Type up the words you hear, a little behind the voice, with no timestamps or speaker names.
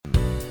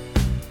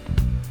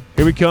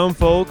Here we come,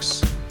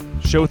 folks.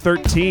 Show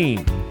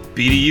 13.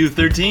 BDU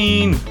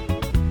 13.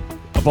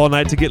 Up all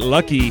night to get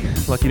lucky.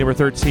 Lucky number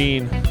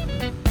 13.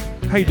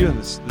 How you doing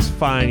this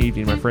fine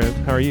evening, my friend?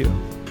 How are you?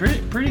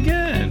 Pretty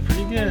good.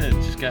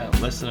 Just got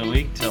less than a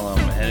week till I'm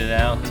headed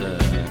out to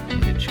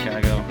hit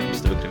Chicago. I'm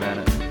stoked about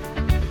it.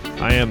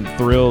 I am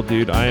thrilled,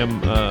 dude.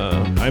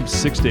 I'm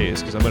 6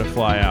 days because I'm gonna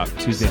fly out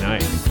Tuesday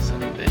night.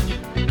 Son of a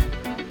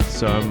bitch.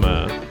 So I'm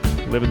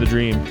living the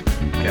dream.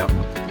 Yeah.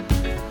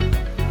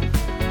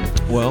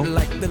 Well,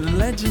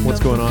 what's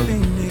going on?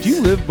 Do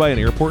you live by an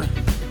airport?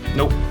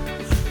 Nope.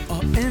 I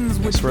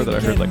swear that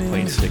I heard like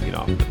planes taking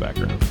off in the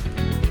background.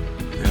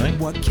 Really?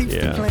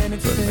 Yeah, but I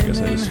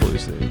guess I just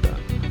hallucinated that.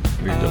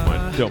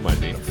 Don't mind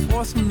me.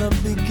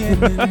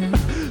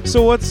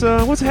 So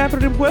what's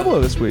happening in Pueblo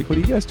this week? What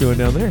are you guys doing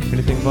down there?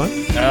 Anything fun?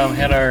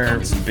 Had our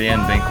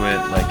band banquet,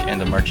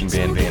 and a marching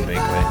band banquet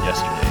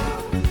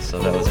yesterday,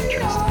 so that was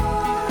interesting.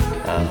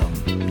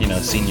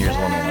 Seniors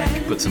want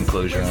to put some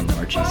closure on the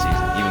marching season,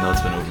 even though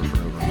it's been over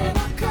for over a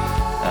month.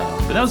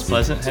 But that was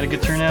pleasant. Had a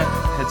good turnout.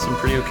 Had some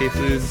pretty okay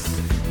food.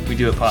 We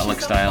do it potluck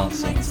style,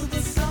 so.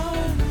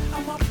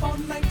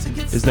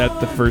 Is that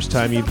the first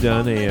time you've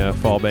done a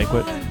fall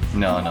banquet?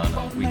 No.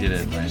 We did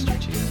it last year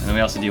too, and then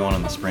we also do one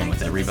in the spring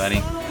with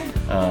everybody,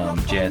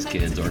 jazz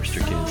kids,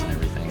 orchestra kids, and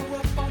everything.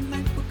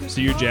 So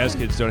your jazz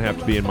kids don't have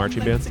to be in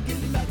marching band?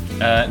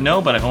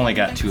 No, but I've only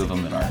got 2 of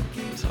them that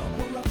aren't. So.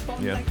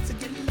 Yeah.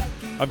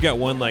 I've got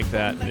one like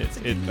that, and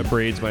it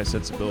abrades my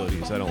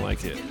sensibilities. I don't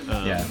like it.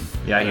 I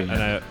hear you.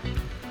 And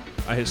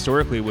I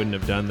historically wouldn't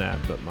have done that,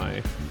 but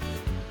my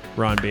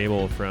Ron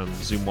Babel from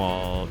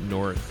Zumwalt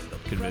North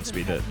convinced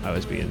me that I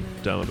was being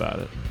dumb about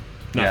it.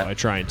 Not by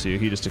trying to.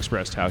 He just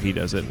expressed how he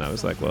does it, and I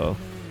was like, well,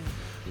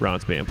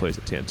 Ron's band plays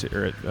at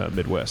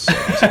Midwest,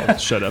 so I'll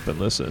shut up and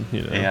listen.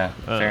 Yeah,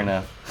 fair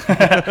enough.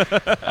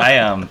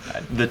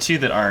 The 2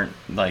 that aren't,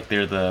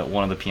 they're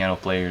one of the piano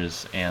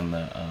players and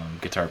the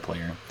guitar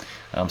player.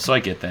 So I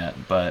get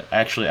that, but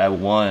actually I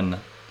won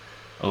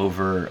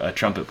over a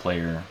trumpet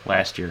player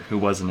last year who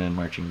wasn't in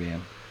marching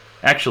band.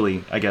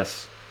 Actually, I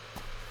guess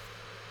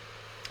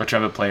a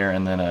trumpet player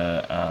and then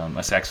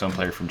a saxophone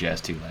player from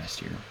Jazz 2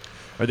 last year.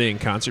 Are they in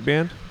concert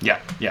band? Yeah,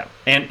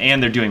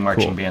 and they're doing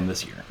marching band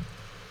this year.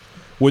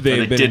 Would they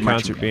have been in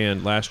concert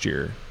band last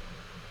year,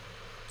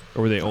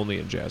 or were they only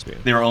in jazz band?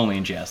 They were only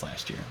in jazz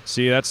last year.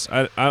 See,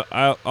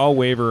 I'll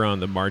waver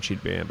on the marching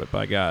band, but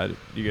by God,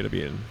 you got to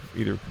be in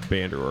either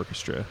band or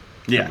orchestra.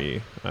 For me,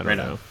 I don't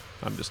know.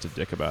 I'm just a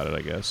dick about it, I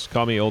guess.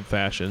 Call me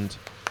old-fashioned.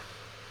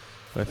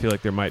 But I feel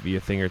like there might be a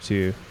thing or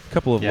two, a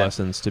couple of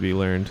lessons to be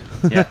learned.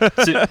 Yeah.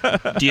 So,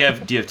 do you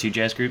have 2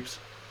 jazz groups?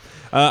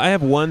 I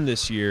have 1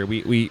 this year.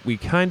 We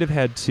kind of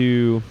had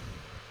 2,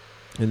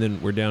 and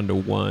then we're down to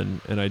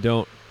 1. And I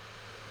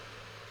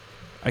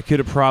could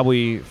have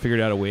probably figured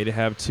out a way to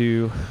have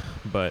 2,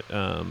 but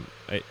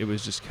it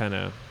was just kind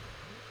of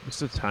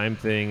just a time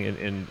thing,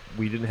 and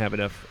we didn't have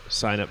enough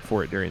sign up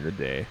for it during the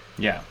day.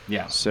 Yeah.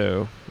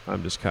 So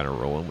I'm just kind of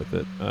rolling with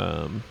it.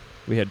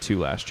 We had 2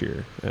 last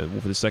year,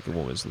 and the second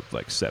one was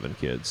 7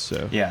 kids.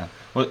 So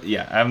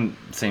I'm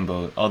same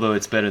boat. Although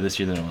it's better this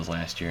year than it was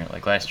last year.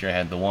 Last year, I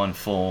had the 1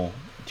 full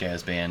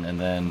jazz band, and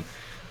then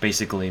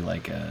basically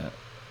an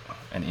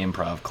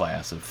improv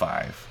class of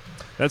 5.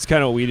 That's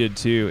kind of what we did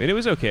too, and it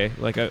was okay.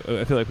 I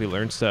feel like we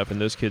learned stuff, and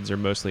those kids are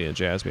mostly in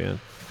jazz band.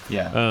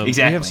 Yeah,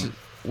 exactly.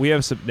 We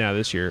have some now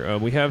this year.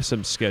 We have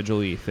some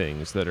schedule-y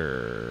things that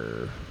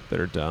are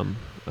dumb.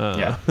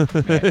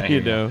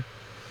 That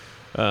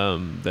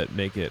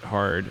make it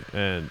hard,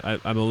 and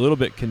I'm a little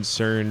bit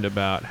concerned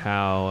about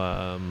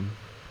how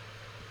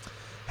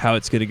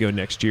it's going to go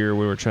next year.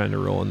 We were trying to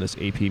roll in this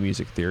AP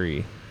Music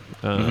Theory.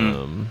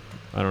 I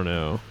don't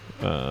know.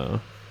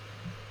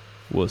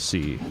 We'll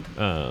see.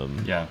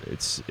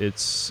 It's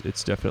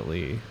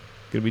definitely going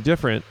to be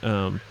different.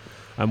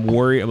 I'm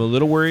a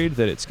little worried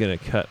that it's going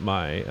to cut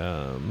my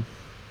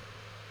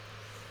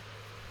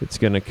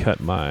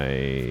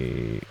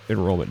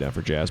enrollment down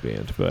for jazz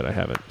band, but I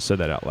haven't said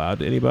that out loud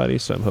to anybody,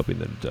 so I'm hoping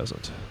that it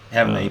doesn't.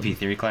 Having the AP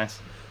theory class?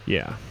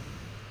 Yeah.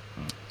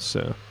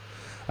 So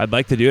I'd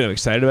like to do it. I'm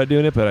excited about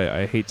doing it, but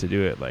I hate to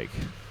do it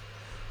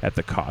at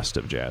the cost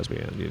of jazz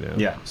band,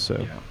 Yeah.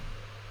 So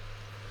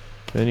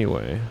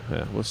anyway,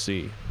 we'll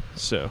see.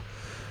 So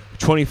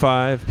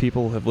 25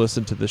 people have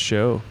listened to the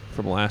show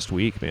from last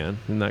week, man.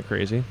 Isn't that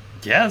crazy?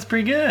 Yeah, that's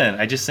pretty good.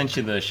 I just sent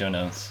you the show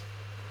notes.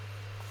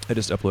 I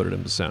just uploaded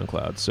them to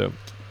SoundCloud. So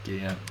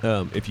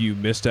if you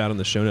missed out on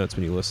the show notes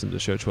when you listened to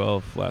show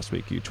 12 last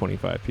week, you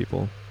 25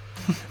 people.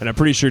 And I'm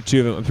pretty sure 2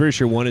 of them, I'm pretty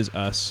sure 1 is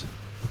us.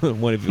 2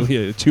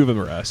 of them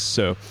are us.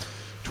 So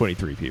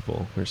 23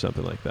 people or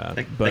something like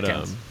that.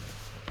 But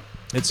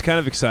it's kind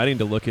of exciting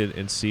to look at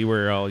and see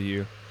where all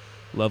you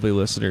lovely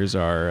listeners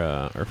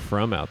are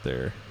from out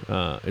there.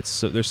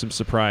 There's some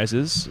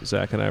surprises.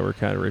 Zach and I were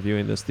kind of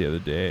reviewing this the other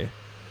day.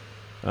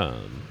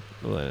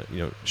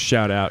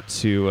 Shout out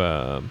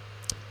to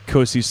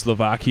Kosi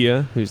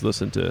Slovakia, who's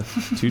listened to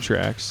 2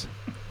 tracks.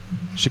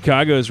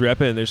 Chicago's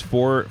repping. There's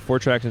four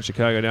tracks in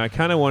Chicago now. I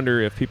kind of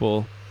wonder if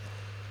people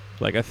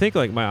Like I think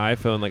like my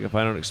iPhone, like if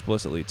I don't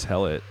explicitly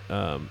tell it,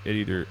 it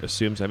either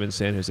assumes I'm in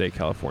San Jose,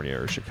 California,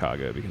 or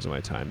Chicago because of my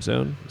time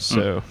zone.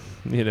 So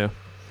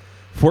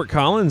Fort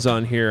Collins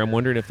on here. I'm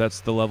wondering if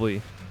that's the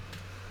lovely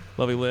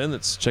Lynn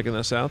that's checking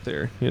us out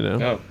there.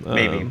 Oh,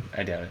 maybe.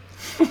 I doubt it.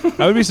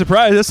 I would be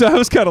surprised. That's I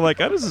was kind of like,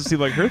 that doesn't seem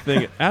like her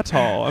thing at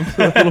all. I'm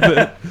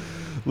a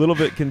little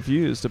bit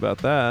confused about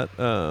that.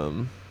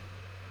 But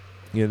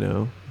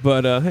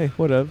hey,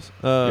 whatevs.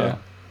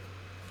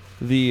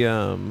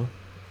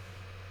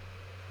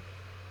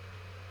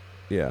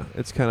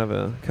 It's kind of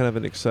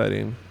an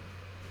exciting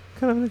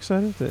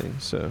thing.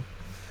 So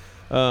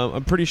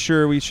I'm pretty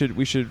sure we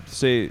should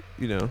say,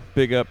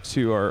 big up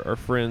to our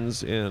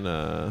friends in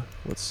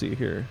let's see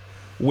here,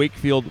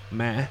 Wakefield,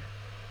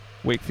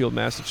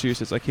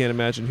 Massachusetts. I can't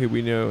imagine who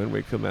we know in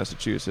Wakefield,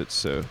 Massachusetts.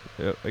 So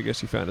I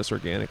guess you found us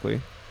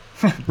organically.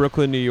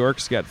 Brooklyn, New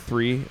York's got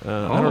 3. I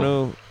don't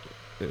know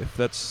if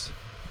that's.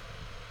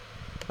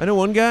 I know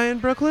one guy in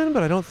Brooklyn,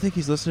 but I don't think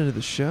he's listening to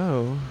the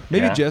show.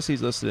 Maybe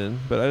Jesse's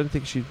listening, but I didn't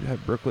think she'd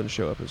have Brooklyn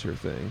show up as her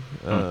thing.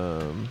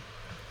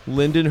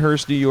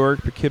 Lindenhurst, New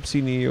York,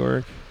 Poughkeepsie, New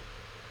York.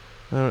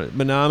 I don't know,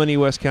 Menominee,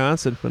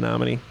 Wisconsin.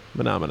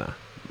 Menomina.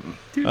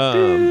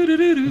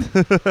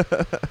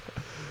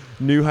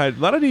 New Hyde. A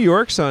lot of New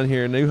York's on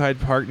here. New Hyde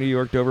Park, New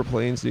York. Dover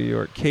Plains, New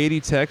York. Katy,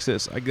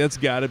 Texas. That's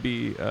got to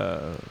be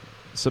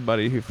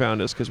somebody who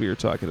found us because we were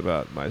talking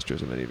about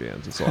Maestros and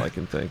minivans. That's all I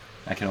can think.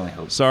 I can only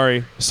hope.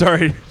 Sorry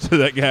to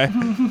that guy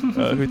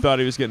who thought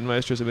he was getting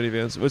Maestros and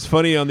minivans. What's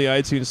funny on the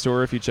iTunes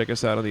store, if you check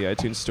us out on the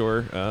iTunes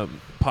store,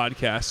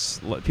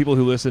 podcasts, people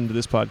who listen to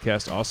this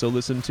podcast also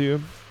listen to.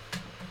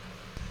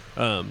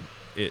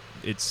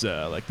 It's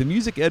like the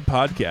Music Ed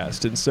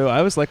podcast, and so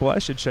I was like, well, I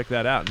should check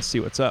that out and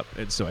see what's up,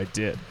 and so I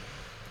did.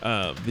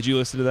 Did you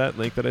listen to that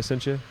link that I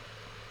sent you?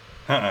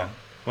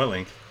 What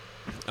link?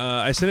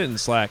 I sent it in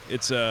Slack.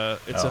 It's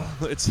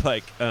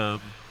like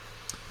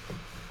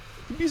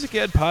Music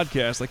Ed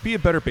podcast, like be a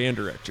better band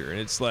director, and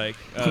it's like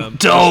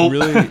dope.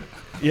 Really,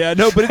 yeah,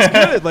 no, but it's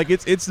good. Like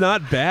it's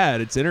not bad.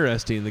 It's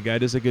interesting. The guy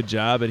does a good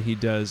job, and he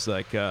does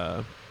like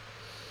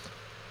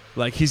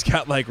he's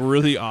got like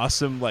really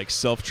awesome like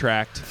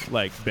self-tracked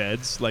like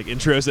beds, like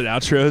intros and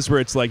outros, where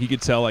it's like you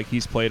could tell like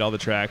he's played all the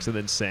tracks and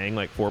then sang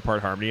like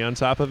 4-part harmony on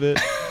top of it,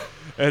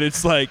 and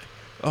it's like,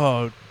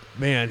 oh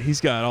man, he's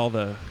got all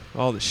the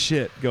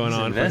shit going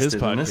on for his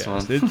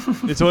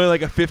podcast. It's only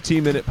like a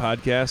 15-minute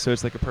podcast, so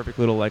it's like a perfect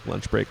little like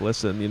lunch break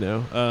listen,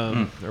 or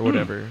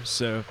whatever.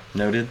 So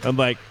noted. I'm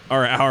like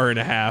our hour and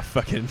a half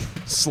fucking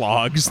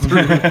slogs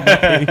through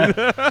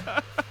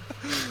the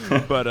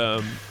thing.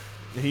 But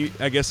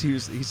I guess he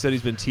said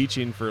he's been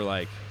teaching for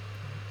like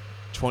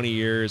 20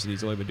 years and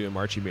he's only been doing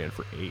marching band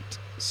for 8.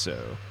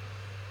 So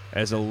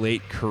as a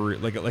late career,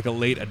 like a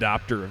late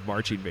adopter of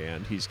marching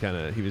band, he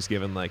was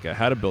given like a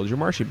how to build your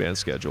marching band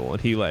schedule,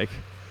 and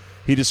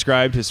he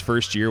described his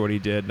first year what he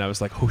did, and I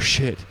was like, oh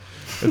shit.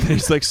 And then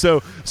he's like,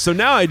 so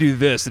now I do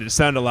this, and it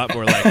sounded a lot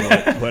more like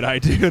what I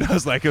do. And I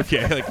was like,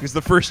 okay, like because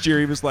the first year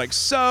he was like,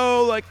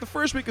 so like the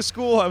first week of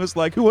school, I was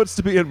like, who wants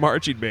to be in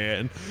marching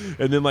band?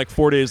 And then like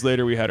 4 days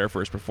later, we had our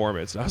first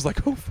performance, and I was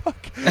like, oh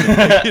fuck,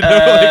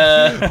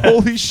 like,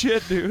 holy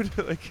shit, dude,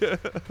 like.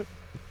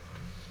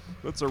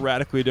 That's a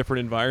radically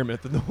different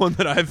environment than the one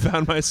that I've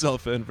found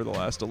myself in for the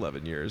last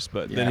 11 years.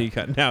 But then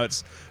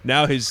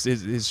now his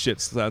shit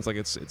sounds like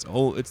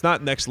it's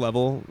not next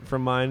level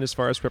from mine as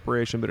far as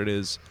preparation, but it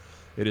is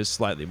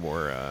slightly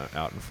more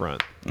out in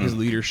front. His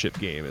leadership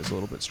game is a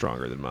little bit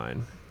stronger than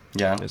mine.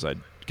 Yeah. As I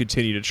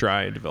continue to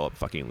try and develop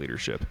fucking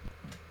leadership.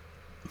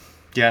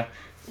 Yeah.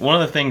 One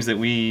of the things that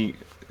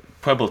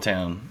Pueblo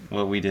Town,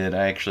 what we did,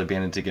 I actually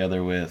banded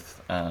together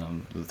with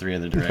the 3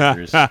 other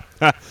directors.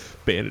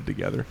 Banded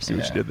together. See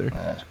what you did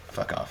there.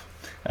 Fuck off.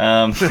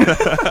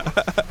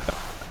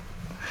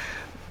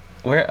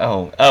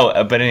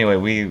 But anyway,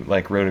 we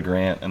like wrote a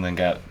grant and then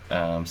got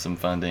some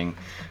funding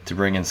to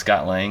bring in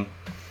Scott Lang,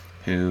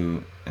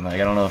 who, and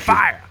like I don't know if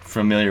you're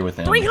familiar with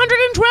him.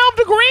 312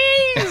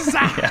 degrees.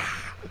 Yeah.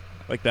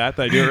 Like that?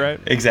 Did I do it right?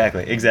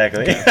 Exactly.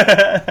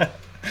 Okay.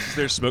 Is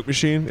there a smoke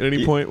machine at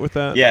any point with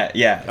that?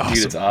 Yeah. Awesome.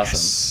 Dude, it's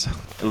awesome.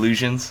 Yes.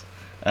 Illusions.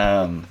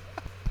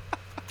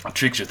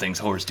 Tricks are things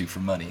whores do for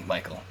money,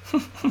 Michael.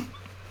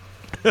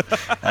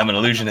 I'm an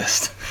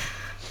illusionist.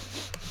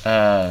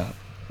 But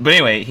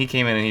anyway, he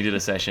came in and he did a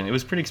session. It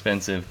was pretty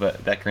expensive,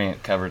 but that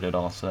grant covered it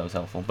all, so that was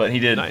helpful. But he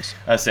did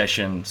a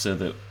session so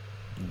that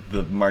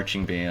the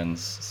marching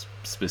bands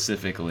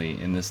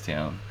specifically in this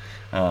town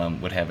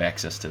would have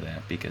access to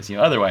that, because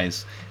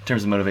otherwise, in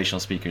terms of motivational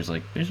speakers,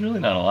 like there's really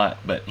not a lot.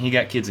 But he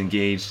got kids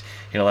engaged.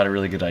 He had a lot of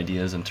really good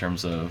ideas in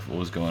terms of what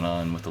was going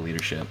on with the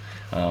leadership,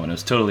 and it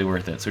was totally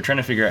worth it. So we're trying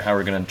to figure out how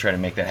we're going to try to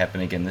make that happen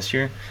again this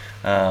year.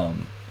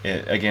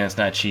 It's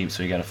not cheap,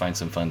 so you got to find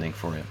some funding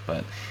for it.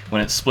 But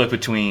when it's split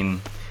between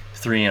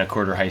 3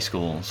 1/4 high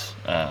schools,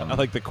 I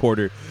like the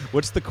quarter.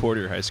 What's the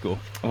quarter high school?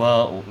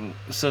 Well,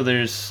 so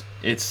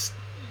it's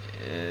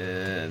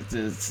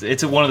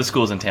one of the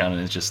schools in town, and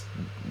it's just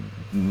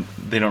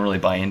they don't really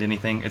buy into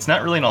anything. It's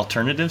not really an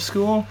alternative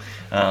school,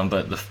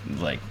 but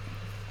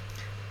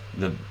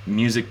the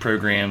music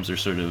programs are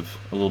sort of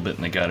a little bit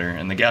in the gutter,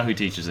 and the gal who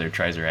teaches there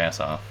tries her ass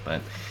off,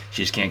 but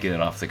she just can't get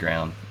it off the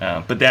ground.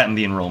 But that and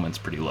the enrollment's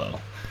pretty low.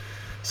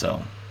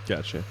 So.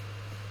 Gotcha.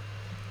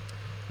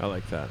 I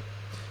like that.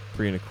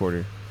 3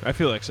 1/4. I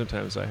feel like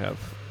sometimes I have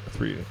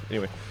 3.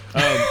 Anyway,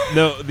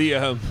 no,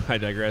 I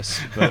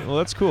digress. But well,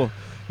 that's cool.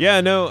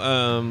 Yeah,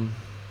 no.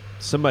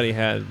 Somebody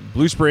had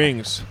Blue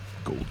Springs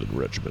Golden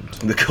Regiment.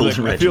 The Golden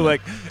Regiment. I feel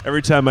like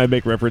every time I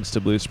make reference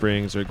to Blue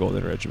Springs or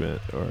Golden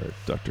Regiment or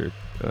Dr.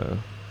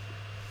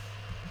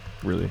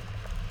 Really,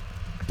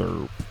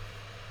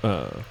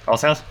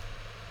 Allshouse.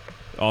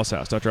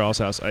 Allshouse, Dr.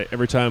 Allshouse.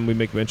 Every time we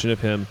make mention of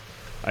him,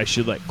 I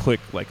should like click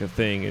like a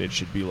thing, and it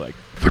should be like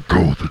the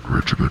Golden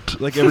Regiment.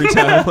 Like every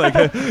time, like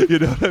you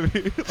know what I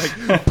mean?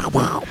 Like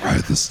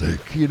ride the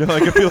snake. You know,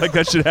 like I feel like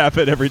that should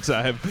happen every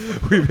time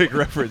we make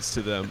reference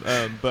to them.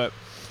 But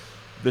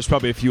there's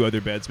probably a few other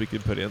beds we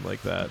could put in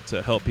like that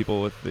to help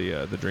people with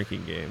the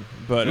drinking game.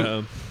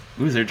 But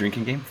who's their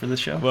drinking game for this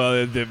show?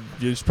 Well,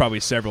 there's probably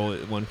several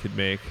that one could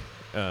make.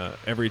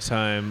 Every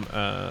time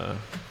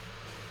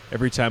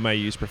I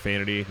use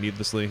profanity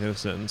needlessly in a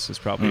sentence is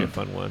probably a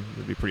fun one.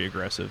 It'd be pretty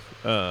aggressive.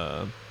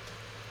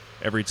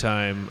 Every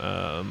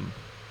time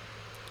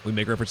we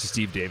make reference to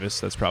Steve Davis,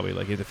 that's probably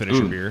like you have to finish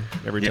your beer.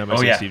 Every time I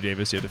say Steve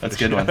Davis, you have to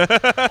finish.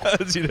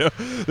 That's a good one.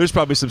 You know, there's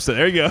probably some stuff.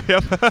 There you go.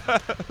 Yep.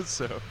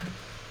 So,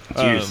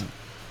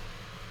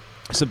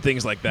 some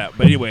things like that.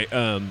 But anyway,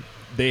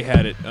 they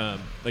had it.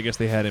 I guess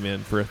they had him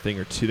in for a thing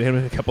or two. They had him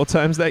in a couple of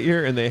times that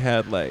year, and they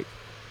had like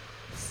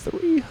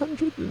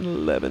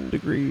 311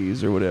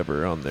 degrees or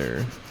whatever on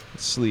their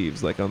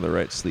sleeves, like on the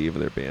right sleeve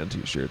of their band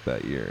t-shirt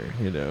that year.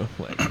 You know,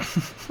 like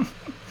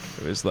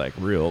it was like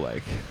real,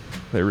 like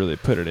they really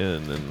put it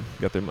in and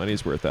got their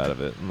money's worth out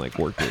of it and like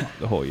worked it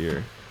the whole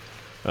year.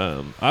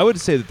 I would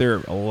say that there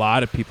are a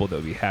lot of people that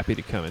would be happy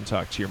to come and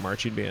talk to your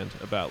marching band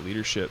about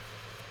leadership.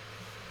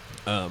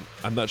 I'm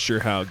not sure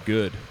how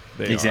good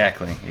they are.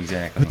 Exactly.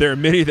 But there are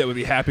many that would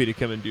be happy to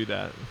come and do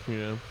that, you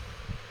know.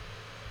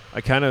 I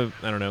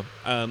don't know.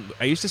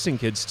 I used to send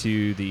kids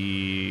to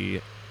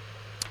the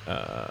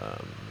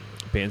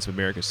Bands of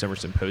America Summer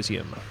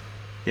Symposium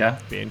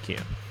band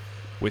camp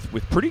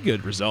with pretty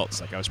good results.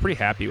 Like I was pretty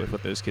happy with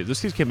what those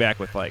kids came back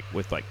with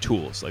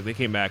tools. Like they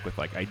came back with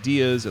like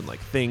ideas and like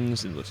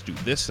things and let's do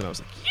this, and I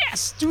was like,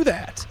 yes, do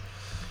that.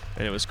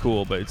 And it was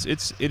cool, but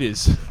it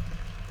is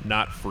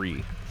not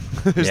free.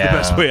 Is the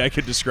best way I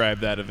could describe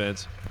that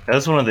event.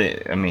 That's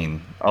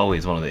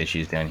always one of the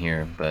issues down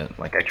here. But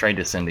like, I tried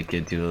to send a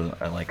kid to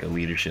a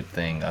leadership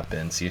thing up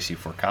in CSU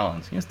Fort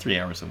Collins. It was 3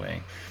 hours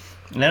away,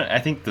 and I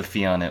think the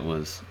fee on it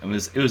was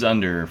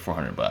under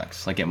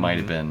 $400. Like it might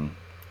have been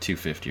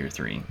 $250 or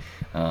 $300,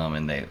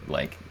 and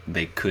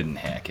they couldn't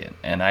hack it,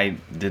 and I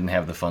didn't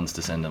have the funds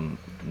to send them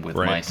with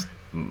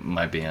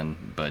my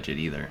band budget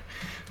either.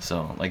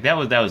 So like that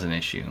was an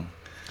issue.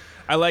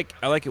 I like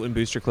it when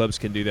booster clubs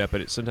can do that,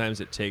 but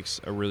sometimes it takes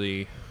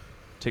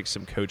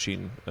some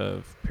coaching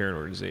of parent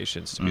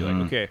organizations to be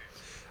like, okay,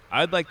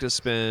 I'd like to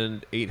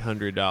spend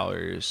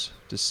 $800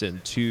 to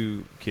send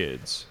 2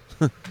 kids.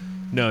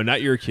 No,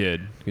 not your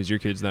kid, because your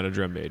kid's not a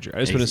drum major. I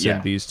just want to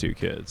send these 2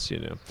 kids. You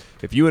know,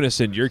 if you want to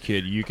send your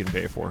kid, you can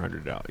pay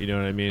 $400. You know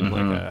what I mean?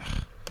 Like,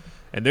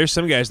 and there's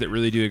some guys that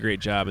really do a great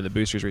job, and the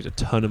boosters raise a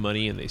ton of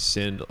money, and they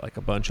send like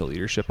a bunch of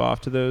leadership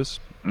off to those.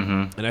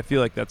 And I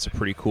feel like that's a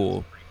pretty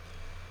cool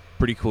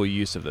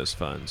use of those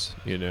funds.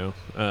 You know?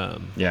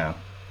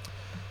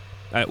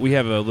 We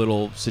have a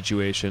little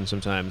situation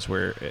sometimes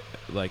where,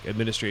 like,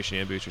 administration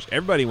and boosters,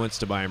 everybody wants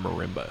to buy a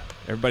marimba.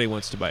 Everybody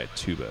wants to buy a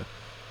tuba.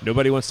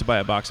 Nobody wants to buy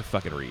a box of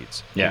fucking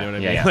reeds. You know what I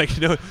mean? Yeah. Like,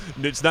 no,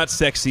 it's not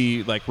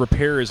sexy. Like,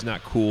 repair is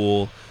not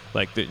cool.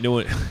 Like,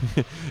 no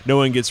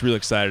one gets real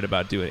excited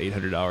about doing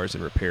 $800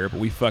 in repair, but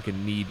we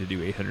fucking need to do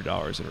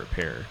 $800 in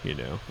repair. You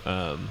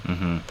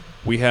know,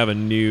 we have a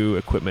new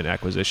equipment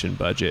acquisition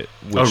budget.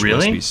 Which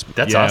really? Must be,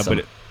 That's awesome.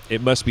 But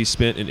it must be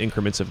spent in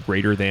increments of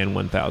greater than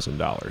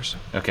 $1,000.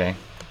 Okay.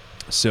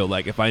 So,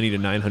 like, if I need a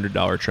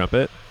 $900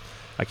 trumpet,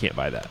 I can't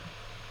buy that.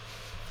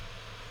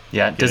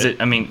 Yeah. Does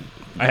it? I mean,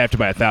 I have to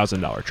buy a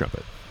 $1,000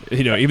 trumpet.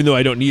 You know, even though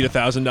I don't need a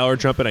 $1,000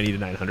 trumpet, I need a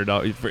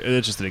 $900.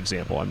 That's just an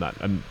example.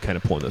 I'm kind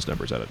of pulling those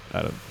numbers out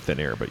of thin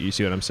air, but you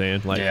see what I'm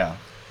saying? Like,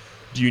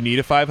 do you need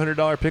a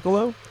 $500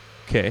 piccolo?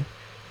 Okay.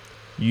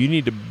 You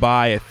need to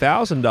buy a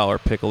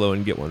 $1,000 piccolo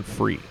and get one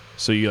free.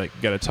 So you like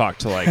got to talk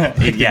to like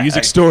the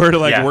music store to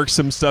like work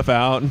some stuff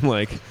out, and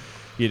like,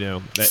 you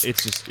know,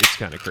 it's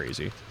kind of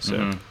crazy.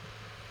 So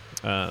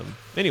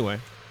anyway,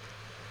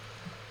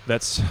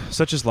 that's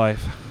such is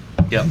life.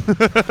 Yep.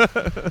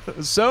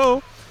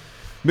 So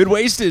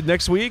Mid-Wasted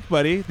next week,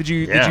 buddy. Did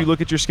you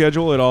look at your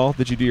schedule at all?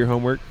 Did you do your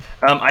homework?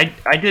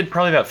 I did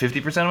probably about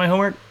 50% of my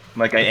homework.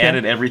 Like I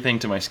added everything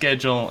to my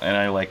schedule, and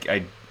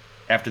I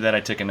after that I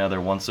took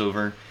another once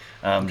over.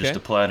 Just to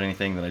pull out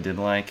anything that I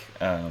didn't like,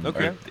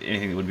 or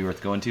anything that would be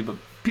worth going to. But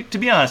to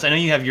be honest, I know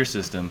you have your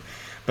system,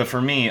 but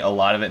for me, a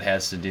lot of it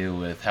has to do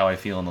with how I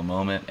feel in the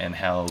moment and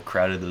how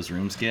crowded those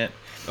rooms get.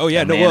 Oh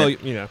yeah,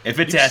 you know, if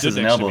it's asses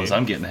and elbows,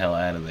 I'm getting the hell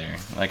out of there.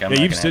 Like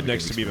you've stood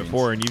next to me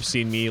before, and you've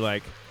seen me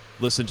like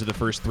listen to the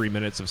first 3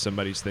 minutes of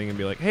somebody's thing and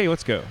be like, hey,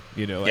 let's go.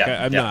 You know, like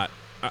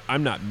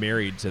I'm not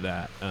married to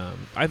that.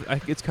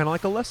 It's kind of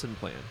like a lesson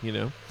plan, you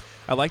know.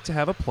 I like to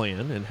have a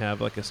plan and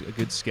have like a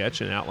good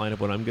sketch and outline of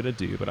what I'm going to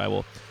do, but I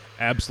will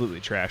absolutely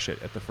trash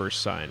it at the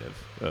first sign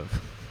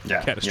of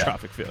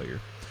catastrophic failure.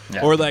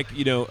 Yeah. Or like,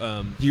 you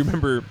know, do you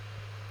remember,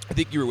 I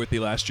think you were with me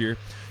last year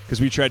because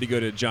we tried to go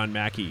to John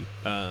Mackey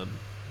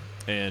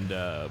and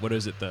what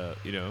is it,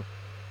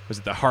 was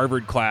it the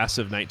Harvard class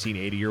of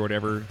 1980 or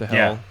whatever the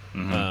hell? Yeah.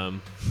 Mm-hmm.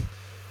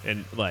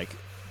 And like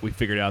we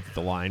figured out that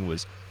the line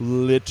was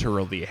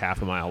literally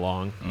half a mile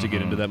long to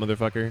get into that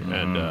motherfucker,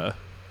 and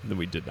then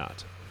we did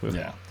not.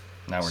 Yeah,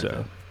 now we're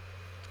good.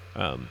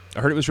 I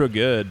heard it was real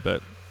good,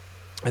 but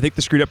I think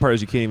the screwed up part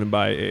is you can't even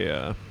buy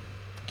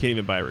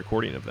a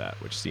recording of that,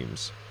 which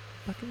seems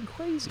fucking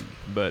crazy.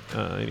 But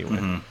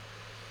anyway,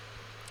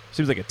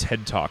 seems like a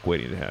TED Talk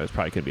waiting to have. It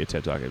probably couldn't be a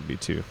TED Talk. It'd be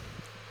too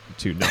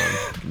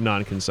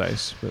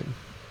non-concise. But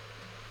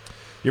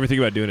you ever think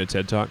about doing a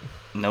TED Talk?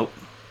 Nope.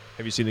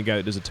 Have you seen the guy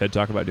that does a TED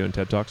Talk about doing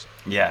TED Talks?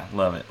 Yeah,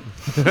 love it.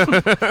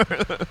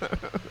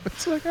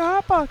 It's like a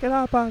hot pocket.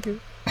 Hot pocket.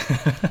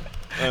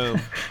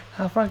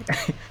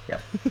 Yeah.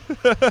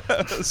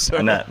 So,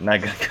 I'm not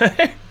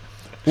good.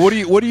 What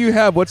do you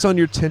have? What's on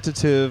your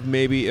tentative,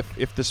 maybe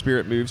if the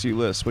spirit moves you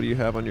list? What do you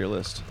have on your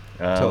list?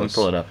 Let me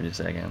pull it up in just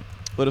a second.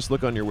 Let us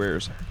look on your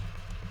wares.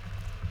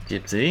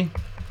 Gypsy.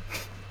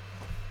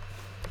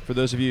 For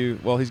those of you,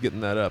 while he's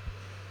getting that up,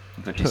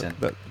 what you said.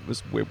 That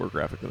was way more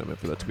graphic than I meant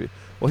for that to be.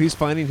 Well, he's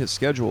finding his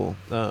schedule.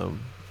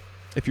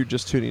 If you're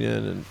just tuning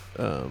in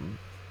and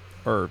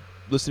or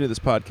listening to this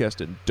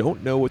podcast and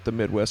don't know what the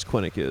Midwest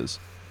Clinic is,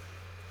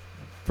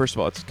 first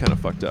of all, it's kind of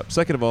fucked up.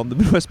 Second of all, the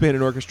Midwest Band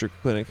and Orchestra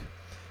Clinic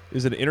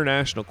is an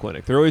international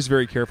clinic. They're always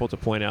very careful to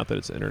point out that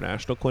it's an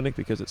international clinic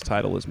because its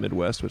title is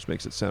Midwest, which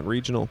makes it sound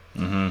regional.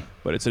 Mm-hmm.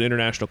 But it's an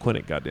international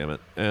clinic, goddammit.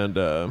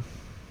 And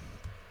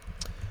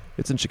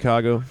it's in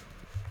Chicago,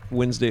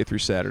 Wednesday through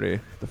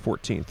Saturday, the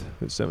 14th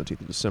and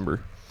 17th of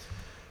December.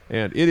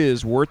 And it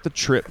is worth the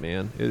trip,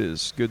 man. It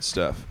is good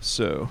stuff.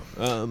 So,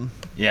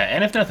 yeah,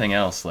 and if nothing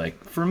else,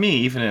 like, for me,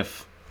 even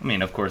if, I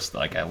mean, of course,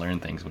 like, I learn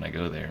things when I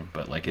go there,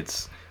 but, like,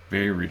 it's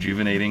very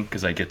rejuvenating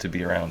because I get to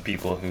be around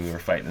people who are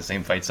fighting the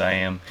same fights I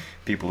am,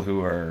 people who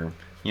are,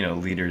 you know,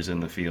 leaders in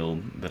the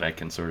field that I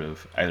can sort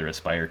of either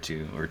aspire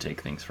to or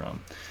take things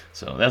from.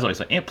 So that's always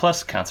like, and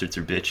plus concerts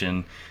are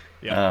bitching.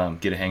 Yeah.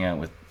 Get to hang out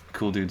with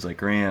cool dudes like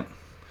Grant.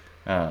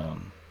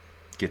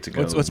 Get to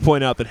go. Let's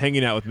point out that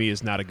hanging out with me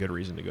is not a good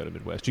reason to go to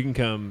Midwest. You can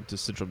come to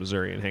Central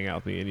Missouri and hang out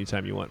with me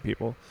anytime you want,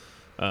 people.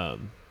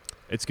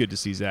 It's good to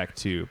see Zach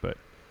too, but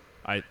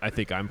I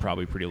think I'm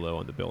probably pretty low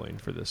on the billing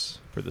for this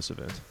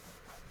event.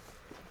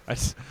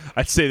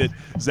 I'd say that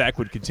Zach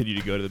would continue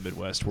to go to the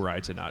Midwest were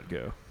I to not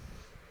go.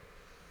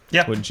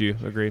 Yeah. Wouldn't you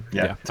agree?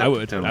 Yeah. I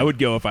would. Totally. I would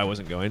go if I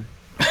wasn't going.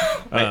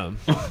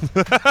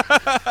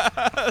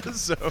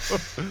 So,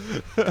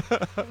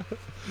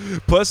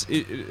 plus,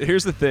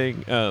 here's the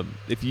thing: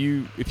 if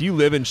you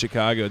live in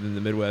Chicago, then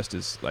the Midwest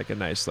is like a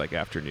nice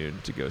afternoon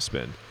to go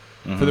spend.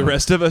 Mm-hmm. For the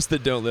rest of us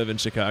that don't live in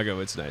Chicago,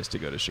 it's nice to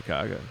go to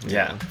Chicago.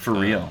 Yeah, for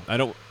real. I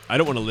don't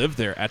want to live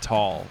there at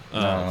all.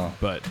 No.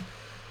 But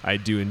I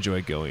do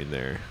enjoy going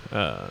there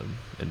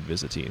and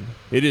visiting.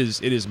 It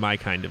is my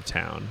kind of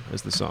town,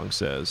 as the song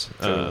says.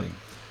 Totally.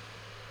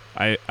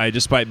 I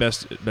despite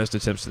best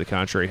attempts to the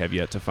contrary, have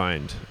yet to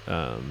find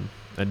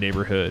a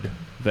neighborhood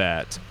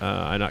that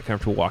I'm not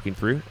comfortable walking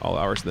through all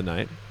hours of the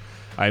night.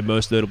 I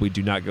most notably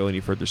do not go any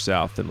further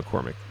south than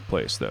McCormick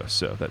Place, though,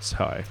 so that's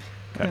how I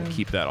kind of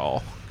keep that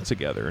all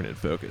together and in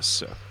focus.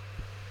 So,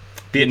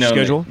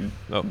 schedule.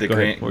 Go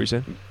ahead. What were you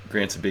saying?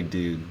 Grant's a big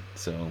dude,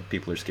 so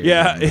people are scared.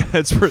 Yeah,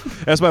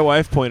 as my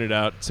wife pointed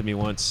out to me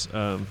once,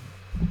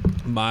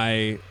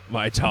 my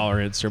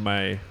tolerance or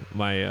my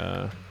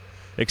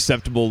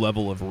acceptable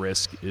level of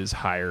risk is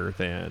higher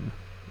than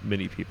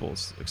many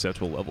people's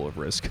acceptable level of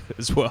risk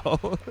as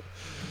well.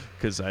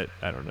 Because I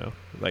don't know,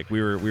 like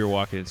we were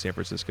walking in San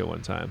Francisco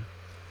one time,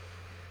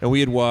 and we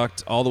had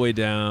walked all the way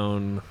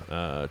down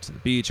to the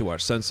beach and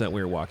watched sunset.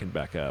 We were walking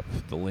back up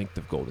the length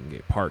of Golden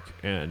Gate Park,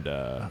 and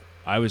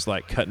I was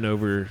like cutting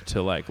over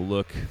to like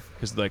look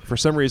because like for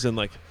some reason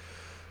like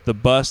the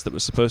bus that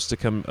was supposed to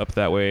come up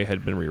that way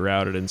had been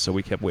rerouted, and so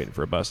we kept waiting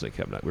for a bus, and it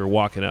kept not. We were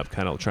walking up,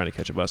 kind of trying to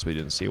catch a bus, but we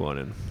didn't see one,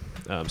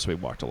 and so we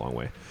walked a long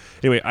way.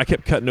 Anyway, I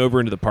kept cutting over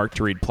into the park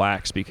to read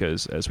plaques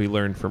because, as we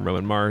learned from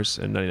Roman Mars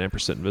and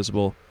 99%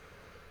 Invisible,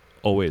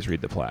 always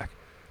read the plaque.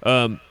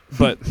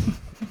 But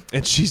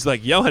and she's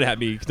like yelling at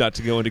me not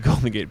to go into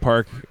Golden Gate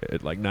Park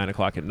at like 9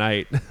 o'clock at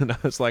night, and I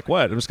was like,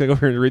 "What? I'm just gonna go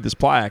over here and read this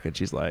plaque." And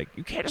she's like,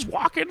 "You can't just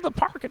walk into the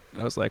park." And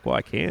I was like, "Well,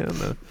 I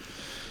can,"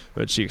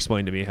 but she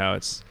explained to me how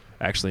it's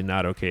actually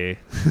not okay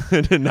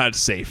and not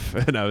safe,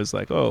 and I was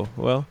like, "Oh,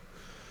 well,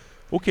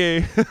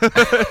 okay,"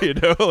 you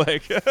know,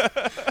 like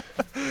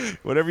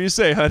whatever you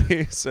say,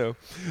 honey. So,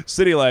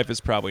 city life is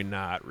probably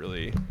not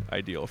really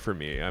ideal for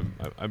me.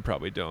 I'm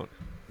probably don't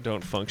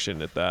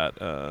function at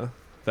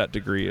that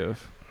degree of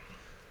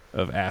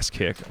ass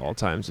kick all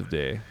times of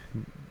day.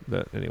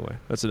 But anyway,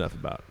 that's enough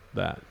about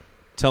that.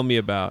 Tell me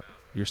about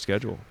your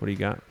schedule? What do you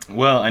got?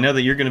 Well, I know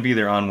that you're going to be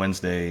there on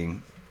Wednesday,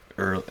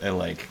 or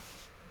like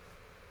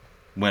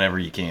whenever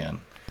you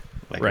can,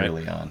 like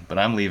early on. But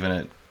I'm leaving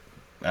at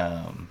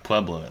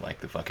Pueblo at like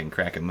the fucking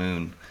crack of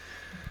moon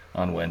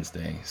on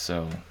Wednesday,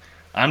 so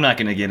I'm not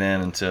going to get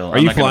in until. Are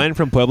you flying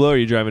from Pueblo, or are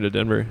you driving to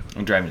Denver?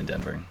 I'm driving to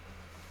Denver.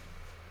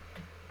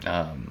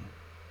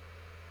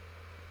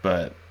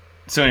 But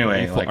so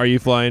anyway, are you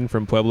flying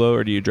from Pueblo,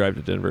 or do you drive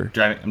to Denver?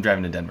 I'm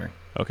driving to Denver.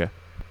 Okay.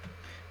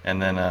 And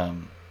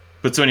then,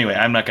 but so anyway,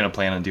 I'm not going to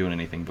plan on doing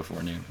anything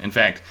before noon. In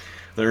fact,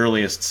 the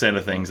earliest set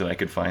of things that I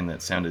could find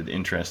that sounded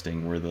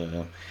interesting were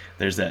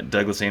there's that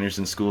Douglas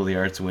Anderson School of the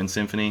Arts Wind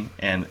Symphony,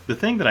 and the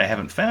thing that I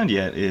haven't found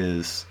yet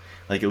is,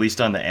 like, at least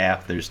on the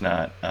app, there's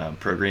not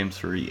programs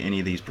for any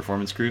of these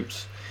performance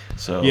groups.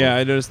 So yeah,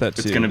 I noticed that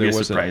too. It's going to be a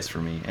surprise for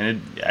me, and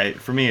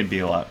for me it'd be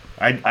a lot.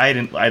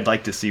 I'd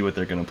like to see what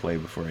they're going to play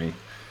before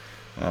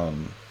I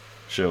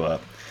show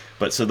up.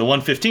 But so the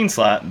 1:15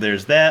 slot,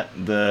 there's that,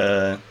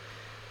 the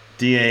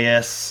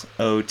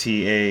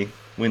DASOTA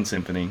Wind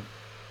Symphony,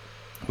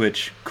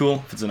 which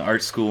cool. If it's an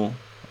art school,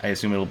 I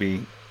assume it'll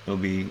be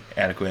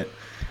adequate.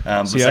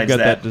 See, I've got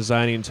that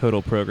Designing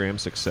Total Program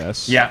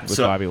Success with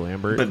Bobby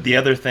Lambert. But the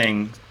other two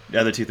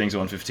things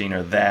at 1:15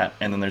 are that,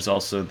 and then there's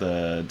also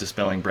the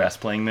Dispelling Brass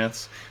Playing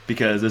Myths,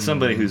 because as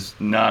somebody who's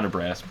not a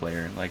brass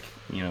player, like,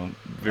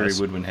 very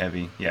woodwind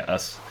heavy,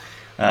 us,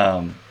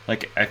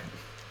 like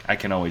I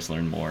can always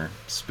learn more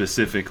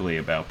specifically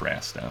about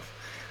brass stuff,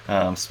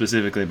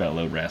 specifically about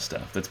low brass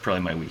stuff. That's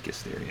probably my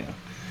weakest area.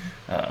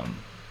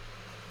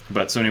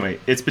 But so anyway,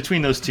 it's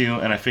between those two,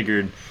 and I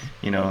figured,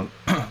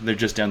 they're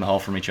just down the hall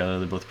from each other.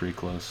 They're both pretty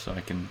close, so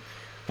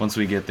once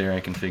we get there,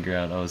 I can figure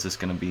out, is this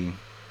going to be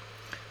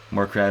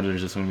more crowded, or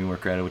is this going to be more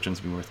crowded? Which one's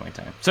going to be worth my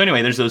time? So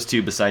anyway, there's those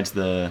two besides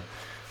the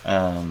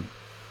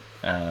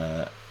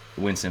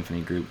Wind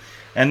Symphony group.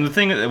 And the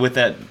thing with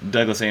that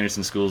Douglas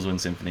Anderson School's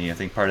Wind Symphony, I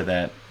think part of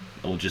that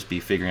will just be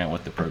figuring out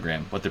what the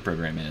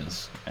program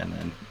is, and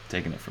then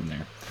taking it from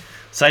there.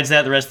 Besides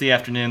that, the rest of the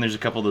afternoon, there's a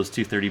couple of those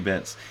 2:30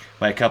 bits.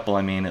 By a couple,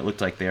 I mean it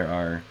looked like there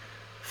are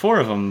 4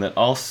 of them that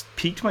all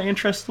piqued my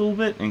interest a little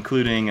bit,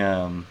 including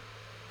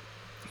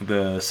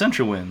the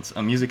Central Winds,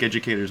 a music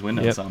educator's wind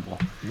ensemble.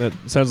 That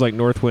sounds like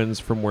North Winds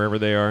from wherever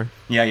they are.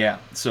 Yeah.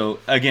 So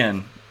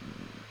again,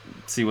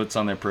 see what's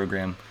on their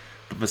program.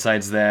 But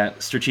besides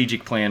that,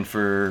 strategic plan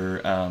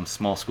for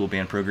small school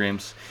band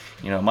programs.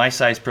 My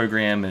size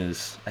program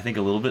is, I think,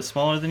 a little bit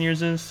smaller than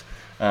yours is.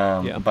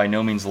 By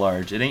no means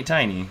large. It ain't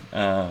tiny,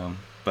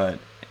 but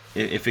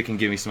if it can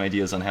give me some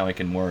ideas on how I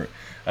can more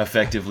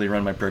effectively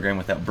run my program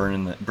without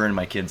burning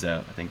my kids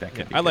out, I think that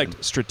could be good. I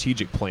liked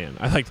strategic plan.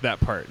 I liked that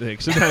part.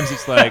 Like, sometimes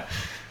it's like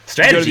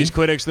strategy. You go to these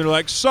clinics, and they're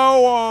like,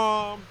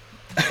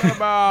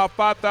 about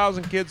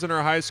 5,000 kids in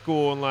our high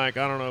school, and like,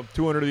 I don't know,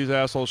 200 of these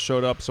assholes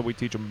showed up, so we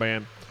teach them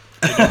band.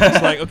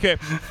 It's like, okay,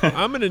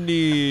 I'm gonna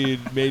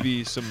need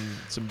maybe some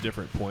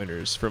different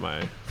pointers for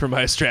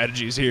my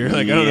strategies here.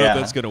 Like, I don't know if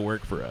that's gonna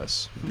work for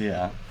us.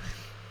 Yeah.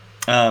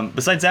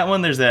 Besides that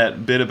one, there's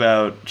that bit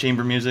about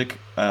chamber music,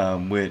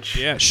 which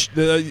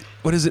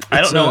what is it?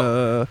 I don't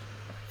know.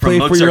 Play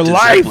for your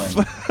life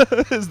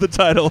is the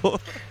title.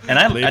 And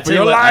I tell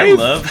you what, I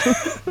love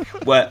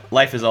what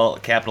life is all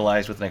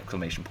capitalized with an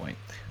exclamation point.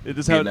 It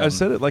is how I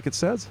said it, like it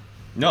says.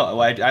 No,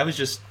 I was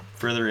just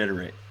further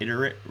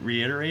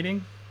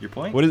reiterating your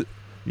point. What is?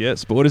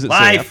 Yes, but what does it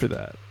say after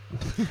that?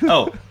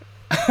 Oh,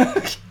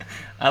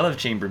 I love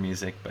chamber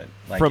music, but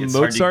like, from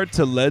Mozart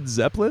to Led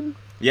Zeppelin.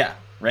 Yeah,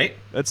 right.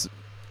 That's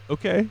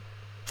okay.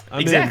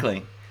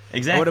 Exactly.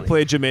 I want to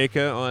play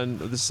Jamaica on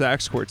the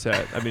sax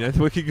quartet. I mean, I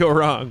think what could go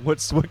wrong?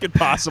 What could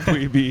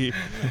possibly be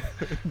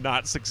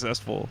not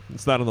successful?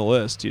 It's not on the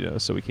list,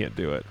 so we can't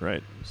do it,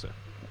 right? So.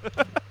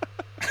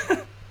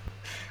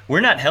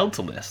 We're not held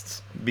to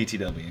lists,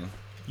 BTW.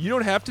 You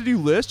don't have to do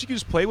lists. You can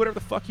just play whatever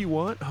the fuck you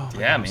want. Oh,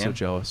 yeah, I'm man. so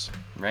jealous.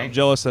 Right? I'm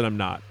jealous that I'm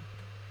not.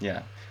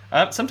 Yeah.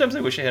 Sometimes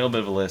I wish I had a little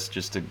bit of a list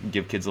just to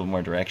give kids a little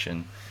more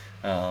direction.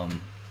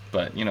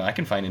 But, I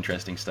can find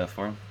interesting stuff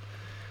for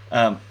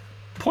them.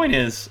 Point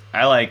is,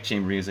 I like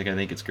chamber music. I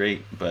think it's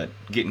great. But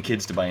getting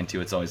kids to buy into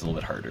it's always a little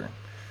bit harder.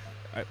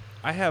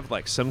 I have,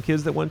 like, some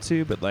kids that want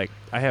to, but, like,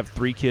 I have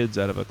 3 kids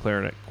out of a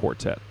clarinet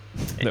quartet.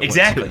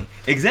 Exactly.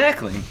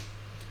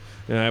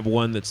 And I have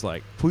one that's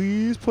like,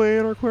 please play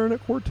in our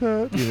clarinet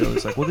quartet.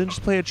 It's like, well, then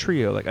just play a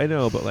trio. Like, I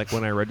know, but like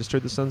when I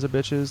registered the Sons of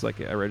Bitches, like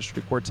I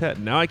registered a quartet.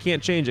 And now I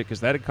can't change it because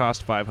that had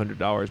cost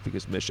 $500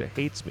 because Misha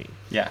hates me.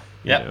 Yeah.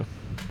 Yeah.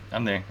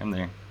 I'm there.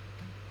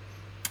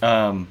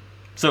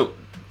 So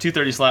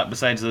 2:30 slot.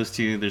 Besides those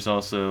two, there's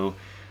also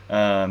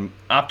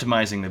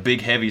optimizing the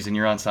big heavies in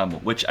your ensemble,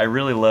 which I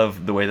really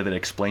love the way that it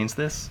explains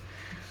this.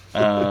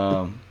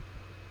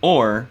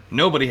 Or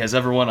nobody has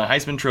ever won a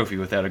Heisman Trophy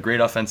without a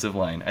great offensive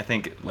line. I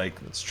think, like...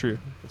 That's true.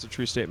 That's a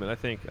true statement. I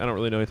don't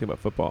really know anything about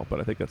football, but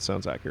I think that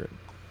sounds accurate.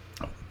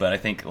 But I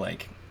think,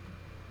 like,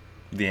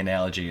 the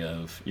analogy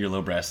of your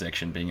low brass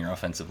section being your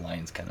offensive line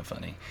is kind of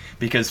funny.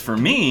 Because for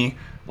me,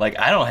 like,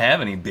 I don't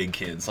have any big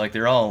kids. Like,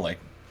 they're all, like,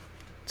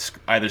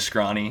 either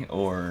scrawny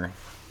or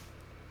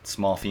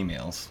small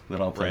females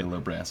that all play low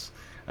brass.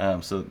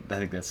 So I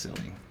think that's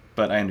silly,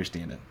 but I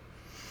understand it.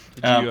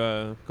 Did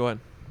you go ahead?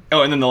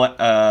 Oh, and then the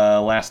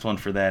last one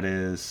for that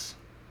is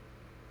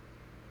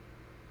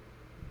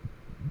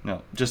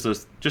no, just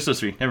those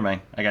three. Never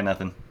mind, I got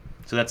nothing.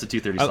 So that's a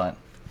 2:30 slot.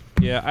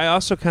 Yeah, I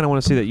also kind of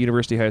want to see that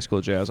University High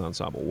School Jazz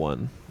Ensemble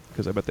one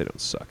because I bet they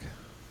don't suck.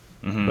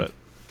 Mm-hmm. But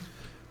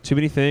too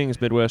many things,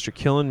 Midwest. You're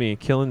killing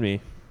me.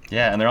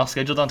 Yeah, and they're all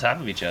scheduled on top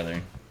of each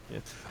other. Yeah.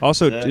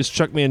 Also, is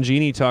Chuck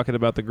Mangini talking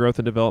about the growth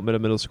and development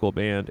of middle school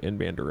band and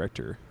band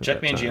director?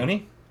 Chuck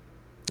Mangione?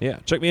 Yeah,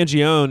 Chuck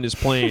Mangione is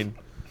playing.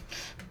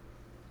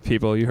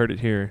 People, you heard it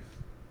here.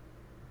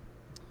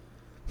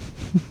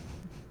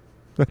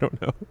 I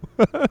don't know.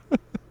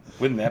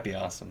 Wouldn't that be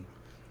awesome?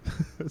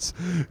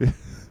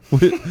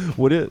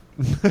 Would it?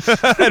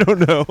 I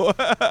don't know.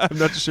 I'm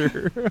not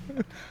sure.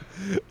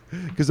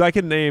 Because I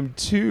can name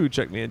 2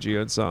 Chuck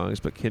Mangione songs,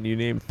 but can you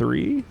name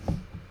 3?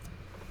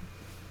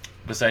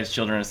 Besides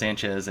Children of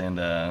Sanchez and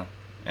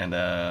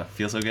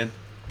Feel So Good?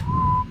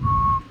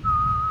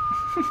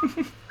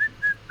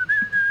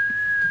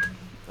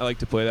 I like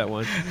to play that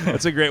one.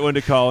 That's a great one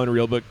to call in a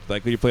real book,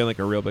 like when you're playing like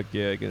a real book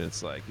gig, and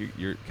it's like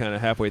you're kind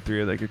of halfway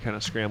through, like you're kind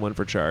of scrambling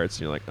for charts,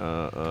 and you're like,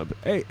 but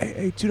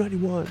hey,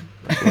 291.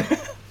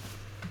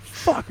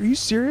 Fuck, are you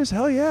serious?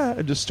 Hell yeah!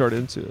 And just start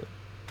into it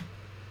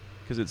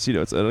because it's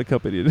it's an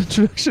accompanied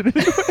introduction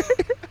anyway.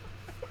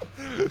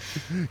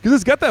 Because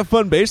it's got that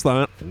fun bass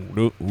line,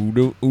 Anyway.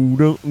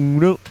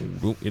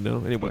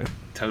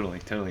 Totally.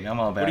 I'm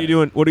all about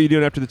it. What are you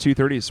doing after the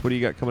 2:30s? What do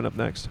you got coming up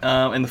next?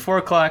 In the 4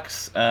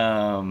 o'clocks,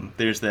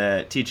 there's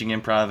that teaching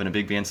improv in a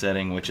big band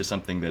setting, which is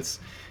something that's,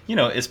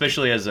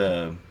 especially as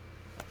a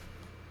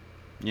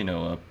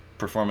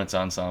performance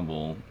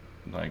ensemble,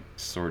 like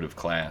sort of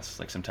class.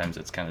 Like sometimes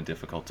it's kind of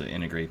difficult to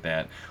integrate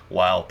that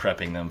while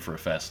prepping them for a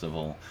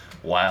festival,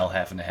 while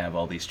having to have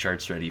all these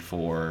charts ready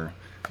for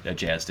a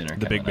jazz dinner.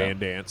 The big band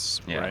dance,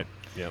 right?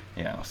 Yep.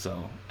 Yeah.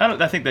 So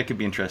I think that could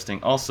be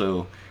interesting.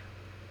 Also,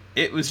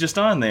 it was just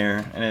on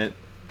there, and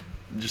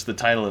just the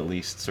title at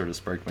least sort of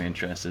sparked my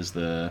interest. Is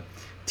the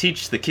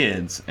Teach the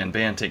Kids and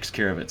Band Takes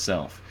Care of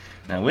Itself.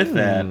 Now with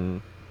that,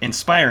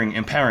 inspiring,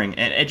 empowering,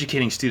 and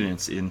educating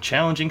students in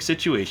challenging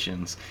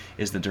situations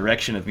is the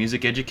direction of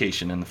music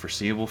education in the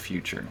foreseeable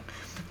future.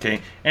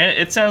 Okay, and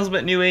it sounds a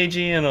bit new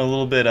agey and a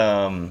little bit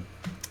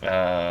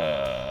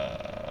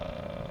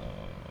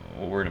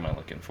what word am I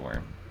looking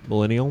for?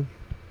 Millennial?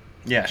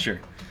 Yeah, sure.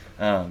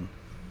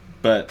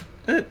 But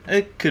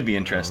it could be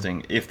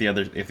interesting if the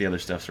other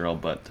stuffs are all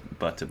butt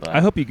to butt. I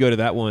hope you go to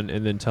that one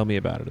and then tell me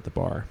about it at the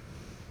bar.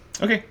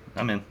 Okay,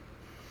 I'm in.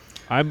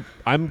 I'm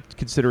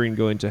considering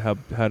going to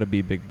how to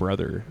be Big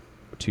Brother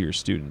to your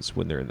students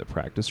when they're in the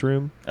practice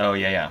room. Oh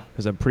yeah.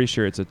 Because I'm pretty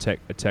sure it's a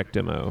tech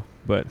demo,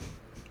 but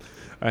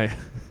I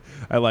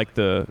like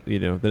the the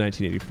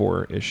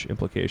 1984-ish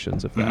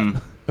implications of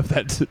that of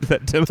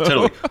that demo.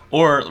 Totally.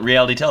 Or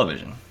reality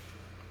television.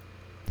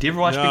 Do you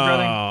ever watch Big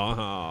Brother?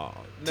 No.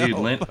 Dude,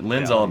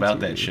 Lynn's all about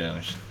that show.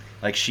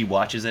 She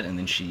watches it and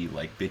then she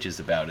bitches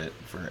about it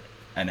for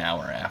an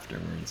hour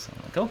afterwards.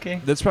 I'm like,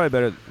 okay. That's probably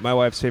better. My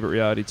wife's favorite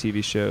reality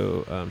TV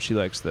show, she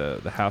likes the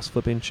house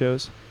flipping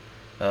shows.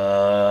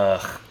 Yeah,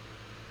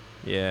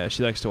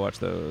 she likes to watch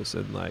those,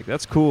 and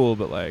that's cool,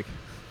 but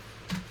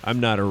I'm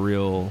not a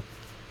real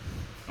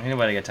ain't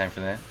nobody got time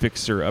for that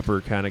fixer upper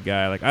kind of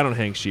guy. I don't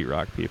hang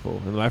sheetrock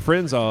people, and my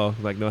friends all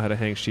know how to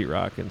hang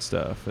sheetrock and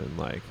stuff,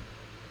 and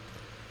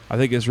I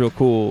think it's real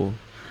cool.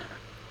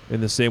 In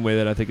the same way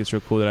that I think it's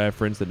real cool that I have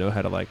friends that know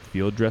how to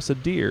field dress a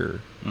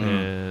deer,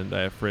 and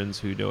I have friends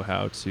who know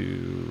how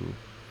to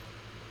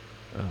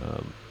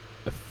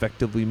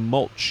effectively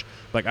mulch.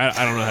 I don't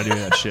know how to do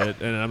that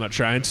shit, and I'm not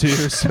trying to.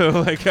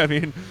 So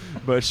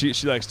but she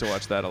likes to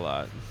watch that a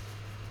lot.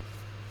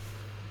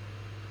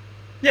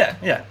 Yeah,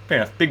 fair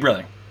enough. Big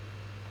Brother.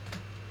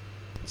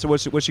 So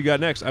what you got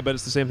next? I bet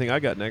it's the same thing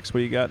I got next. What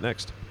do you got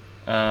next?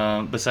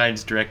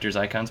 Besides Directors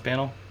Icons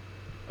panel.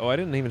 Oh, I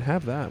didn't even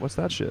have that. What's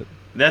that shit?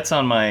 That's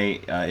on my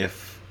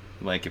if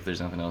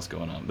there's nothing else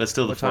going on. But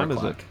still the 4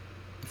 o'clock. Is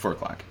it? 4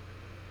 o'clock.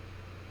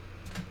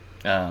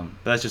 But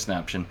that's just an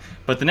option.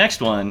 But the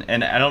next one,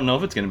 and I don't know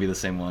if it's going to be the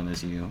same one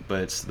as you,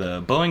 but it's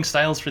the Boeing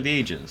Styles for the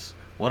Ages.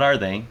 What are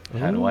they?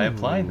 How do I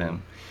apply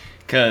them?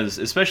 Because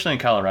especially in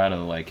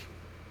Colorado,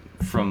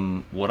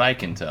 from what I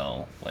can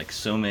tell,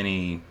 so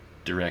many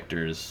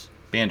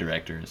band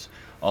directors,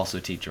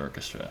 also teach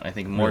orchestra. I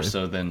think more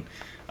so than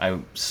I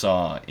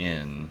saw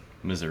in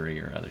Missouri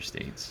or other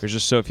states. There's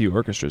just so few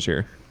orchestras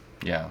here.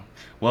 Yeah.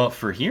 Well,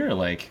 for here,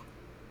 I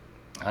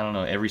don't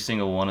know, every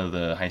single one of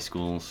the high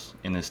schools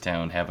in this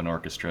town have an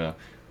orchestra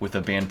with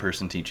a band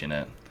person teaching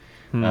it.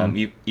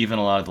 Even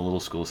a lot of the little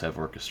schools have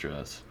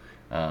orchestras.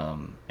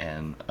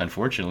 And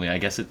unfortunately, I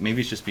guess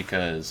maybe it's just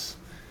because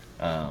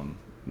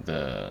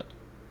the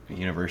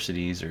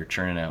universities are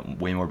churning out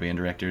way more band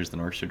directors than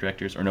orchestra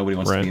directors, or nobody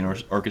wants to be an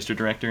orchestra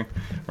director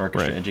or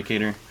orchestra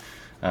educator.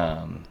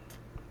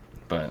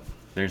 But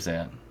there's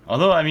that.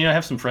 Although, I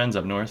have some friends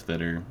up north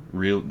that are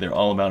they're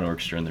all about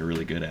orchestra and they're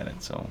really good at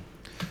it. So,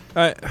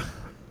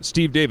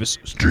 Steve Davis.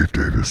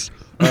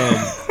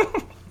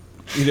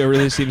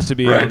 really seems to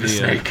be Ride on the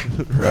snake.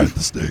 Ride the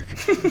snake.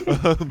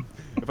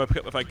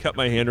 If I cut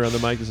my hand around the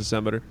mic, does it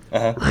sound better?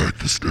 Ride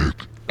the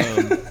snake.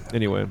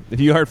 Anyway, if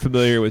you aren't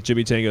familiar with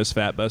Jimmy Tango's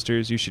Fat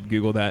Busters, you should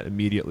Google that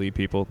immediately,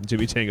 people.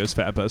 Jimmy Tango's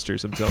Fat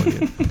Busters, I'm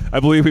telling you. I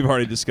believe we've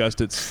already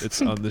discussed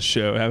it's on this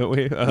show, haven't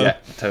we? Yeah,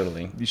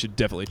 totally. You should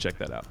definitely check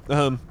that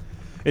out.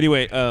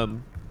 Anyway,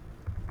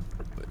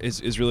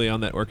 is really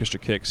on that orchestra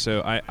kick.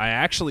 So I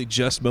actually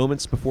just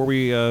moments before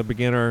we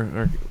began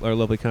our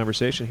lovely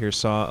conversation here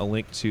saw a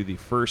link to the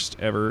first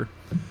ever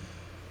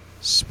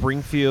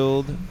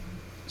Springfield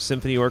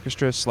Symphony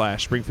Orchestra /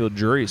 Springfield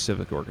Drury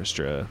Civic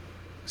Orchestra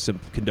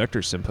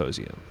Conductor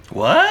Symposium.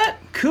 What?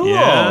 Cool.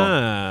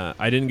 Yeah,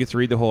 I didn't get to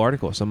read the whole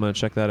article, so I'm gonna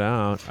check that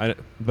out.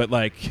 But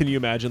like, can you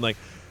imagine, like,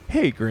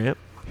 hey Grant,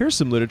 here's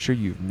some literature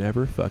you've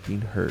never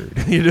fucking heard.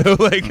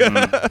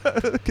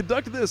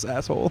 Conduct this,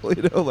 asshole.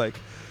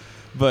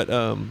 But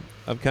I'm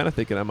kind of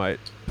thinking I might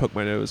poke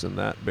my nose in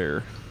that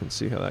bear and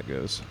see how that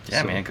goes.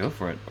 Yeah, man, go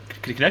for it.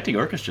 Conducting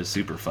orchestra is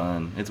super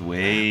fun. It's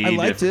way. I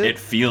liked it. It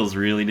feels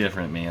really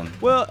different, man.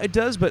 Well, it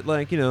does, but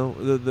like,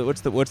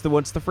 what's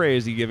the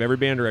phrase? You give every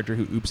band director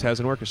who has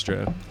an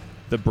orchestra,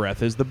 the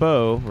breath is the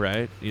bow,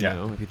 right? You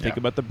know, if you think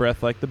about the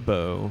breath like the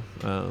bow,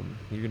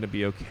 you're gonna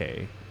be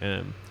okay.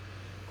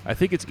 I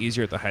think it's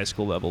easier at the high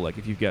school level. Like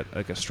if you've got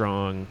like a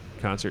strong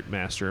concert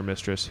master or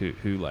mistress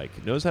who like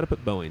knows how to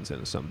put bowings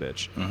in some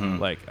bitch. Mm-hmm.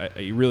 Like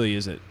it really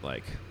isn't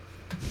like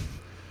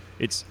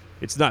it's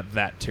not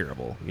that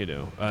terrible,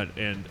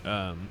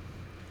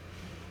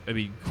 I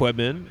mean,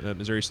 Quedman at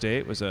Missouri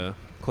State was a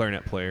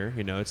clarinet player.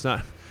 It's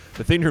not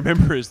the thing to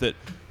remember is that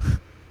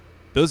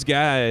those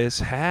guys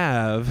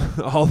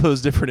have all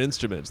those different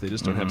instruments. They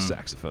just don't have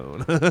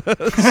saxophone.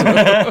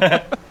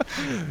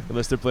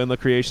 Unless they're playing La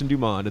Création du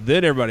Monde. And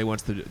then everybody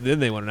then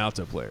they want an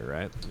alto player,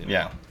 right?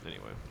 Yeah.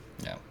 Anyway.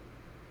 Yeah.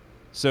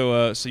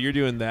 So you're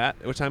doing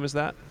that. What time is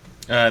that?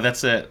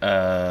 That's at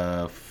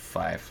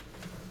 5.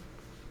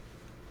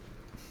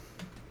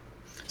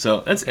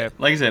 So that's okay.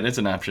 Like I said, it's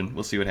an option.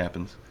 We'll see what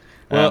happens.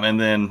 Well, and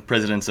then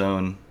President's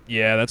Own.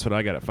 Yeah, that's what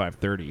I got at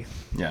 5:30.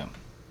 Yeah.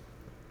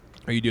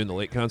 Are you doing the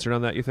late concert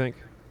on that, you think?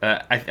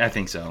 I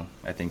think so.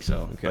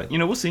 Okay. But,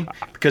 we'll see.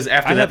 Because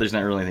after that, there's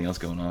not really anything else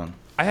going on.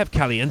 I have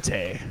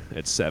Caliente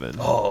at 7.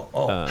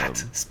 Hot,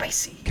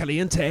 spicy.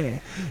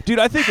 Caliente. Dude,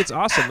 I think it's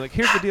awesome. Like,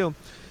 here's the deal.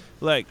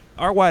 Like,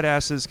 our white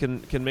asses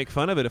can make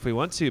fun of it if we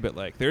want to, but,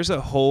 like, there's a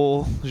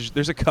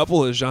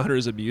couple of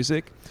genres of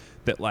music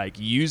that, like,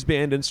 use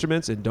band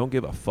instruments and don't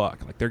give a fuck.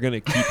 Like, they're going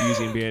to keep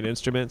using band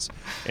instruments,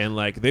 and,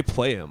 like, they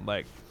play them.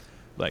 Like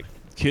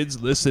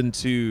kids listen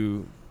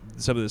to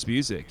some of this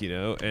music,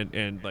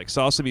 and like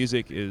salsa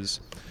music is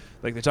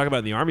like they talk about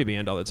in the Army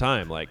band all the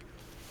time. Like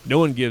no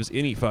one gives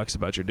any fucks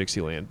about your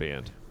Dixieland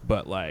band,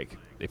 but like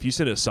if you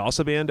send a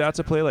salsa band out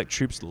to play, like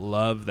troops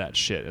love that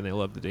shit and they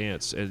love the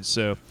dance. And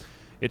so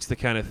it's the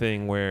kind of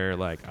thing where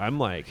like I'm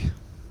like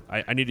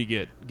I need to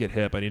get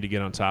hip. I need to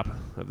get on top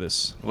of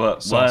this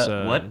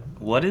salsa.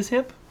 What is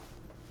hip?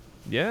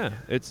 Yeah,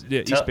 it's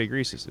East Bay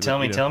Grease. Tell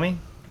me.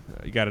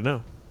 You got to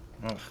know.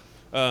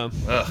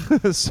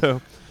 Ugh.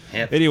 So.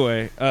 Hip.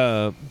 Anyway,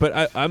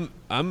 but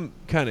I'm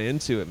kind of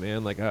into it,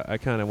 man. Like I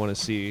kind of want to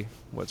see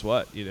what's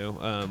what,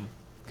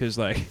 because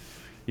like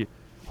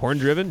horn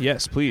driven,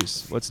 yes,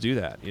 please, let's do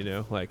that,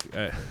 Like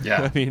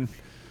yeah, I mean,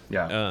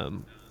 yeah.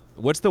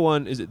 What's the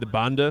one? Is it the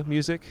banda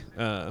music?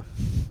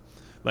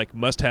 Like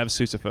must have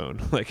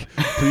sousaphone. Like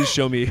please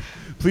show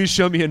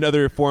me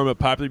another form of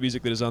popular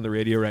music that is on the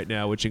radio right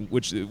now, which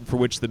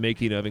the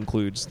making of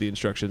includes the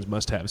instructions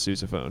must have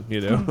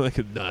sousaphone.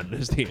 Like none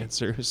is the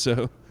answer.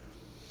 So.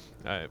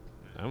 I'm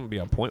gonna be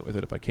on point with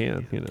it if I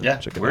can. Yeah,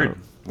 check it word. out.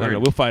 I don't know,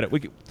 we'll fight it.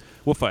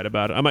 We'll fight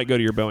about it. I might go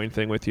to your Boeing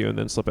thing with you and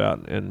then slip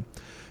out. And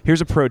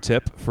here's a pro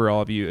tip for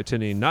all of you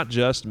attending not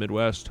just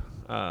Midwest,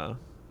 but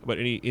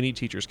any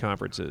teachers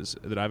conferences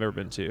that I've ever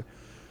been to,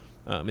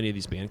 any of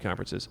these band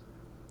conferences.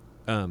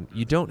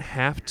 You don't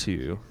have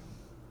to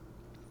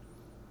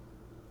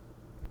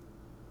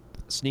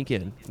sneak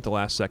in at the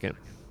last second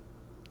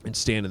and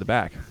stand in the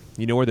back.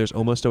 You know where there's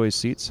almost always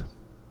seats?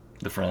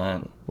 The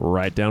front.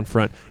 Right down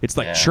front. It's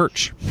like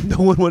church. No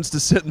one wants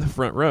to sit in the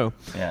front row.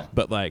 Yeah.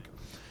 But like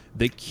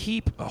they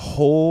keep a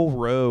whole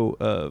row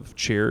of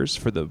chairs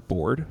for the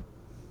board,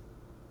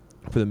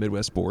 for the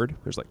Midwest board.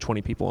 There's like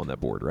 20 people on that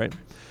board, right?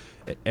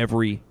 At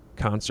every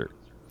concert.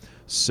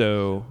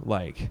 So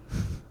like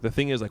the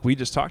thing is like we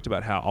just talked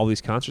about how all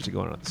these concerts are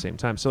going on at the same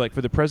time. So like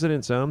for the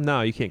President's Own,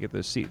 no, you can't get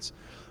those seats.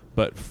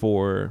 But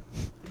for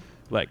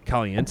like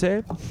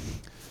Caliente,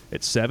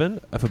 at 7,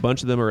 if a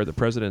bunch of them are at the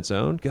President's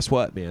Own, guess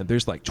what, man?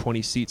 There's like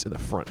 20 seats in the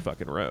front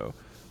fucking row.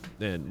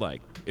 And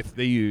like if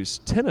they use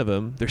 10 of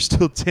them, there's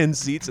still 10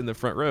 seats in the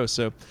front row.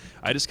 So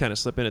I just kind of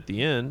slip in at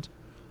the end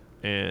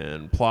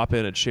and plop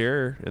in a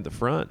chair at the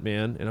front,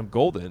 man, and I'm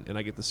golden, and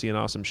I get to see an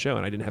awesome show,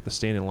 and I didn't have to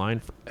stand in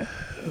line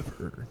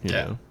forever. You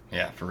know?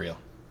 Yeah, for real.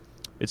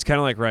 It's kind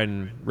of like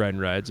riding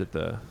rides at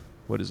the,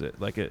 what is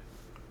it, like at,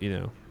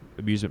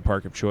 amusement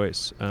park of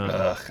choice.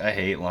 I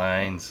hate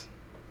lines.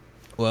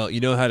 Well, you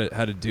know how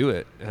to do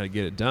it, how to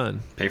get it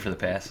done. Pay for the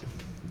pass.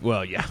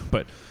 Well, yeah,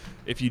 but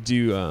if you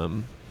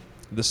do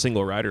the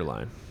single rider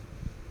line.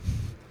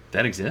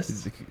 That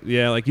exists?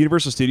 Yeah, like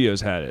Universal Studios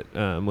had it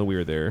when we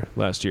were there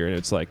last year, and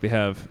it's like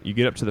you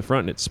get up to the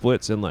front and it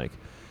splits, and like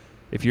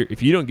if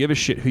you don't give a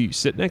shit who you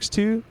sit next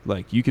to,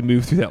 like you can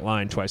move through that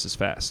line twice as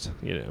fast,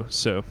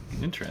 So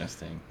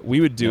interesting.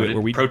 We would do it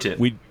where pro tip.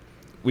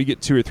 we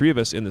get 2 or 3 of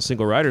us in the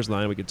single riders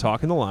line. We could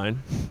talk in the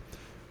line,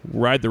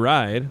 ride the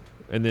ride,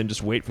 and then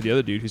just wait for the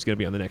other dude who's going to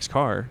be on the next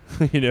car.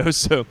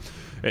 So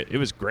it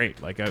was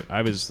great. Like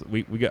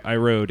I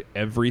rode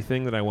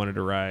everything that I wanted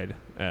to ride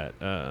at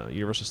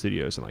Universal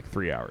Studios in like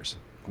 3 hours.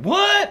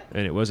 What?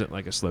 And it wasn't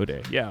like a slow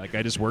day. Yeah, like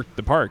I just worked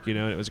the park, and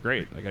it was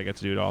great. Like I got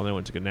to do it all, and then I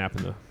went and took a nap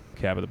in the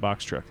cab of the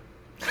box truck.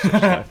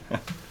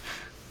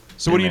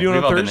 So what are you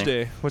doing on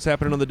Thursday? What's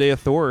happening on the day of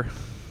Thor?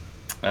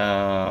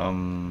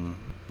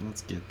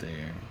 Let's get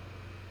there.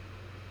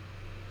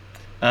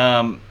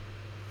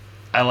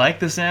 I like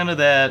the sound of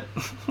that,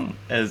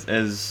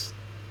 as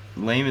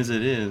lame as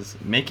it is,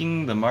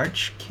 making the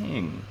March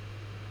King.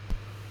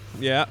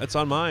 Yeah, it's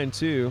on mine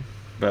too.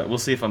 But we'll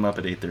see if I'm up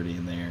at 8:30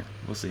 in there.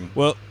 We'll see.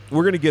 Well,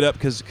 we're gonna get up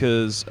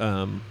because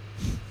I'm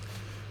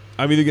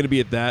either gonna be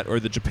at that or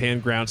the Japan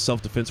Ground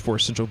Self-Defense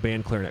Force Central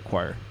Band Clarinet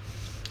Choir.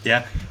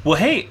 Yeah. Well,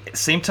 hey,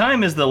 same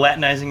time as the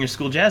Latinizing Your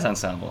School Jazz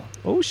Ensemble.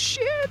 Oh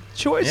shit!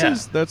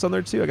 Choices. Yeah. That's on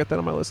there too. I got that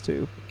on my list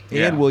too.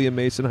 And William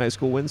Mason High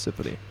School Wind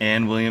Symphony.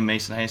 And William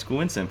Mason High School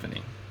Wind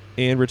Symphony.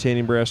 And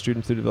retaining brass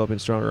students through developing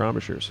stronger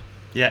embouchures.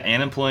 Yeah,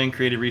 and employing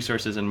creative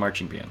resources in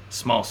marching band.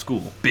 Small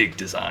school, big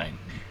design.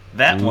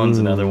 That one's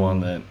another one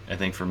that I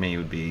think for me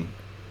would be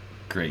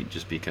great,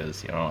 just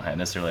because I don't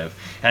necessarily have.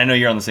 And I know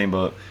you're on the same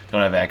boat.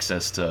 Don't have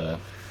access to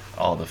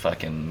all the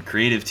fucking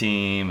creative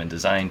team and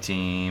design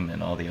team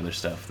and all the other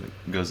stuff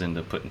that goes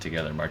into putting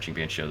together a marching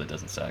band show that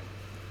doesn't suck.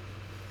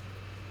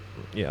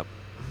 Yep.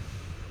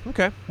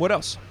 Okay. What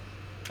else?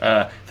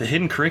 The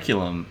hidden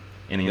curriculum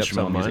in the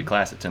instrumental music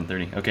class at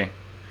 10:30. Okay.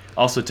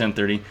 Also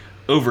 10:30.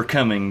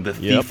 Overcoming the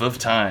Thief of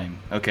Time.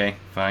 Okay,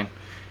 fine.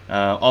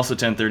 Also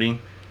 10:30.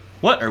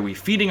 What are we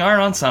feeding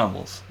our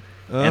ensembles?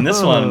 And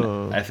this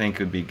one I think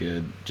would be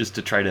good, just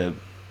to try to.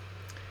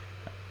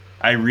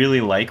 I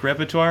really like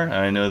repertoire.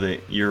 I know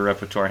that you're a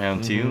repertoire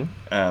hound too,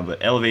 but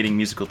elevating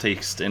musical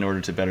taste in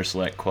order to better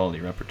select quality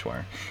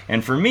repertoire.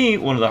 And for me,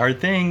 one of the hard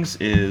things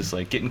is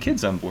like getting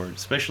kids on board,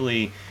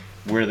 especially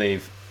where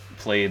they've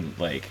played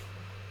like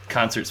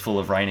concerts full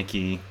of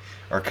Reinecke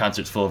or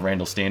concerts full of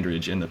Randall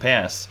Standridge in the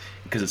past,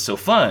 because it's so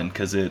fun,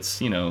 because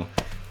it's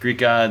Greek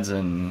gods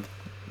and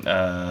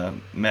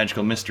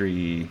magical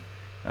mystery,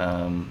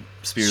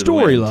 spirit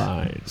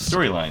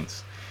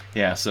storylines.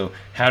 Yeah, so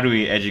how do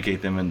we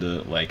educate them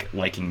into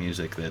liking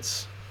music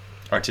that's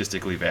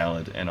artistically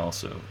valid and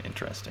also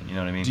interesting? You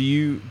know what I mean? Do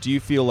you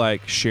feel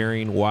like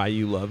sharing why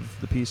you love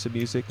the piece of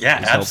music?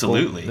 Yeah, is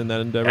absolutely. In that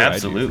endeavor,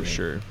 absolutely, I do, for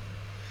sure.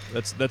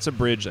 That's a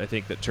bridge I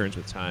think that turns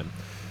with time.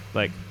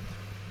 Like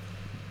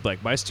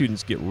my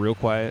students get real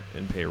quiet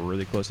and pay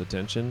really close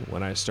attention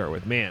when I start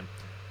with, man,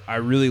 I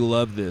really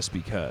love this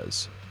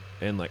because.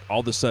 And all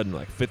of a sudden,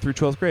 5th through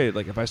 12th grade,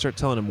 if I start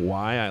telling them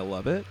why I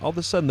love it, all of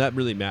a sudden that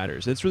really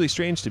matters. It's really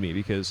strange to me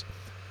because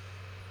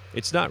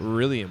it's not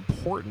really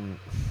important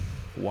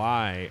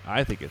why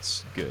I think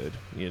it's good,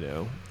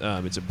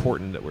 It's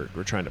important that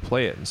we're trying to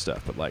play it and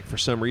stuff. But for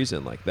some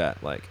reason we're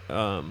talking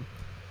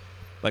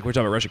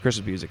about Russian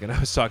Christmas music, and I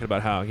was talking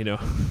about how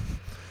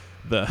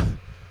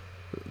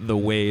the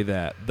way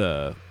that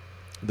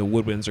the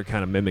woodwinds are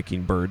kind of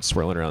mimicking birds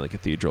swirling around the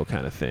cathedral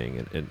kind of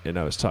thing. And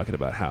I was talking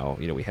about how,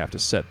 we have to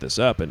set this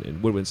up. And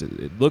woodwinds,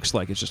 it looks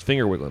like it's just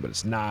finger wiggling, but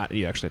it's not.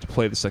 You actually have to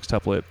play the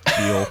sextuplet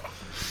deal.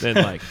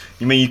 Then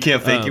you mean you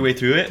can't fake your way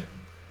through it?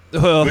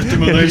 Well,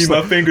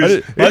 my fingers.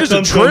 It is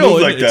a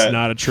trill. It's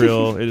not a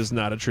trill. It is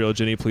not a trill.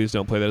 Jenny, please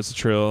don't play that as a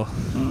trill.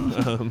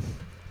 One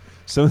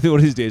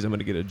of these days I'm going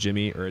to get a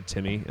Jimmy or a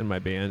Timmy in my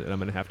band, and I'm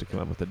going to have to come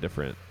up with a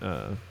different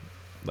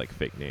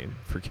fake name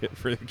for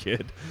the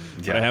kid.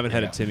 Yeah, but I haven't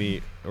had a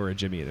Timmy or a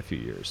Jimmy in a few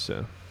years,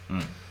 so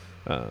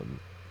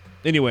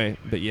anyway,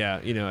 but yeah,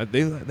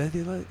 they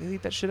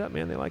eat that shit up,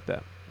 man. They like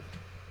that.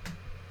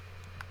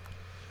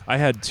 I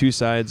had the two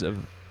sides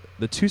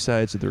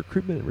of the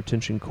recruitment and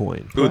retention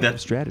coin. Ooh,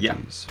 that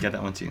strategies. Yeah,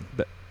 that one too.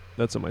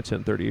 That's on my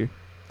 10:30.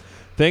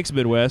 Thanks,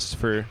 Midwest,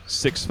 for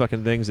 6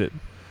 fucking things at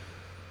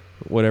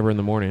whatever in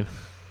the morning.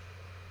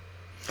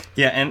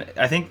 Yeah, and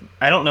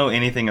I don't know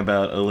anything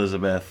about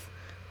Elizabeth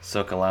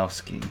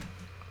Sokolowski.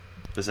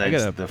 I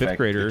got a 5th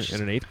grader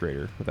and an 8th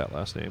grader with that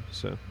last name.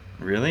 So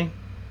really,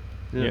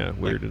 yeah,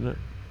 weird, isn't it?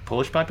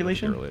 Polish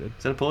population? Related.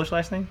 Is that a Polish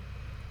last name?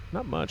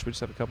 Not much. We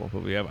just have a couple.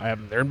 But I have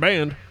them there in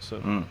band.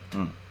 So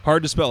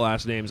hard to spell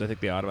last names. I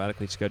think they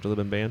automatically schedule them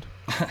in band.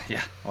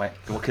 Yeah. Why?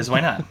 Well, because why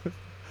not?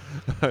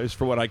 Just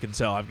for what I can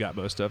tell, I've got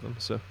most of them.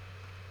 So.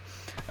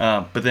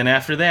 But then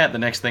after that, the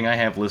next thing I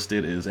have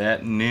listed is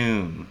at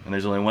noon, and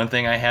there's only one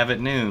thing I have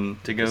at noon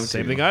to go to.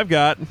 Same thing I've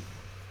got.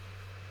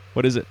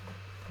 What is it?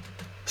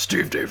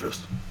 Steve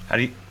Davis. How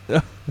do you?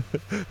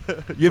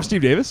 You have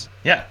Steve Davis?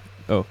 Yeah.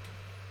 Oh.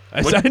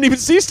 I didn't even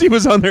see Steve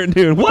was on there,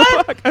 dude. What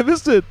the fuck? I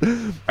missed it.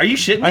 Are you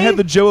shitting me? I had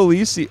the Joe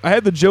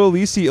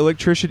Alisi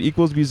electrician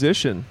equals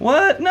musician.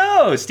 What?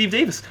 No, Steve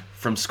Davis.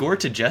 From score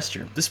to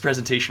gesture, this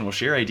presentation will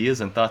share ideas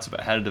and thoughts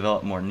about how to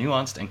develop more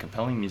nuanced and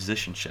compelling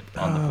musicianship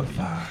on the podium.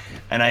 Fuck.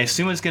 And I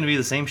assume it's going to be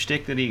the same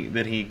shtick that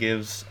he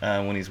gives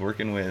when he's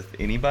working with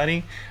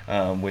anybody,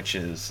 which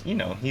is,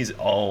 he's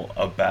all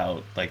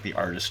about like the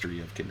artistry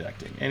of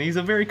conducting, and he's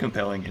a very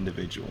compelling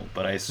individual.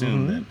 But I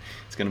assume that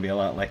it's going to be a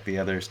lot like the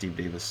other Steve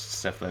Davis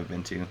stuff that I've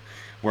been to,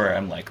 where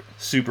I'm like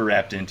super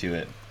wrapped into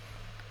it.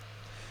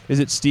 Is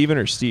it Steven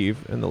or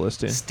Steve in the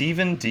listing?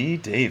 Stephen D.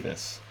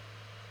 Davis.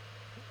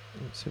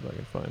 Let's see if I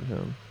can find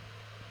him.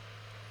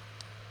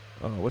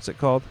 Oh, what's it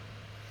called?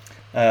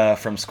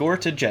 From score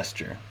to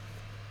gesture.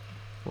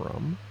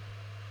 I'm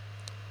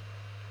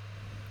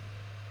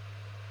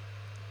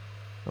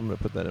going to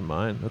put that in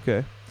mine.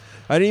 Okay.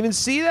 I didn't even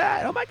see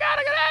that. Oh, my God.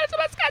 I got to add it to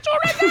my schedule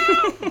right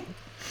now.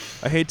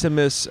 I hate to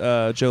miss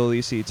Joe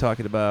Alisi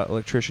talking about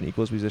electrician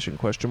equals musician ?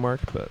 But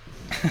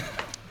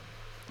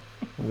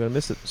I'm going to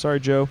miss it. Sorry,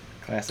 Joe.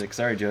 Classic.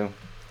 Sorry, Joe.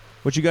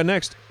 What you got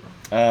next?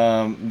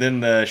 Then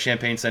the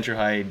Champaign Central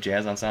High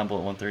Jazz Ensemble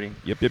at 1:30.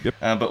 Yep.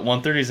 But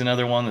 1:30 is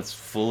another one that's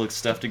full of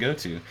stuff to go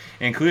to,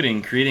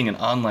 including creating an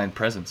online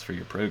presence for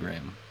your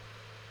program.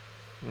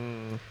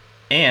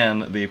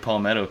 And the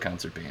Palmetto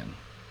Concert Band.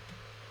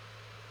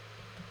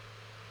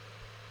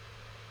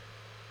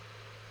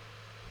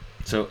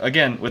 So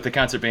again, with the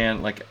concert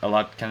band, like a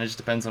lot kind of just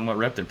depends on what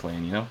rep they're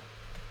playing,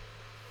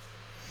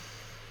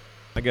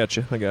 I got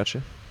you.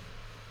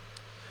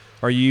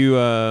 Are you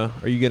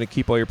gonna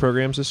keep all your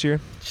programs this year?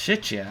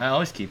 Shit, yeah, I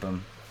always keep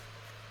them.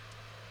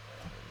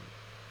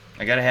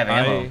 I gotta have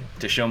ammo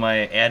to show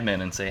my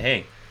admin and say,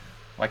 hey,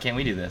 why can't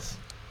we do this?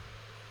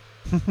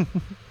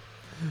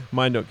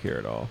 Mine don't care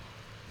at all.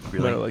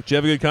 Really? Like, do you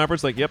have a good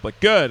conference? Like, yep. Like,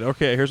 good.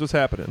 Okay, here's what's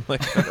happening.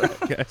 Like, all right,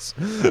 guys.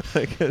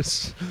 I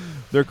guess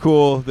they're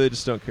cool. They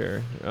just don't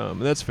care.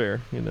 And that's fair,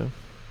 What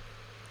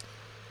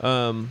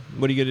are you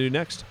gonna do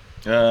next?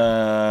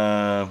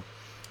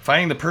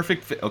 Finding the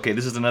perfect fit. Okay,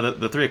 this is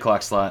the 3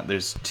 o'clock slot.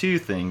 There's 2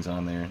 things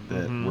on there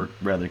that were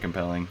rather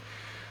compelling.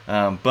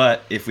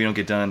 But if I don't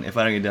get done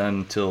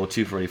until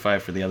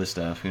 2:45 for the other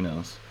stuff, who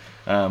knows?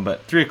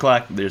 But 3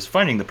 o'clock, there's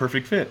finding the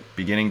perfect fit,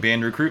 beginning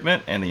band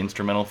recruitment, and the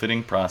instrumental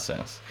fitting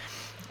process.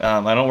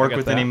 I don't work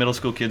with any middle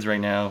school kids right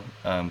now,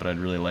 but I'd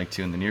really like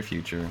to in the near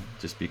future,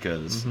 just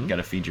because you got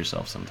to feed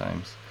yourself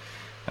sometimes.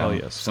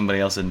 Yes. If somebody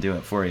else didn't do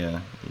it for you,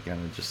 you got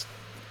to just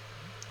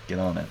get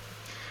on it.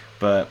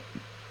 But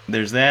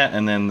there's that,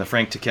 and then the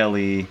Frank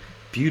Ticheli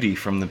Beauty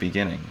from the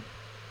Beginning.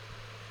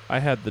 I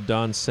had the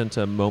Don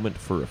Senta Moment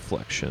for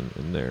Reflection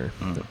in there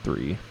at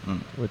 3,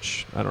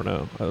 which I don't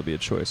know. That'll be a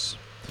choice.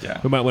 Yeah.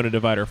 We might want to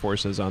divide our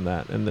forces on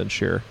that and then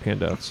share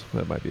handouts.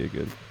 That might be a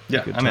good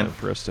time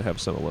for us to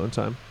have some alone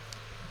time.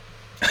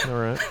 All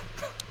right.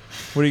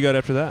 What do you got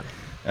after that?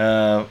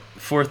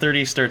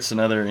 4:30 starts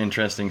another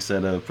interesting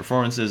set of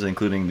performances,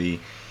 including the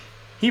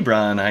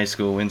Hebron High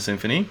School Wind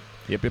Symphony.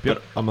 Yep.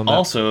 But I'm on that.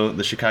 Also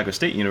the Chicago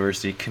State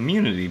University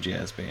Community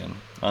Jazz Band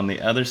on the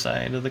other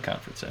side of the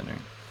conference center.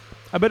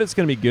 I bet it's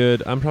going to be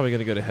good. I'm probably going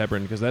to go to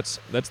Hebron because that's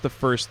the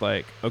first,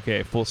 like,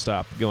 okay, full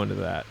stop, going to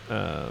that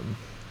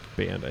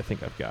band I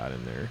think I've got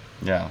in there.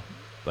 Yeah.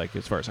 Like,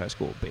 as far as high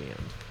school band.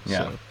 Yeah.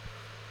 So.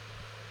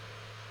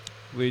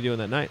 What are you doing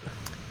that night?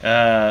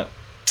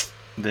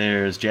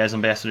 There's Jazz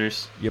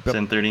Ambassadors,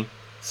 7:30.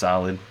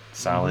 Solid.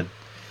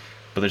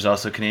 But there's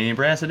also Canadian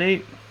Brass at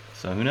 8,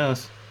 so who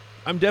knows?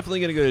 I'm definitely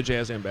going to go to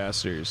Jazz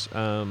Ambassadors.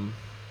 I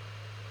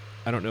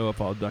don't know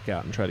if I'll duck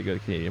out and try to go to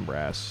Canadian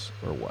Brass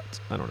or what.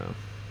 I don't know.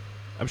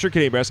 I'm sure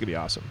Canadian Brass could be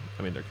awesome.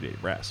 I mean, they're Canadian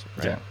Brass,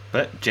 right? Yeah,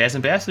 but Jazz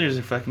Ambassadors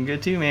are fucking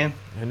good too, man.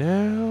 I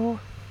know.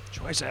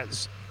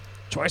 Choices.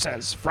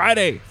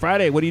 Friday.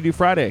 What do you do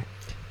Friday?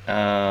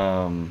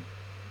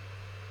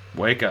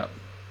 Wake up.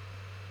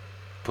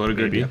 Put a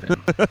good dip in.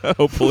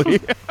 Hopefully.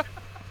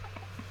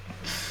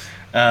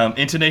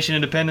 Intonation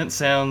Independence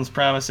sounds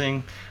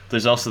promising.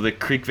 There's also the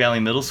Creek Valley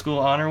Middle School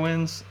Honor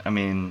Winds. I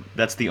mean,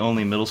 that's the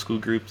only middle school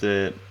group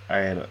that I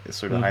had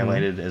sort of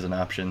highlighted as an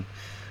option.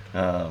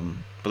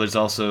 But there's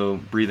also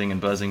Breathing and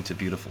Buzzing to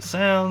Beautiful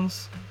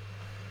Sounds.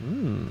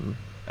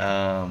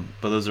 But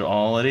those are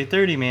all at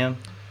 8:30, man.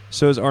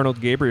 So is Arnold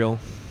Gabriel.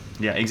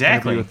 Yeah,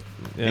 exactly.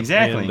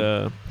 Exactly.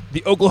 And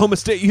the Oklahoma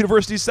State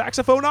University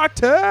Saxophone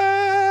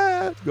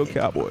Octet. Go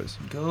Cowboys.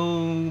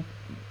 Go.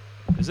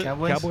 Is it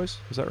Cowboys? Cowboys?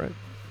 Is that right?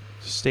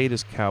 State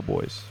is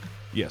Cowboys.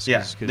 Yes.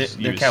 Yeah,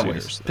 they're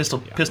Cowboys.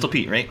 Pistol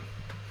Pete, right?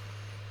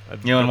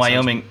 In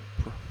Wyoming,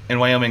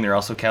 they're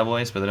also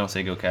Cowboys, but they don't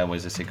say Go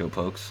Cowboys. They say Go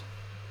Pokes.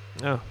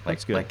 Oh,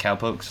 that's good. Like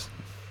Cowpokes.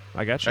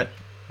 I got you.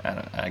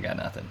 Right? I got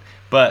nothing.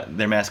 But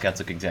their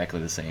mascots look exactly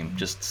the same,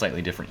 just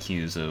slightly different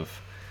hues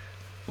of,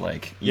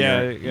 like,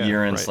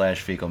 urine /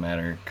 fecal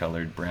matter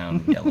colored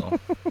brown, yellow.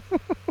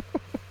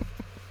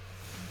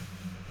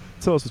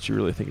 Tell us what you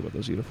really think about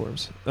those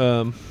uniforms.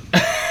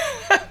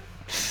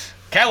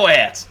 Cowboy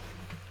hats.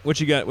 What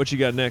you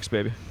got next,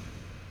 baby?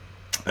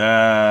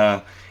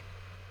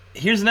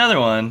 Here's another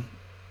one.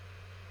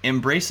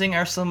 embracing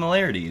our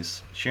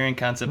similarities, sharing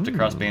concept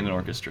across band and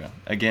orchestra.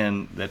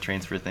 Again, that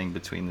transfer thing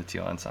between the two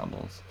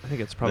ensembles. I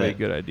think it's probably a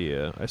good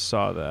idea. I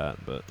saw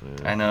that, but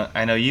I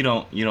know you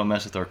don't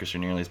mess with orchestra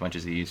nearly as much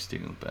as you used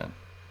to, but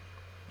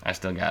I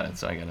still got it,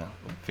 so I gotta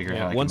figure out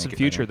how I can once make in it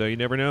future, better. though, you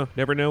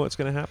never know what's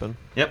going to happen.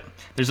 Yep.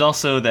 There's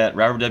also that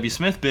Robert W.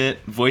 Smith bit,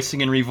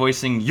 voicing and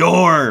revoicing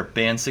your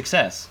band's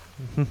success.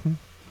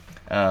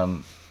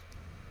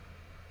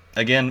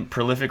 Again,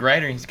 prolific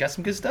writer. He's got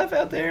some good stuff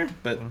out there,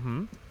 but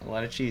a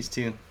lot of cheese,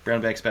 too. Brown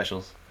bag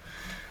specials.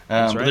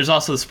 That's But right. there's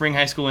also the Spring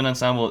High School Wind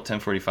Ensemble at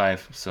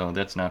 10:45, so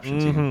that's an option,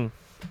 too.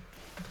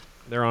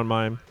 They're on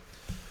mine.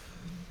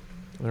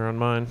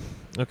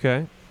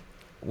 Okay.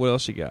 What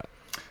else you got?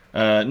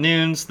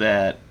 Noons,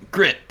 that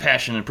grit,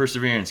 passion, and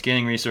perseverance,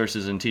 gaining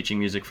resources and teaching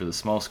music for the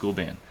small school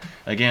band.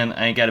 Again,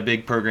 I ain't got a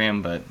big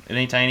program, but it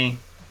ain't tiny.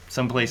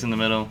 Someplace in the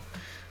middle.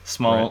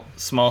 Small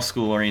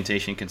school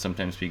orientation can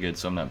sometimes be good,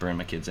 so I'm not burning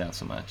my kids out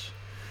so much.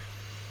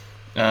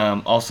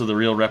 Also, the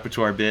real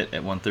repertoire bit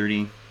at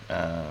 1:30.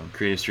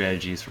 Creative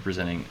strategies for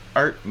presenting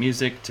art,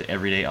 music to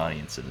everyday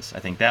audiences. I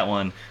think that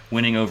one,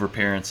 winning over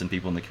parents and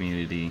people in the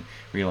community,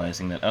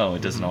 realizing that,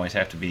 it doesn't always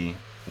have to be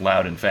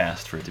loud and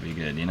fast for it to be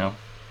good, you know?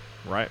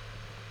 Right.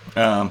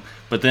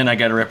 But then I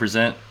got to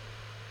represent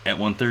at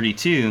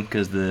 1:32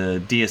 because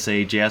the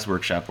DSA Jazz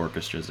Workshop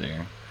Orchestra's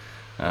there.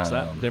 What's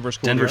that? Denver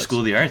School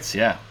of the Arts,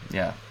 yeah.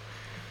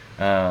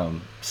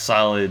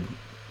 Solid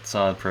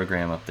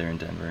program up there in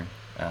Denver.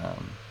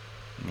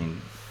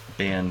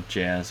 Band,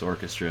 jazz,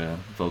 orchestra,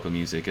 vocal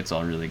music, it's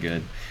all really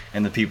good.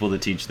 And the people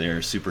that teach there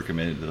are super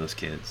committed to those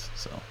kids.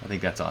 So I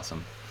think that's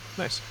awesome.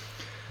 Nice.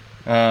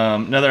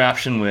 Another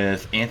option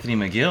with Anthony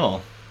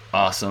McGill,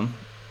 awesome,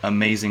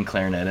 amazing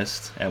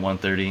clarinetist at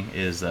 1:30,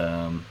 is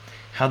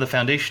how the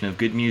foundation of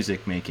good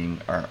music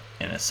making are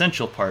an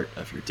essential part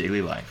of your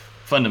daily life.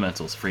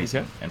 Fundamentals,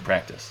 phrasing, and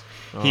practice.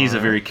 He's a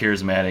very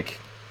charismatic,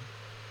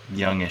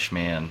 youngish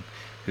man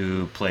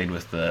who played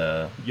with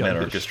the Met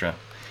Orchestra.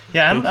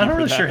 Yeah, I'm not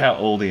really sure how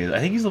old he is. I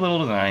think he's a little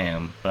older than I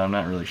am, but I'm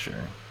not really sure.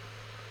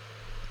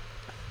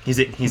 He's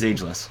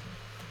ageless.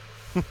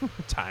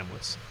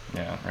 Timeless.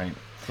 Yeah, right.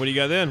 What do you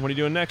got then? What are you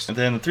doing next? And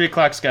then the 3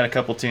 o'clock's got a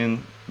couple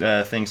tune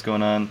things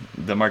going on.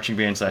 The marching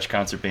band /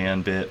 concert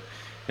band bit.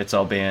 It's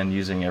all band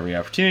using every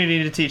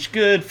opportunity to teach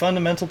good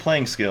fundamental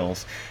playing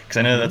skills. Because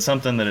I know that's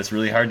something that it's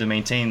really hard to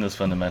maintain those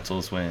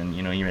fundamentals when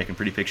you're making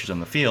pretty pictures on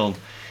the field,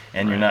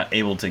 and you're not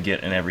able to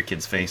get in every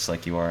kid's face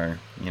like you are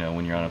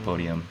when you're on a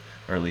podium,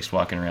 or at least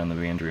walking around the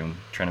band room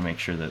trying to make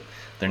sure that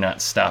they're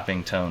not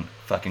stopping tone.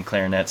 Fucking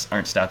clarinets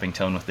aren't stopping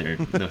tone with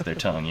their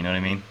tongue. You know what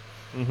I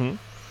mean?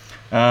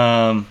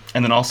 And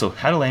then also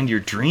how to land your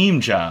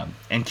dream job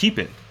and keep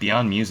it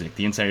beyond music.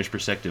 The insider's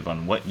perspective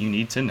on what you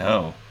need to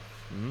know.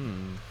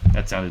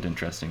 That sounded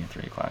interesting at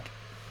 3 o'clock.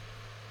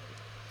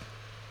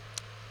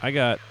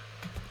 I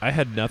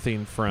had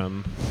nothing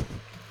from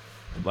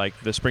like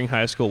the Spring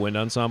High School Wind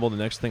Ensemble. The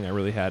next thing I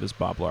really had is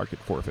Bob Lark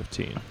at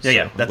 4:15.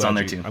 Yeah, that's on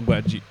there too. I'm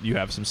glad you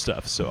have some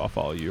stuff, so I'll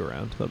follow you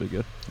around. That'll be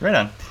good. Right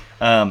on.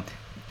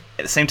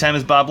 At the same time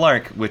as Bob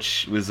Lark,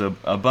 which was a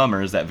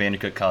bummer, is that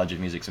Vandercook College of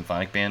Music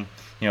Symphonic Band.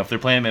 If they're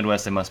playing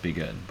Midwest, they must be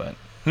good, but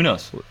who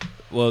knows?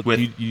 Well,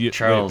 with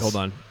Charles, wait, hold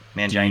on.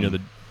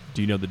 Mangini.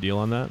 Do you know the deal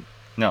on that?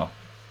 No.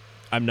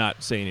 I'm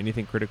not saying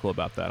anything critical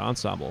about that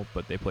ensemble,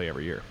 but they play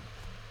every year.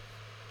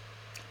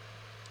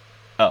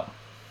 Oh.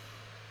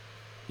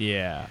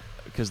 Yeah,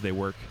 because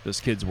those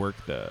kids work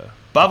the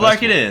Bob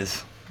Lark it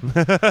is.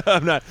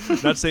 I'm not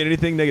saying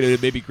anything negative.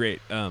 It may be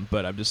great,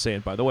 but I'm just saying,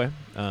 by the way,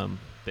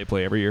 they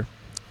play every year.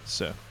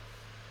 So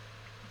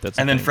that's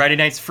and then Friday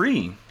night's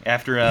free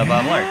after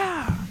Bob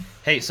Lark.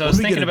 Hey, so I was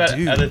thinking about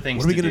other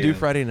things. What are we going to do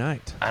Friday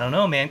night? I don't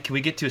know, man. Can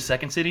we get to a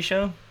Second City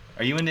show?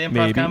 Are you into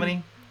improv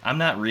comedy? I'm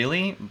not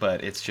really,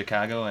 but it's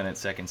Chicago and it's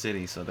Second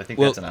City, so I think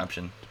that's an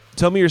option.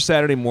 Tell me your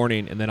Saturday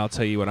morning, and then I'll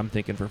tell you what I'm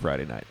thinking for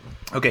Friday night.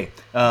 Okay.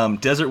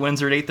 Desert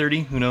Winds are at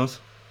 8:30. Who knows?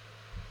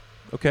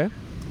 Okay.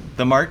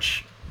 The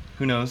March.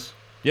 Who knows?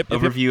 Yep.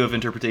 Overview of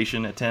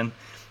interpretation at 10.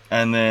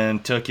 And then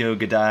Tokyo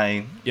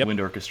Gadai Wind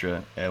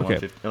Orchestra at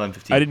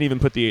 11:15. I didn't even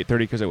put the 8:30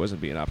 because I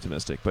wasn't being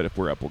optimistic, but if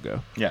we're up, we'll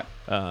go. Yeah.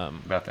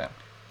 About that.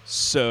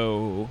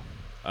 So,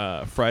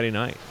 Friday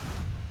night,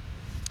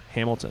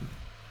 Hamilton.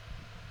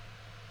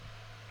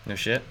 No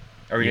shit.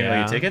 Are we gonna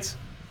get tickets?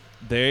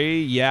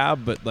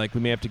 But like we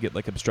may have to get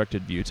like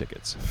obstructed view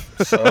tickets.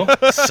 So?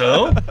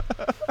 I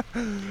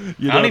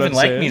don't even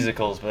like saying?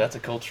 musicals, but that's a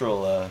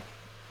cultural, a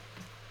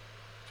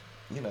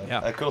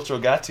cultural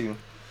got to.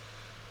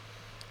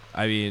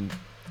 I mean,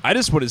 I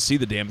just want to see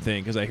the damn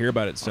thing because I hear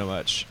about it so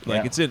much.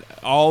 Like it's in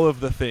all of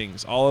the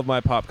things. All of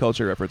my pop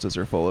culture references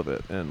are full of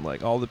it, and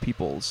like all the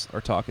peoples are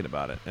talking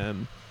about it.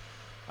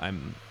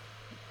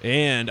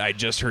 And I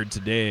just heard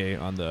today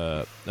on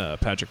the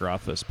Patrick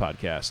Rothfuss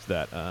podcast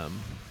that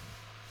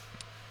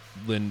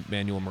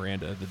Lin-Manuel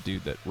Miranda, the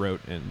dude that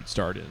wrote and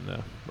starred in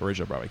the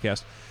original Broadway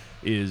cast,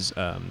 is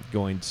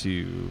going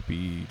to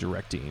be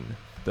directing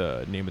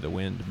the Name of the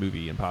Wind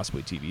movie and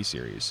possibly TV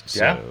series.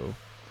 So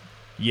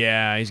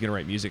yeah, he's gonna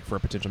write music for a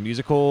potential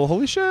musical.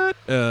 Holy shit!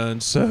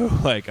 And so,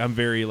 like, I'm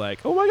very like,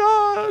 oh my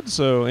god.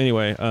 So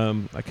anyway,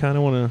 I kind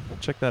of want to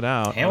check that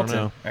out. Hamilton. I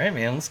don't know. All right,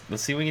 man.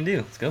 Let's see what we can do.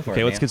 Let's go for it.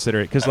 Okay, let's consider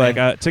it because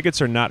like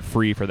tickets are not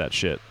free for that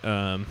shit.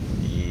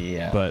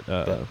 Yeah, but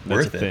that's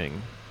worth a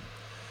thing.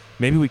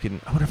 Maybe we can.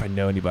 I wonder if I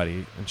know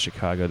anybody in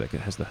Chicago that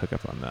has the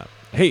hookup on that.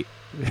 Hey,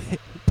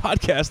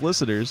 podcast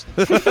listeners,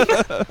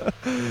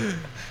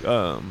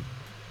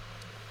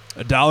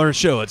 $1 a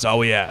show. That's all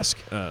we ask.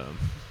 A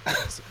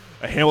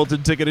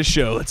Hamilton ticket a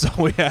show. That's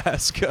all we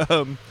ask.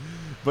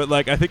 But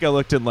like, I think I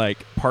looked in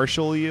like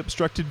partially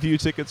obstructed view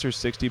tickets are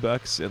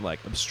 $60, and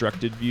like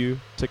obstructed view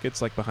tickets,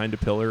 like behind a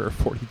pillar, are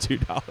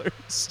 $42.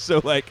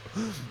 So like,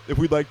 if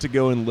we'd like to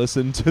go and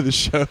listen to the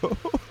show,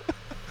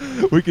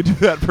 we could do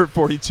that for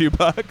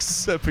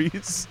 $42 a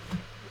piece.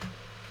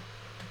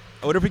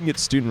 I wonder if we can get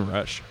Student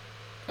Rush.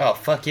 Oh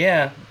fuck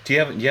yeah! Do you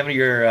have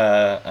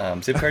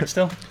your zip card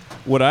still?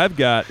 What I've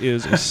got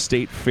is a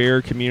State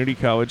Fair Community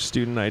College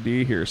student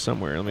ID here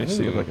somewhere. Let me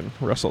see if I can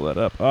rustle that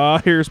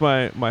up. Here's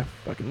my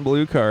fucking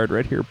blue card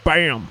right here.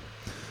 Bam!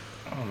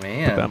 Oh,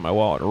 man. Put that in my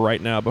wallet right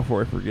now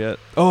before I forget.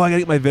 Oh, I gotta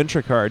get my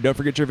Ventra card. Don't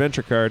forget your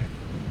Ventra card.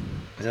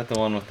 Is that the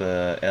one with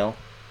the L?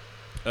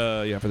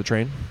 Yeah, for the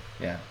train.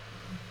 Yeah.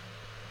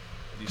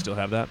 Do you still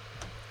have that?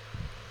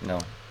 No.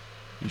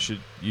 You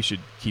should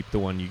keep the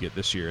one you get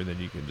this year, and then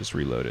you can just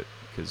reload it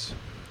because,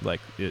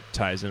 like, it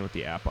ties in with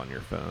the app on your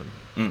phone.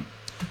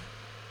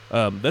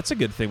 That's a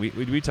good thing.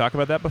 Did we talk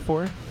about that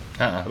before?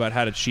 About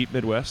how to cheat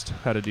Midwest,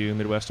 how to do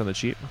Midwest on the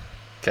cheap.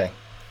 Okay.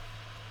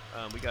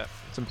 We got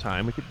some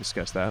time. We could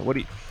discuss that.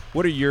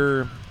 What are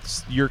your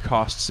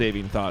cost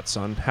saving thoughts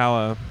on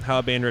how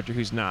a band director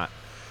who's not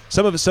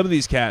some of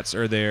these cats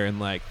are there and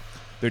like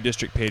their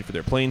district paid for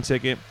their plane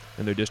ticket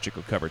and their district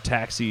will cover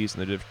taxis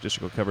and their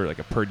district will cover like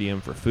a per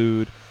diem for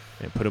food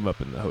and put them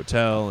up in the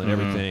hotel and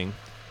everything.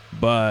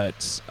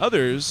 But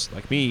others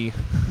like me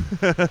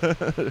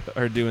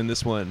are doing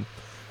this one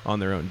on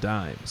their own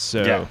dime.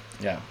 So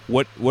yeah.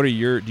 What are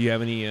do you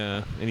have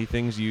any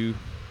things you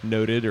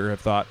noted or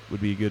have thought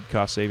would be good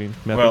cost saving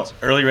methods?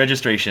 Well, early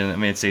registration, I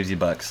mean, it saves you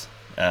bucks,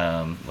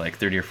 like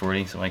 30 or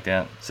 40, something like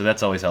that. So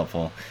that's always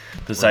helpful.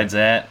 Besides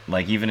that,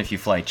 like even if you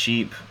fly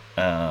cheap,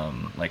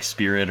 like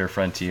Spirit or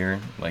Frontier,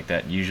 like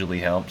that usually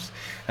helps.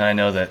 And I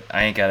know that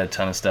I ain't got a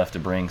ton of stuff to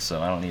bring,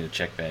 so I don't need a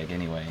check bag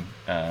anyway.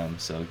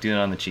 So doing it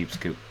on the cheap's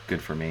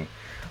good for me.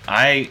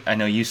 I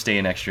know you stay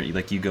in extra,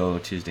 like you go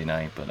Tuesday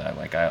night, but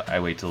I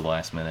wait till the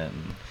last minute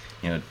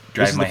and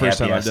drive my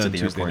happy ass to the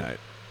Tuesday airport. Night.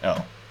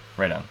 Oh,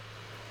 right on.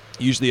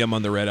 Usually I'm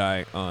on the red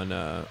eye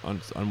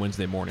on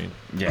Wednesday morning.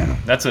 Yeah,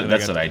 that's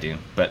what I do.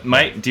 But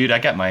I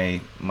got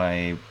my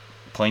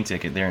plane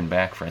ticket there and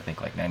back for I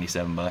think like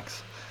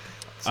 $97.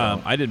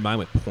 So, I did mine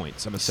with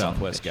points. I'm a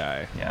Southwest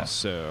guy. Yeah.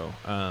 So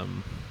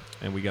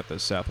and we got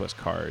those Southwest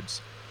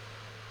cards,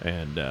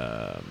 and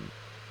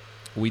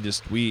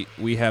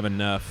we have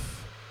enough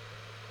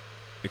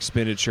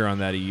expenditure on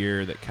that a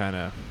year that kind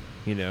of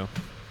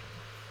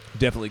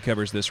definitely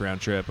covers this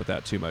round trip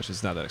without too much.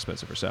 It's not that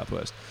expensive for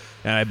Southwest,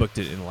 and I booked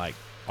it in like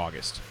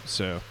August.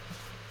 So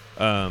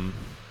and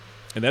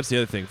that's the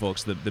other thing,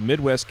 folks. The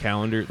Midwest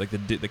calendar, like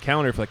the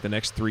calendar for like the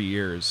next 3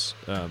 years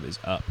is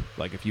up,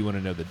 like if you want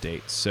to know the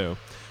dates. So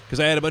because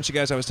I had a bunch of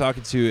guys I was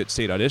talking to at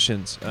state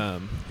auditions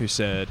who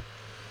said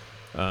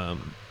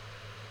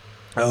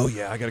oh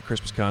yeah, I got a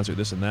Christmas concert,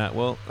 this and that.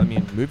 Well, I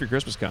mean, move your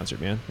Christmas concert,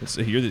 man.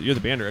 You're the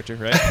band director,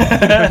 right?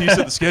 You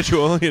set the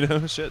schedule,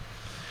 shit.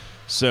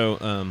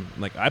 So,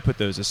 like, I put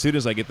those as soon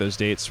as I get those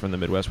dates from the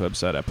Midwest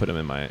website. I put them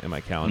in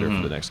my calendar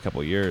for the next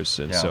couple of years,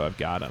 and so I've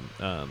got them,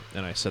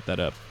 and I set that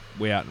up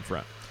way out in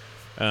front.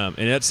 And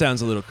that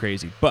sounds a little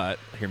crazy, but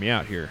hear me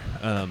out here.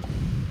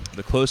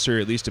 The closer,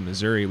 at least in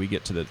Missouri, we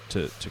get to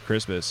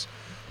Christmas,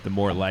 the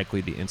more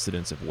likely the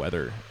incidence of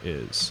weather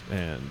is,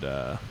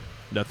 and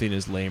nothing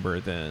is lamer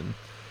than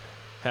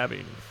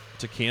having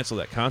to cancel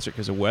that concert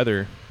because of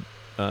weather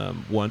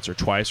once or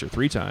twice or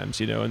 3 times,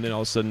 and then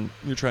all of a sudden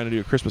you're trying to do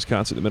a Christmas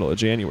concert in the middle of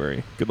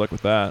January. Good luck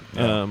with that.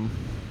 Yeah.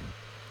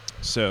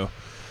 So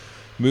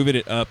moving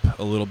it up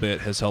a little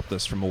bit has helped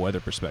us from a weather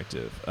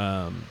perspective.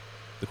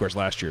 Of course,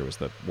 last year was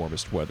the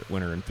warmest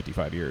winter in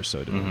 55 years, so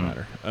it didn't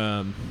matter.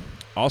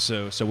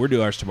 Also, so we're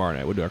doing ours tomorrow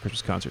night. We'll do our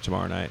Christmas concert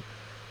tomorrow night.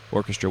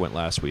 Orchestra went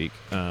last week.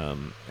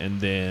 And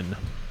then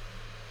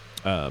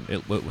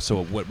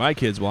so what my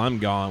kids, while I'm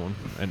gone,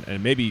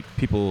 and maybe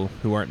people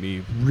who aren't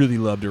me really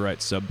love to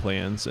write sub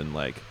plans and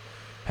like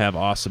have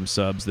awesome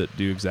subs that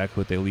do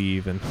exactly what they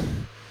leave, and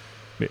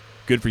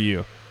good for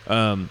you.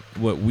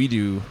 What we're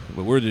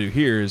to do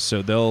here is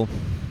so they'll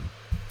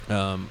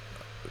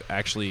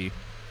actually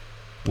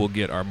we'll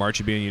get our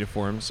marching band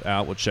uniforms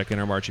out. We'll check in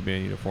our marching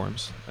band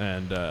uniforms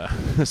and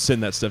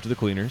send that stuff to the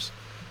cleaners.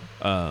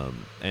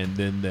 And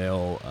then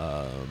they'll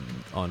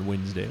on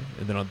Wednesday,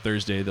 and then on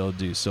Thursday they'll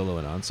do solo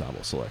and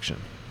ensemble selection,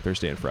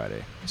 Thursday and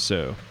Friday.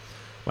 So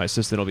my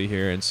assistant will be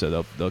here, and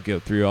so they'll go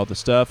through all the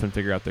stuff and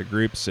figure out their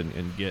groups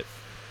and get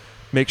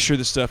make sure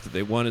the stuff that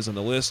they want is on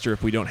the list, or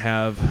if we don't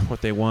have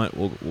what they want,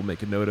 we'll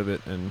make a note of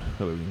it and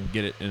we can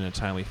get it in a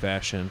timely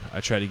fashion. I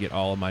try to get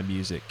all of my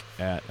music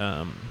at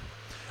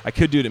I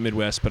could do it at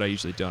Midwest, but I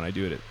usually don't. I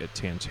do it at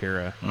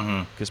Tantera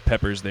because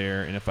Pepper's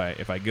there, and if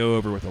I go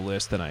over with a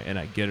list then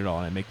I get it all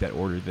and I make that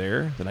order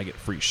there, then I get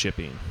free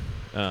shipping,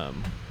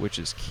 which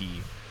is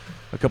key.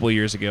 A couple of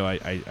years ago,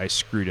 I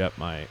screwed up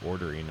my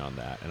ordering on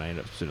that, and I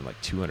ended up spending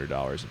like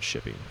 $200 in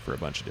shipping for a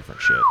bunch of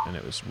different shit, and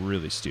it was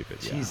really stupid.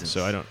 Yeah.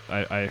 So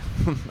I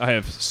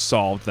have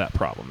solved that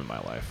problem in my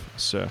life.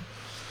 So,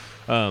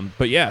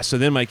 but yeah, so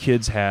then my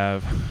kids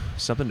have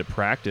something to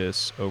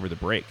practice over the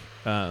break.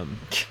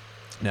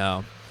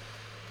 Now,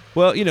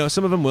 well, you know,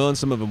 some of them will and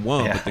some of them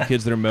won't. Yeah. But the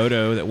kids that are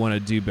moto that want to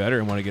do better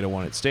and want to get a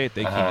one at state,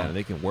 they can and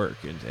they can work,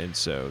 and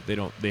so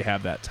they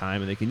have that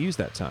time and they can use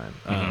that time.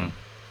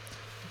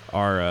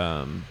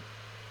 Our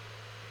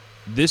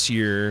this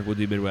year we'll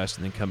do Midwest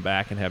and then come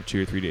back and have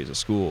 2 or 3 days of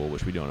school,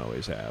 which we don't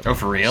always have. Oh,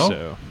 for real?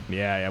 So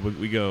yeah,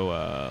 we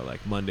go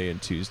like Monday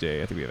and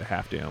Tuesday. I think we have a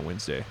half day on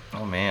Wednesday.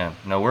 Oh man,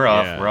 no, we're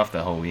off. We're off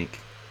the whole week.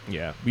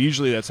 Yeah,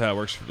 usually that's how it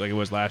works, like it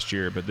was last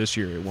year, but this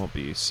year it won't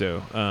be.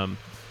 So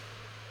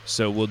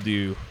so we'll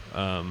do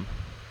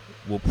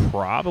we'll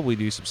probably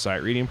do some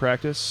sight reading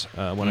practice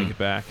when I get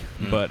back,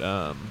 but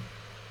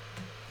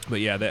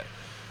yeah,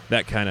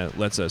 that kind of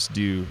lets us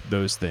do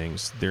those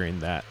things during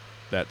that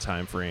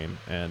time frame,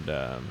 and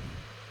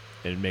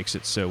it makes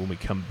it so when we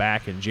come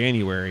back in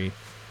January,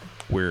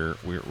 we're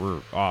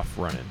off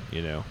running.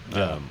 You know,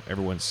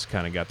 everyone's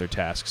kind of got their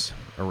tasks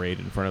arrayed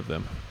in front of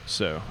them.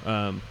 So,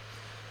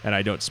 and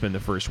I don't spend the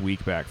first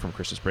week back from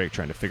Christmas break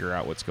trying to figure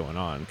out what's going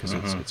on because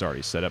it's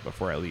already set up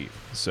before I leave.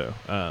 So,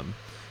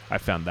 I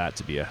found that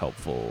to be a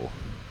helpful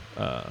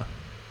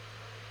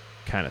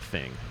kind of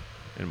thing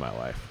in my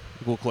life.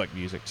 We'll collect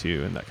music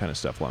too and that kind of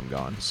stuff while I'm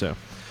gone. So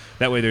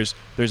that way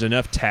there's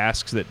enough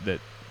tasks that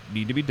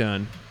need to be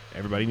done.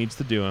 Everybody needs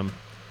to do them,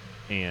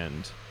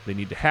 and they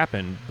need to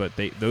happen, but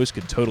those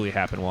could totally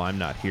happen while I'm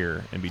not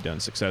here and be done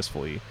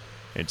successfully.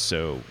 And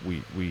so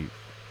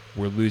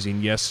we're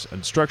losing, yes,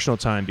 instructional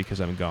time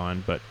because I'm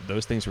gone, but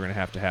those things are going to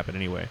have to happen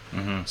anyway.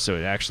 So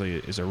it actually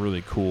is a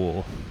really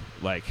cool,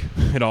 like,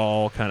 it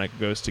all kind of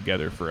goes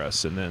together for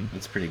us. And then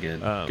it's pretty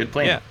good. Good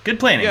planning. Yeah. Good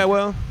planning. Yeah,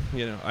 well,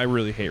 you know, I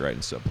really hate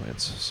writing subplans.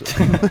 So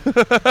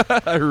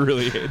I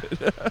really hate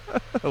it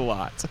a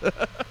lot.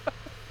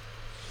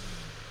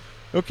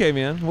 Okay,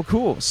 man. Well,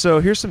 cool. So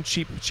here's some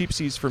cheap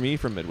seats for me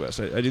from Midwest.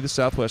 I do the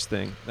Southwest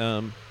thing.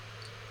 And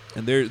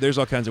there's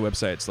all kinds of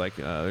websites. Like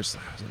there's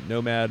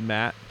Nomad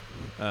Matt.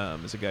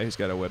 Is a guy who's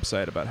got a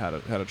website about how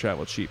to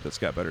travel cheap that's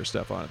got better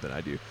stuff on it than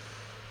I do,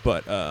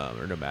 but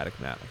or Nomadic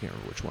Matt, I can't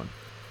remember which one,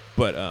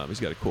 but he's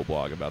got a cool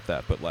blog about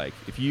that. But like,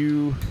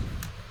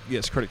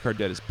 yes, credit card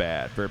debt is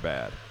bad, very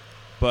bad,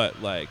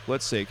 but like,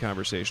 let's say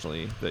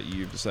conversationally that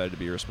you've decided to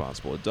be a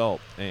responsible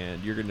adult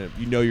and you're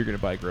gonna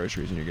buy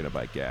groceries and you're gonna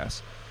buy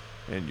gas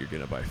and you're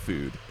gonna buy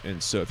food,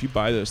 and so if you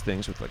buy those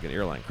things with like an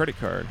airline credit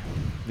card,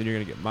 then you're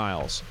gonna get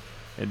miles.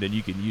 And then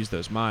you can use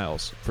those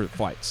miles for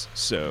flights.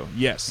 So,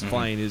 yes,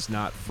 flying is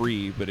not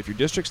free, but if your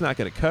district's not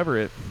going to cover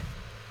it,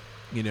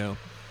 you know,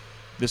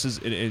 this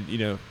is, you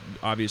know,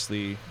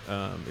 obviously,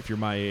 if you're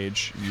my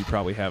age, you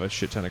probably have a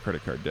shit ton of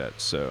credit card debt.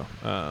 So,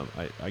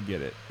 I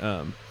get it.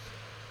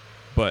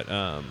 But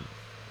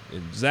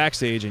in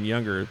Zach's age and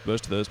younger,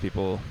 most of those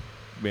people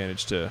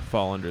managed to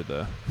fall under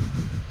the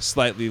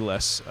slightly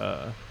less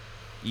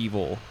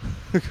evil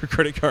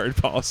credit card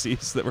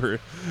policies that were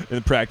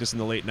in practice in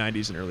the late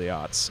 90s and early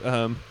aughts.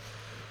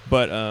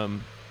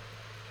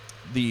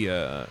 You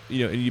know,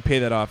 and you pay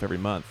that off every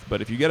month.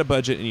 But if you get a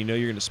budget and you know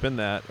you're going to spend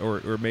that,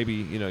 or maybe,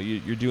 you know,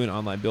 you're doing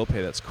online bill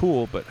pay, that's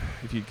cool. But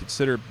if you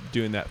consider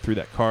doing that through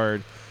that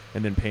card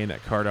and then paying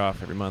that card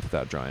off every month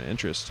without drawing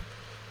interest,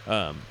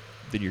 then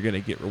you're going to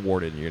get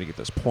rewarded and you're going to get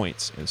those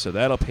points. And so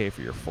that'll pay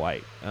for your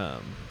flight.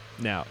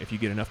 Now, if you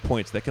get enough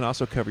points, that can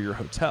also cover your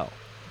hotel.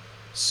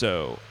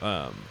 So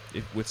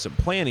with some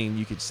planning,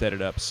 you could set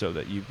it up so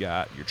that you've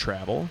got your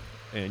travel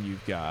and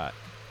you've got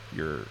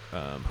your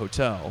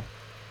hotel,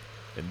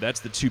 and that's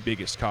the two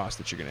biggest costs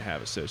that you're going to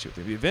have associated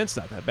with it. The event's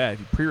not that bad.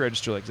 If you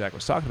pre-register like Zach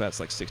was talking about, it's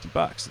like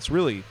 $60. It's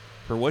really,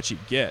 for what you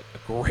get, a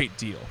great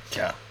deal.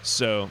 Yeah.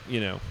 So,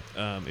 you know,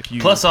 if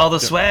you... Plus all the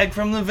swag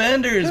from the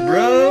vendors,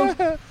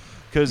 bro.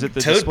 Because at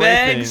the tote display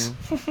bags.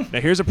 thing... Now,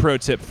 here's a pro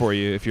tip for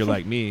you if you're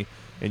like me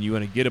and you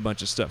want to get a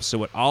bunch of stuff. So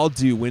what I'll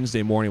do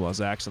Wednesday morning while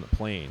Zach's on the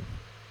plane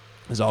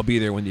is I'll be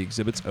there when the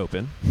exhibit's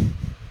open.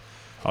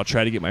 I'll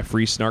try to get my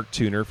free Snark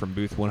tuner from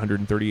booth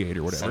 138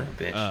 or whatever. Son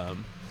of a bitch.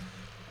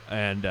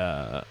 And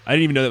I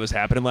didn't even know that was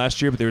happening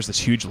last year, but there was this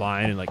huge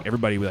line, and like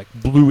everybody like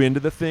blew into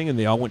the thing, and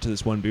they all went to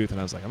this one booth, and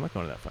I was like, I'm not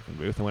going to that fucking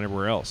booth. I went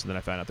everywhere else, and then I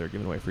found out they were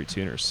giving away free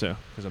tuners, so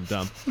because I'm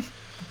dumb.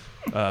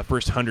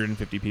 First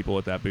 150 people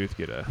at that booth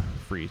get a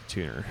free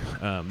tuner.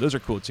 Those are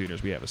cool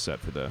tuners. We have a set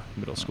for the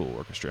middle school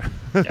orchestra,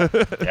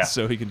 yeah.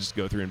 So he can just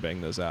go through and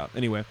bang those out.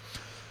 Anyway,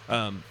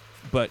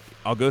 but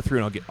I'll go through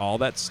and I'll get all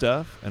that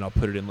stuff, and I'll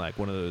put it in like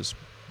one of those.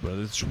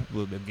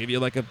 They'll give you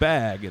like a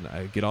bag, and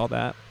I get all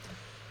that.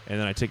 and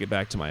then I take it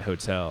back to my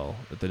hotel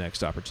at the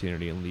next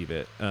opportunity and leave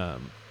it.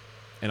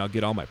 And I'll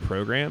get all my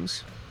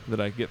programs that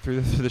I get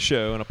through the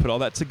show, and I'll put all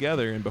that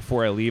together. And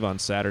before I leave on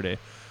Saturday,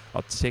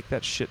 I'll take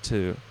that shit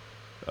to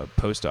a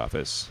post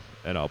office,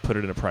 and I'll put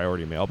it in a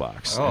priority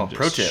mailbox. Oh, and just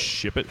pro tip.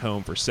 ship it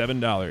home for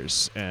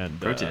 $7, and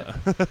Pro tip.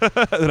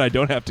 that I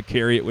don't have to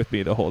carry it with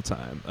me the whole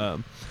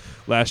time.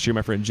 Last year,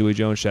 my friend Julie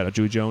Jones, shout out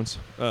Julie Jones,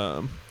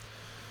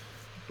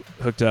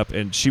 hooked up,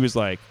 and she was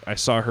like, I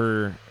saw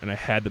her, and I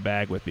had the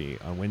bag with me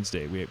on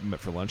Wednesday. We met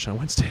for lunch on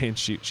Wednesday, and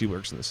she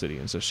works in the city,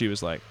 and so she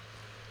was like,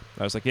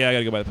 I was like, yeah, I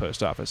gotta go by the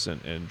post office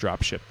and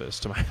drop ship this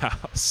to my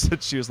house.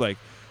 And she was like,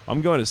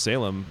 I'm going to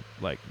Salem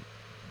like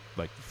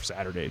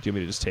Saturday. Do you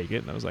want me to just take it?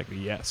 And I was like,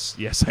 yes,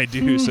 I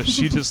do. So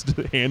she just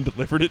hand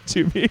delivered it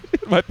to me.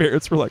 My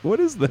parents were like,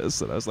 what is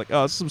this? And I was like,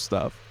 oh, it's some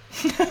stuff.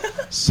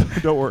 So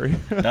don't worry.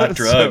 Not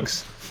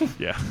drugs. So,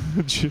 yeah.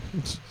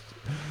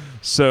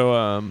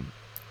 So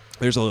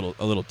there's a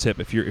little tip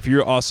if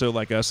you're also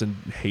like us and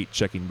hate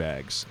checking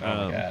bags. Oh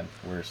my God,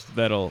 worst.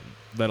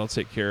 That'll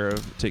take care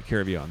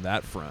of you on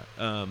that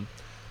front.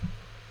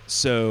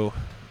 So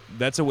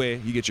that's a way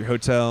you get your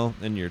hotel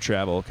and your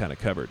travel kind of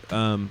covered.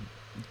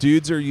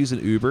 Dudes are using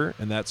Uber,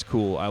 and that's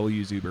cool. I will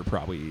use Uber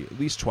probably at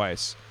least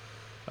twice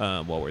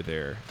while we're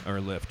there, or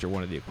Lyft, or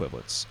one of the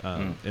equivalents.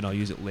 And I'll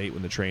use it late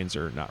when the trains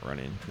are not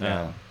running.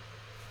 Yeah.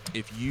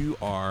 If you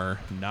are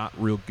not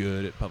real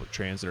good at public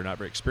transit or not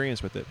very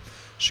experienced with it,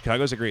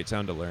 Chicago's a great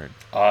town to learn.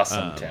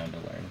 Awesome town to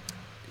learn.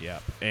 Yeah,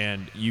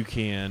 and you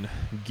can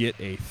get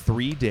a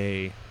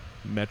 3-day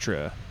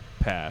Metra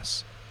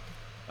pass.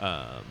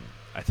 I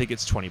think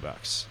it's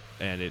 $20,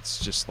 and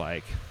it's just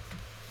like,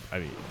 I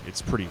mean,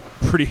 it's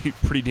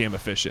pretty damn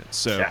efficient.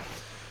 So,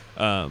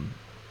 yeah.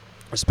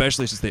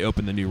 Especially since they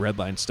opened the new Red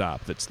Line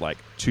stop that's like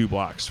 2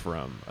 blocks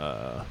from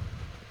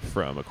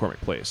McCormick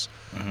Place.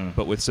 Mm-hmm.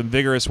 But with some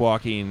vigorous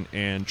walking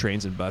and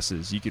trains and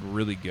buses, you can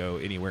really go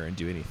anywhere and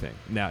do anything.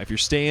 Now, if you're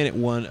staying at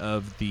one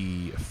of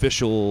the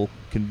official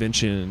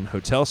convention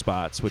hotel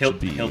spots, which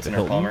would be Hilton the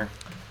Hilton, or Palmer,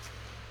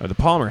 or the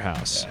Palmer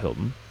House, yeah.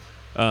 Hilton,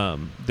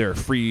 they're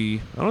free.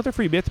 I don't know if they're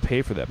free. You have to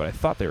pay for that, but I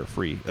thought they were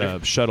free.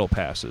 Shuttle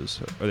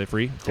passes, are they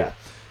free? Cool.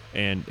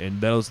 Yeah.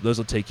 And those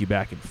will take you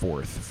back and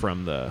forth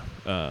from the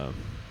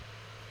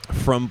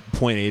from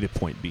point A to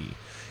point B,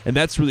 and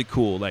that's really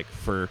cool. Like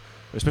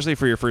especially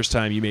for your first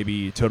time, you may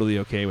be totally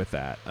okay with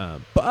that.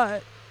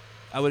 But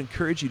I would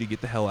encourage you to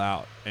get the hell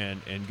out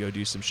and go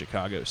do some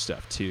Chicago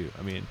stuff too.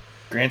 I mean,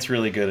 Grant's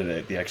really good at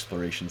it, the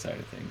exploration side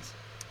of things.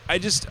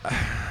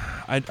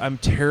 I'm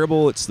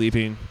terrible at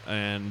sleeping,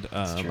 and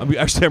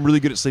I'm really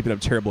good at sleeping. I'm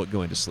terrible at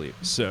going to sleep.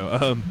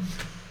 So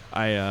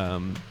I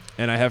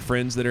have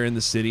friends that are in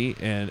the city,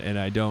 and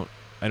I don't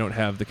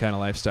have the kind of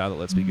lifestyle that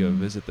lets me go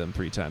visit them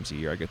 3 times a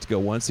year. I get to go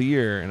once a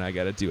year, and I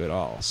got to do it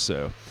all.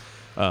 So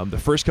the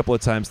first couple of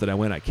times that I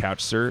went, I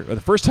couch surfed. Or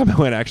the first time I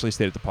went, I actually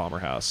stayed at the Palmer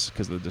House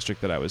because the district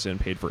that I was in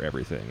paid for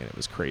everything, and it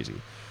was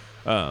crazy.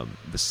 The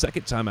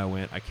second time I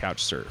went, I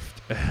couch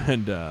surfed,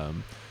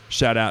 and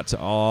shout out to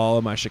all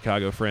of my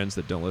Chicago friends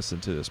that don't listen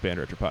to the Span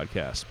Director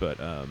podcast, but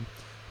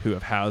who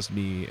have housed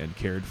me and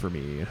cared for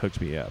me and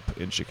hooked me up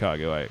in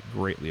Chicago. I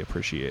greatly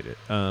appreciate it.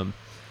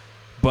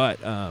 But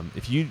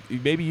if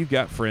maybe you've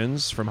got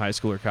friends from high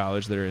school or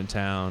college that are in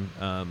town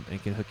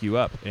and can hook you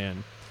up.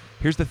 And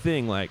here's the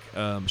thing, like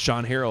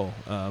Sean Harrell,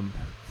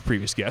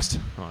 previous guest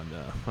on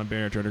Span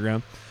Director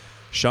Underground,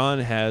 Sean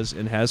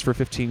has for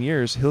 15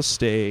 years, he'll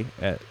stay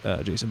at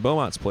Jason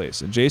Beaumont's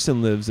place. And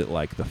Jason lives at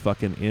like the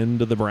fucking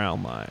end of the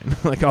Brown line,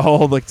 like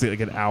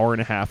an hour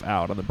and a half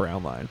out on the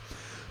Brown line.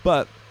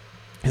 But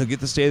he'll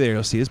get to stay there.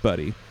 He'll see his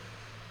buddy.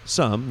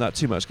 Some, not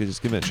too much because it's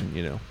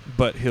convention,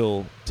 But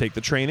he'll take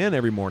the train in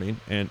every morning,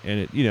 and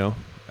it,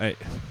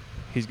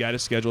 he's got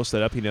his schedule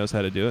set up. He knows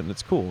how to do it, and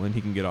it's cool. And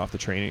he can get off the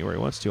train anywhere he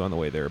wants to on the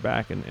way there or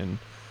back and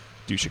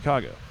do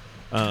Chicago.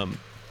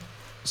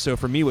 So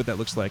for me, what that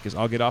looks like is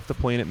I'll get off the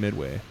plane at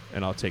Midway,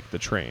 and I'll take the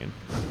train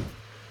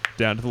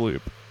down to the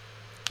Loop,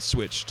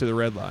 switch to the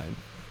Red Line,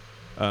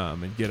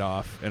 and get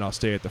off, and I'll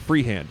stay at the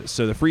Freehand.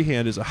 So the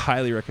Freehand is a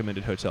highly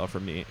recommended hotel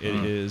for me. It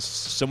is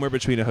somewhere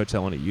between a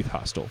hotel and a youth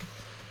hostel.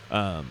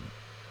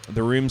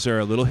 The rooms are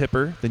a little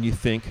hipper than you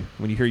think.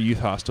 When you hear youth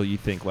hostel, you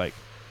think like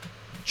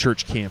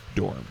church camp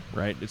dorm,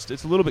 right?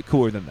 It's a little bit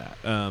cooler than that.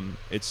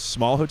 It's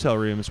small hotel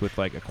rooms with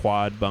like a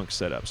quad bunk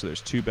setup. So there's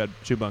 2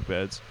 bunk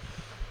beds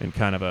and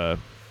kind of a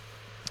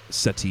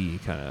settee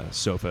kind of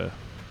sofa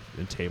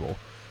and table,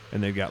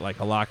 and they've got like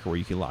a locker where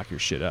you can lock your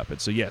shit up.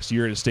 And so yes,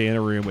 you're going to stay in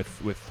a room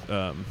with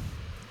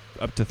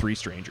up to 3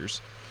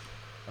 strangers.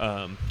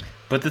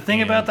 But the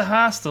thing about the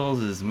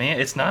hostels is, man,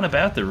 it's not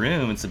about the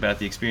room. It's about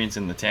the experience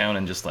in the town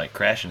and just like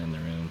crashing in the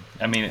room.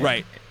 I mean,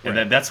 right.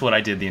 That's what I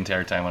did the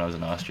entire time when I was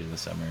in Austria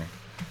this summer.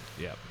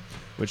 Yeah,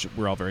 which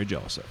we're all very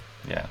jealous of.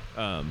 Yeah.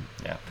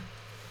 Yeah.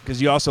 Because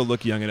you also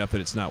look young enough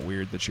that it's not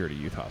weird that you're at a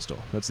youth hostel.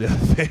 That's the other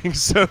thing.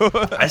 So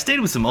I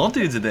stayed with some old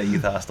dudes at that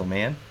youth hostel,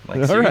 man.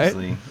 Like,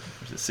 seriously. Right.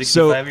 There's a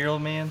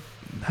 65-year-old man.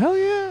 Hell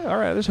yeah. All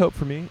right, there's hope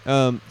for me.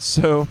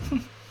 So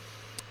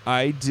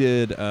I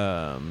did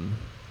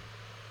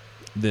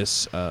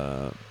this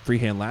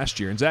freehand last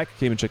year, and Zach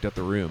came and checked out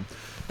the room,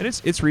 and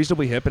it's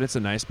reasonably hip, and it's a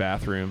nice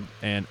bathroom.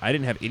 And I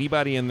didn't have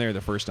anybody in there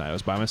the first night. I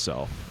was by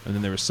myself, and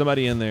then there was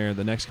somebody in there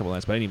the next couple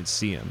nights, but I didn't even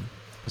see him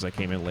because I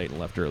came in late and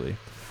left early.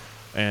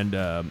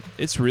 And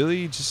it's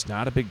really just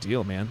not a big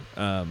deal, man.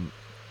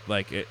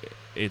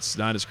 It's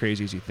not as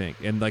crazy as you think.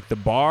 And like the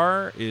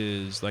bar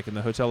is like in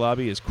the hotel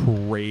lobby is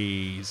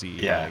crazy.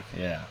 Yeah, like,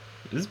 yeah.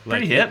 It's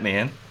pretty hip,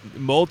 man.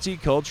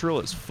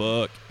 Multicultural as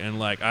fuck. And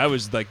like I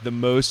was like the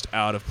most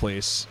out of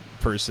place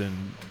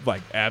person,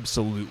 like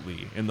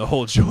absolutely in the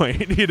whole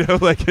joint,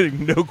 like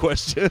no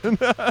question.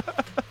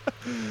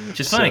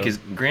 Just funny because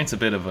Grant's a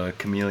bit of a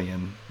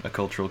chameleon, a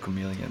cultural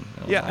chameleon.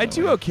 Yeah, I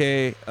do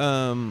okay.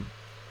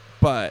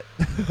 But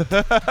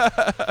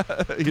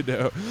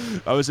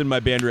I was in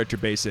my band director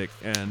basic,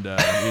 and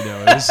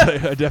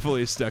I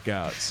definitely stuck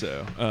out.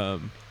 So,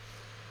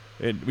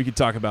 and we could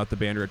talk about the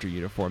band director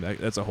uniform.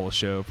 That's a whole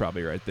show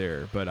probably right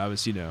there. But I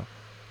was,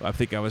 I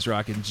think I was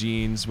rocking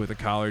jeans with a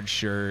collared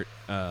shirt,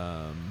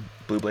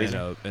 blue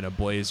blazer, and a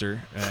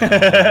blazer,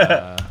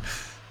 and,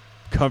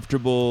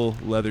 comfortable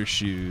leather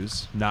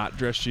shoes, not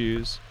dress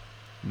shoes,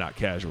 not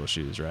casual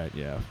shoes, right?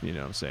 Yeah, you know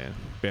what I'm saying.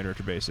 Band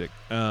director basic.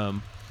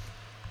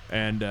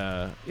 And,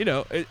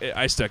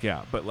 I stuck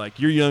out. But, like,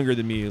 you're younger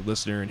than me,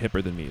 listener, and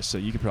hipper than me, so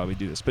you could probably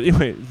do this. But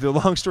anyway, the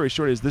long story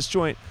short is this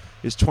joint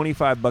is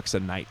 $25 a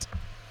night.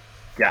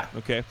 Yeah.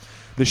 Okay?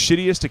 The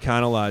shittiest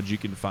Econo Lodge you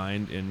can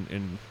find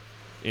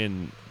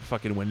in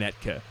fucking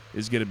Winnetka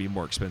is going to be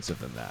more expensive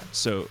than that.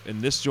 So,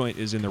 and this joint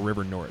is in the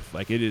River North.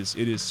 Like, it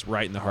is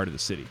right in the heart of the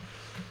city.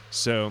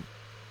 So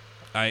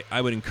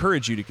I would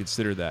encourage you to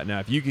consider that. Now,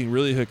 if you can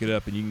really hook it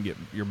up and you can get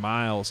your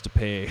miles to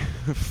pay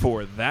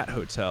for that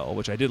hotel,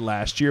 which I did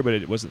last year, but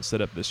it wasn't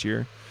set up this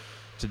year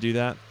to do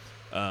that.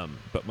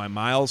 But my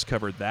miles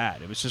covered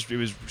that. It was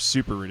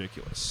super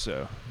ridiculous.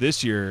 So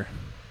this year,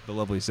 the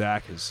lovely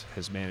Zach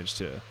has managed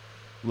to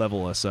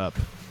level us up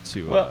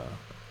to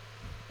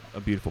a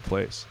beautiful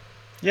place.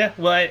 Yeah,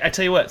 well, I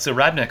tell you what. So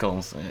Rob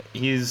Nichols,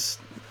 he's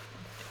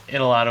in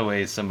a lot of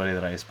ways somebody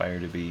that I aspire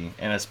to be,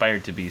 and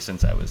aspired to be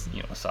since I was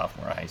a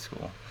sophomore in high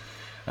school.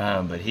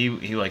 But he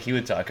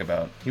would talk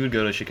about, he would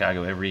go to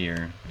Chicago every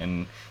year,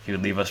 and he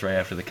would leave us right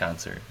after the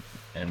concert,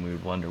 and we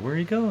would wonder, where are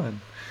you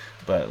going?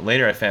 But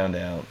later I found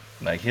out,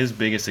 like, his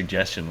biggest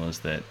suggestion was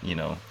that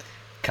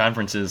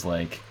conferences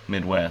like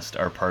Midwest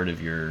are part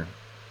of your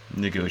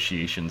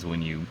negotiations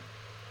when you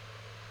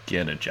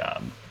get a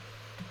job.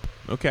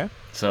 Okay.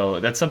 So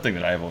that's something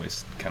that I've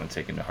always kind of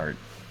taken to heart.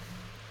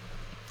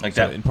 Like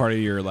so that. In part of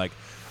your, like,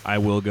 I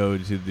will go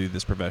to do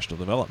this professional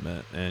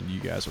development, and you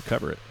guys will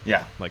cover it.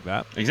 Yeah. Like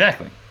that?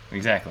 Exactly.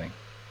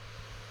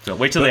 So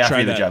wait till they offer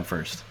you the job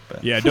first.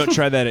 But. Yeah, don't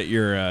try that at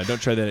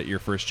your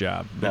first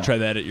job. Don't try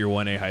that at your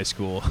 1A high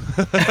school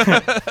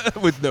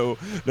with no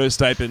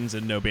stipends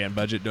and no band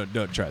budget.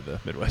 Don't try the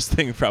Midwest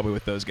thing probably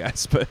with those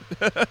guys, but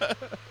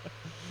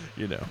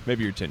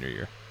maybe your tenure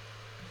year.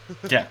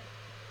 Yeah.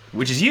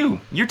 Which is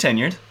you. You're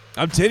tenured.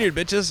 I'm tenured,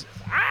 bitches.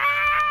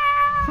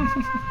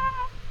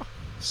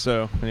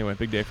 So anyway,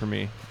 big day for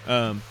me.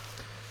 But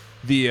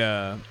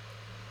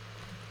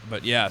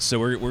yeah, so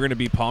we're gonna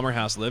be Palmer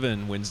House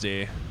living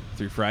Wednesday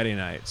through Friday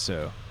night.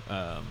 So,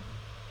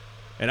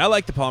 and I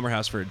like the Palmer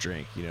House for a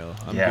drink.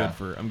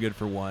 I'm good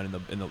for one,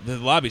 and the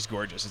lobby's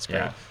gorgeous. It's great.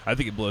 Yeah. I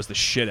think it blows the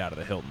shit out of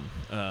the Hilton.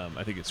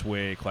 I think it's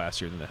way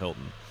classier than the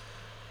Hilton,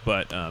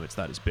 but it's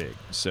not as big.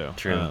 So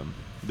true.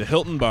 The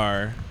Hilton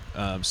bar.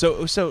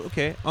 So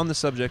okay. On the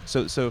subject,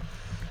 so a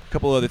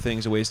couple other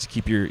things, ways to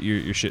keep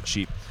your shit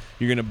cheap.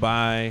 You're going to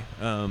buy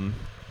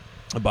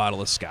a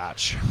bottle of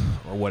scotch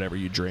or whatever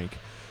you drink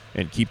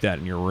and keep that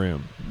in your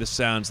room. This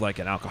sounds like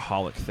an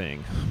alcoholic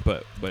thing,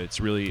 but it's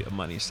really a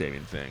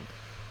money-saving thing.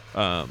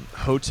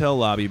 Hotel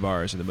lobby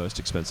bars are the most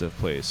expensive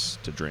place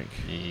to drink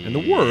in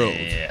the world.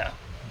 Yeah.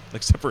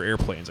 Except for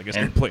airplanes. I guess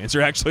airplanes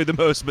are actually the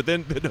most, but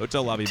then the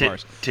hotel lobby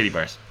bars. Titty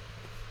bars.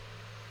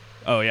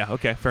 Oh, yeah.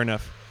 Okay, fair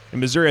enough.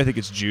 In Missouri, I think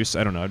it's Juice.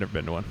 I don't know. I've never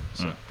been to one.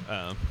 So,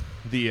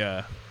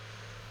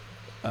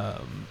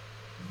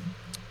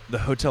 the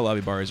hotel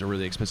lobby bar is a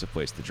really expensive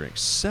place to drink.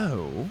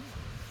 So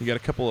you got a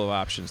couple of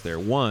options there.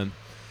 One,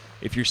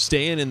 if you're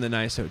staying in the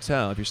nice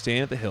hotel, if you're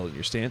staying at the Hilton,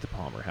 you're staying at the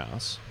Palmer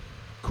House,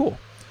 cool.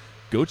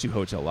 Go to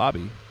hotel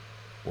lobby,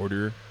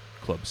 order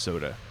club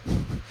soda.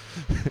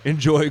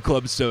 Enjoy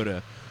club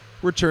soda.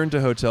 Return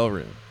to hotel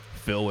room.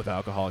 Fill with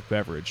alcoholic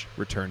beverage.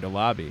 Return to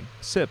lobby.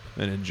 Sip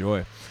and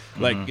enjoy.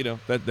 Like,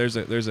 there's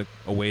a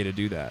way to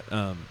do that.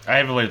 I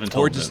have always been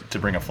told to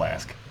bring a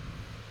flask.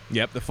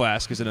 Yep, the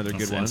flask is another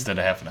good one. Instead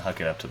of having to huck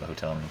it up to the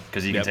hotel room.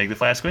 Because you can take the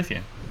flask with you.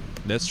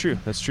 That's true.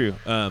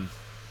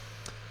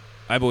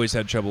 I've always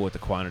had trouble with the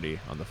quantity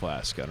on the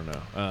flask. I don't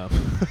know.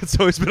 It's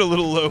always been a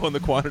little low on the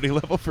quantity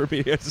level for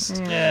me. I guess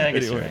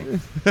anyway.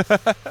 You're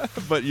right.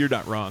 But you're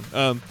not wrong.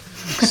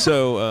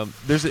 So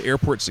there's an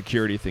airport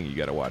security thing you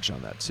got to watch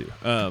on that too.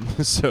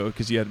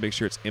 Because you have to make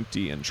sure it's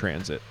empty in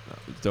transit.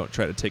 Don't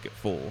try to take it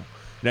full.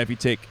 Now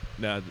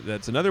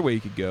that's another way you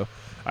could go.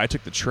 I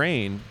took the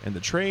train, and the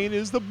train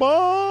is the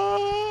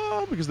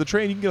bomb. because the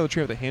train, you can get on the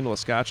train with a handle of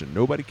scotch and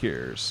nobody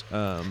cares.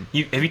 Have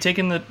you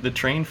taken the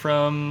train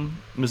from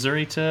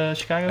Missouri to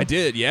Chicago? I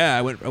did, yeah.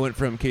 I went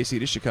from KC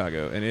to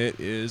Chicago, and it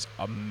is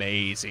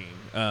amazing.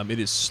 It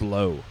is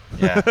slow.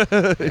 Yeah.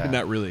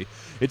 Not really.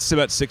 It's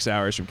about 6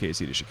 hours from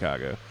KC to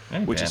Chicago,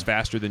 which is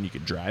faster than you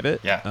can drive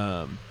it.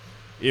 Yeah.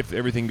 If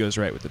everything goes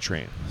right with the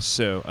train.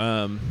 So,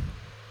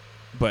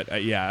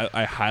 but yeah,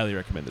 I highly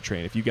recommend the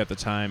train if you got the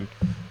time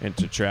and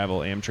to travel.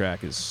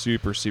 Amtrak is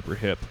super, super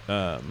hip,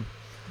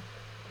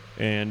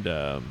 and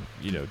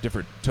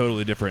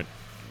totally different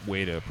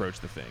way to approach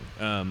the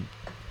thing.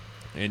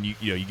 And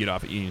you get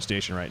off at Union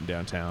Station right in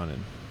downtown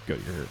and go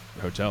to your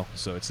hotel,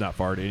 so it's not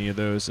far to any of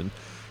those. And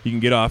you can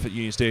get off at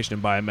Union Station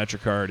and buy a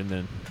MetroCard, and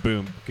then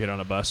boom, get on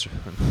a bus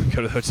and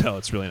go to the hotel.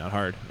 It's really not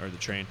hard, or the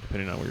train,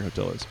 depending on where your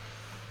hotel is.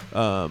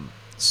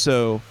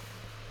 So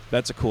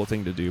that's a cool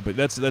thing to do, but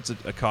that's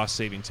a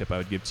cost-saving tip I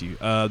would give to you.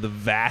 The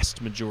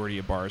vast majority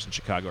of bars in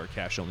Chicago are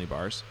cash-only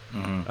bars.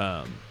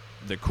 Mm-hmm.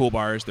 They're cool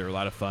bars. They're a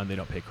lot of fun. They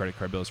don't pay credit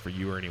card bills for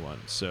you or anyone.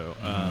 So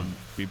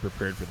be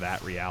prepared for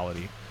that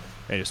reality,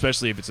 and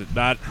especially if it's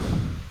not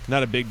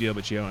a big deal,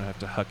 but you don't have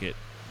to huck it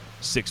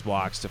 6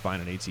 blocks to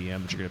find an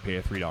ATM, but you're going to pay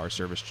a $3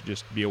 service.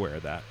 Just be aware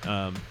of that.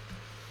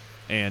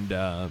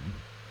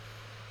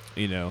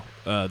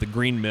 The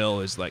Green Mill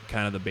is like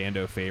kind of the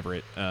bando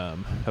favorite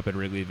up in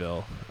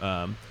Wrigleyville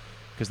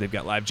because they've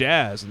got live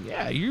jazz. And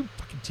yeah, you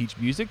fucking teach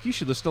music, you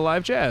should listen to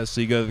live jazz. So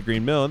you go to the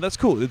Green Mill, and that's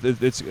cool.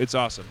 It's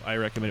awesome. I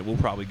recommend it. We'll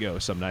probably go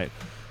some night,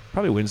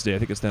 probably Wednesday. I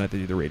think it's then at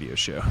the radio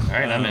show. All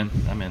right,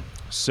 I'm in.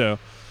 So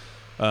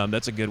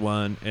that's a good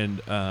one.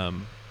 And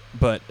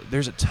but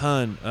there's a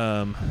ton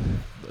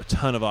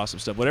of awesome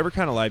stuff. Whatever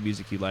kind of live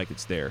music you like,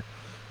 it's there.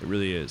 It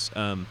really is.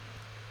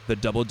 The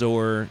Double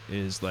Door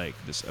is like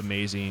this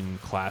amazing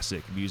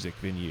classic music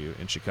venue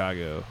in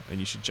Chicago, and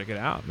you should check it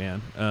out,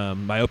 man.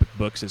 Myopic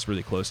Books is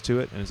really close to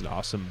it, and it's an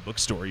awesome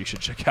bookstore you should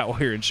check out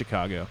while you're in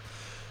Chicago.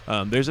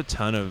 There's a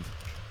ton of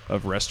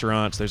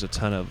restaurants. There's a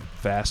ton of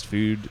fast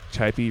food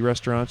typey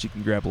restaurants you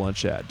can grab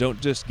lunch at. Don't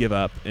just give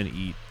up and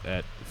eat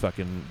at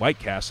fucking White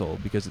Castle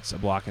because it's a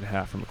block and a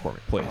half from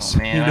McCormick Place. Oh,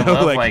 man, I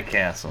love White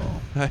Castle.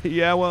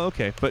 Yeah, well,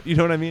 okay, but you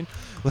know what I mean?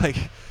 Like,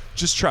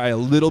 just try a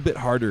little bit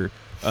harder,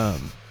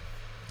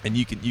 and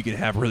you can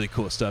have really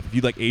cool stuff. If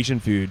you like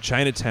Asian food,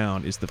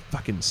 Chinatown is the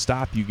fucking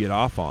stop you get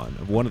off on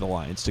of one of the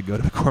lines to go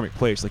to McCormick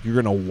Place. Like,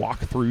 you're going to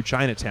walk through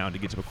Chinatown to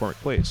get to McCormick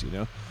Place, you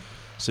know?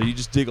 So you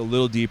just dig a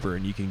little deeper,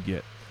 and you can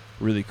get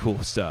really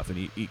cool stuff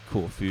and eat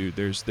cool food.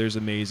 There's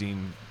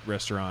amazing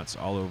restaurants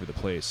all over the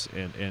place,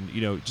 and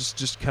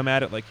just come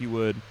at it like you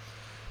would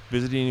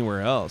visiting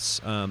anywhere else.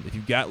 If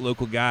you've got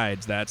local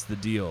guides, that's the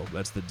deal.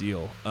 That's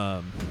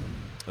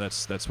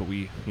what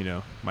we,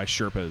 my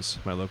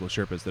Sherpas, my local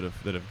Sherpas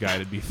that have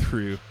guided me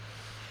through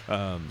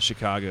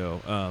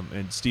Chicago,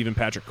 and Stephen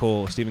Patrick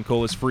Cole. Stephen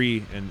Cole is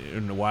free and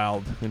in the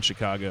wild in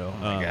Chicago.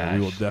 Oh my gosh. We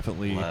will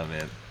definitely love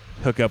it.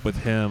 Hook up with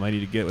him. I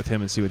need to get with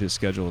him and see what his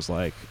schedule is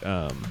like.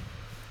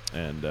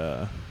 And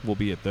we'll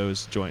be at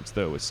those joints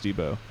though with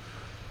Stebo.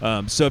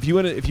 So if you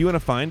want to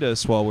find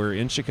us while we're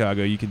in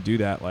Chicago, you can do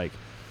that. Like,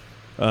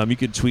 you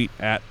can tweet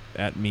at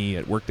me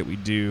at Work That We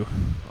Do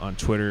on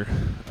Twitter.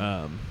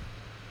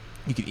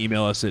 You can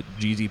email us at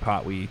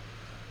gzpotwe,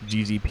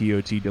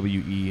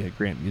 gzpotwe at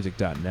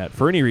grantmusic.net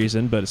for any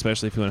reason, but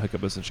especially if you want to hook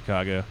up with us in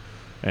Chicago,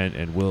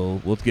 and we'll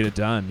get it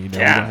done. We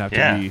don't have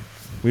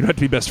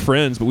to be best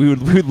friends, but we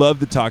would love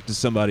to talk to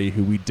somebody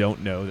who we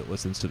don't know that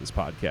listens to this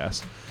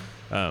podcast.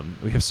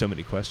 We have so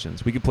many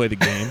questions. We could play the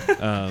game.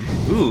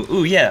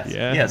 Yeah.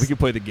 Yes. We could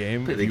play the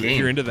game. If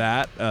you're into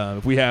that.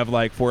 If we have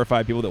like 4 or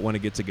 5 people that want to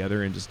get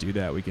together and just do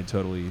that, we can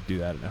totally do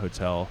that in a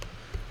hotel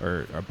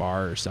or a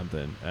bar or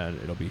something,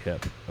 and it'll be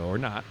hip or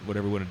not,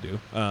 whatever we want to do.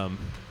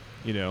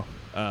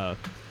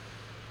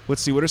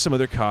 Let's see. What are some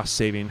other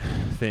cost-saving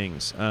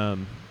things?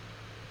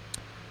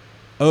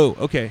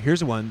 Okay.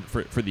 Here's one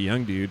for the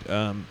young dude.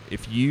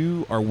 If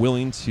you are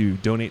willing to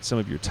donate some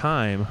of your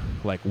time,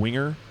 like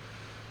Winger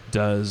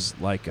does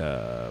like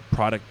a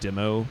product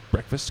demo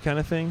breakfast kind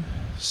of thing.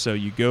 So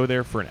you go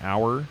there for an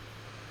hour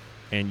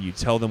and you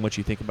tell them what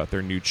you think about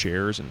their new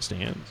chairs and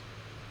stands,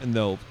 and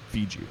they'll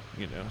feed you,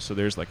 So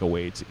there's like a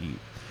way to eat.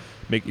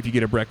 If you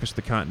get a breakfast at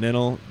the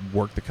Continental,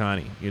 work the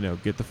Connie,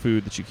 get the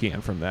food that you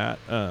can from that.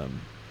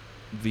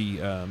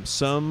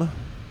 Some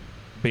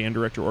band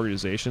director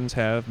organizations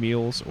have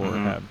meals or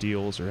have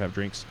deals or have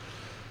drinks,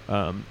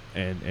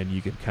 and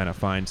you can kind of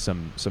find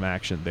some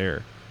action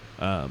there.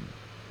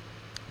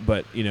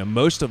 But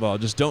most of all,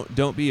 just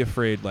don't be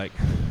afraid. Like,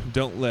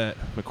 don't let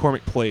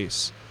McCormick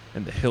Place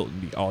and the Hilton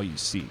be all you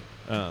see.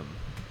 I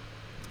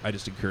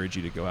just encourage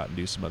you to go out and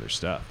do some other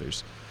stuff.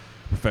 There's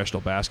a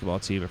professional basketball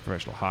team, a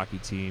professional hockey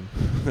team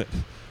that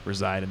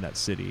reside in that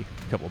city.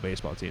 A couple of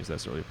baseball teams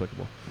that's really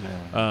applicable.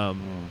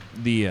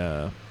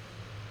 Yeah.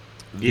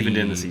 Even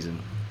in the season,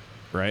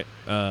 right?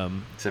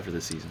 Except for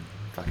this season,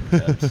 fucking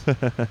Cubs.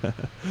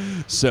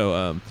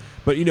 So.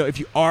 But if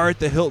you are at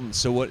the Hilton,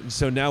 so what?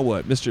 So now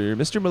what,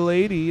 Mr.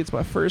 Milady? It's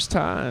my first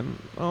time.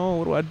 Oh,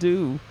 what do I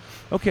do?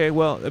 Okay,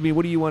 well, I mean,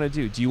 what do you want to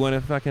do? Do you want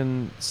to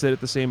fucking sit at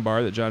the same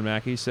bar that John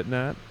Mackey's sitting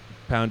at,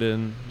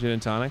 pounding gin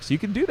and tonics? You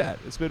can do that.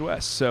 It's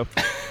Midwest. So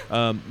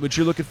what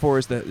you're looking for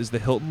is the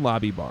Hilton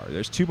lobby bar.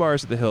 There's 2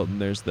 bars at the Hilton.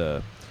 There's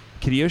the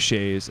Kitty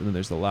O'Shea's, and then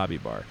there's the lobby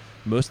bar.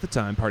 Most of the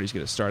time, parties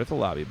going to start at the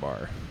lobby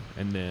bar,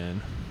 and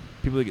then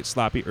people that get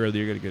sloppy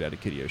early are going to get out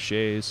of Kitty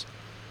O'Shea's.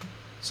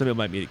 Some people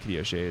might meet at Kitty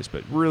O'Shea's,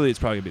 but really it's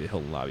probably going to be the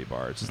Hilton lobby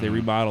bar. It's just they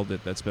remodeled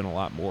it. That's been a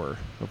lot more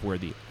of where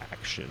the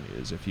action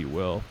is, if you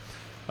will.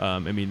 I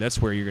mean,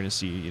 that's where you're going to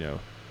see,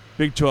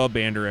 Big 12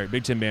 band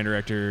Big 10 band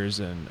directors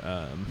and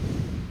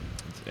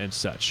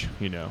such.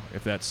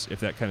 If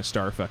that kind of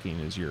star fucking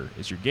is your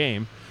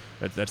game,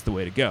 that's the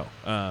way to go.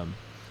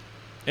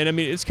 And I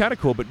mean, it's kind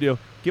of cool, but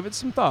give it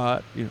some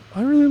thought.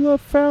 I really love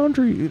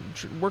Foundry.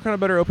 Work on a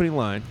better opening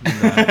line than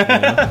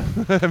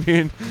that, I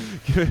mean,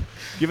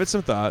 give it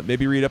some thought.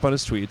 Maybe read up on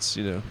his tweets.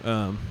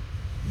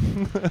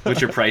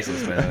 Which are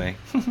priceless, by the way.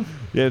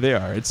 Yeah, they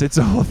are. It's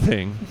a whole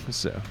thing.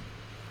 So,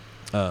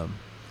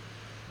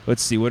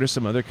 let's see. What are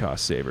some other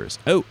cost savers?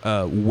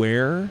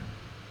 Wear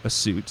a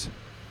suit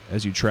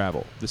as you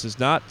travel. This is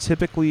not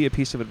typically a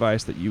piece of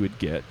advice that you would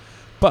get,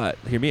 but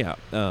hear me out.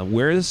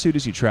 Wear the suit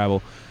as you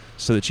travel,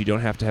 so that you don't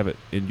have to have it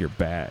in your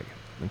bag,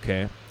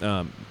 okay?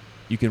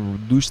 You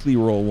can loosely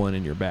roll one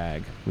in your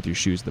bag with your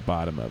shoes at the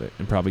bottom of it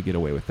and probably get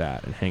away with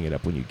that and hang it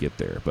up when you get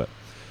there. But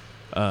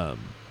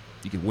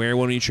you can wear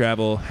one when you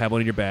travel, have one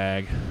in your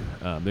bag.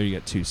 There you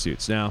got 2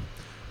 suits. Now,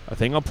 a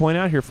thing I'll point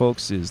out here,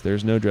 folks, is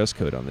there's no dress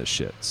code on this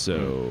shit.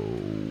 So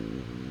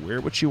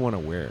wear what you want to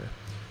wear.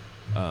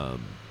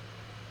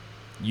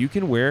 You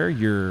can wear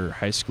your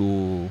high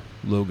school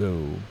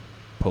logo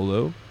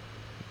polo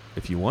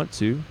if you want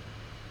to.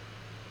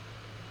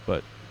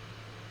 But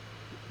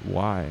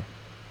why?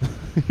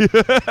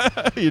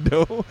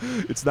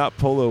 It's not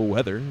polo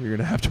weather. You're going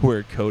to have to wear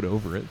a coat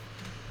over it.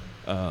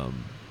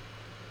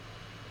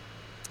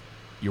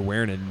 You're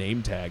wearing a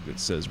name tag that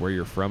says where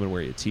you're from and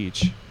where you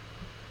teach.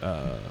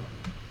 I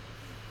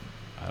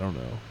don't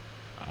know.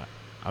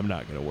 I'm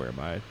not going to wear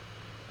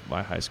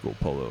my high school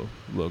polo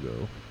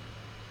logo.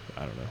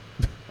 I don't know.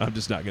 I'm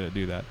just not going to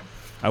do that.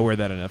 I wear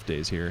that enough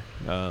days here.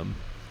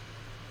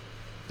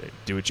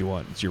 Do what you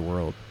want. It's your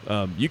world.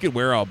 You can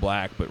wear all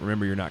black, but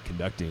remember you're not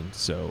conducting,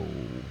 so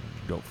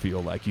don't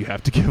feel like you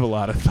have to give a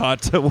lot of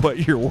thought to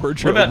what your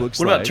wardrobe looks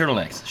like. What about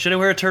turtlenecks? Should I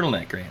wear a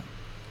turtleneck, Graham?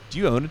 Do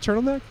you own a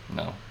turtleneck?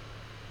 No.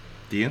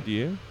 Do you? Do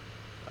you?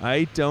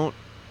 I don't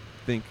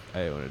think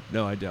I own it.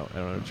 No, I don't. I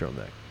don't own a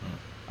turtleneck.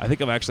 I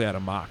think I'm actually out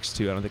of mocks,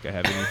 too. I don't think I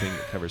have anything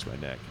that covers my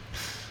neck.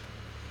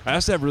 I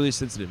also have really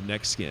sensitive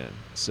neck skin,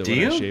 so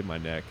when I shave my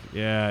neck,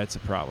 yeah, it's a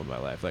problem in my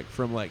life. Like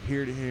from like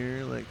here to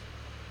here, like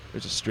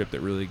there's a strip that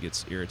really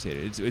gets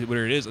irritated.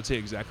 Where it is, I'll tell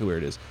you exactly where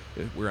it is.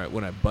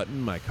 When I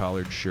button my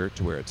collared shirt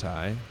to wear a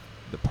tie,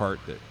 the part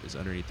that is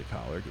underneath the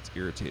collar gets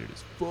irritated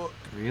as fuck.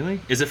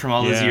 Really? Is it from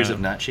all those years of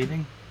not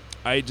shaving?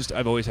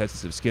 I've always had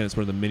sensitive skin. It's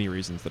one of the many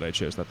reasons that I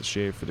chose not to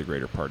shave for the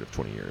greater part of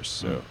 20 years.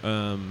 So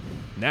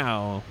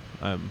now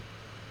I'm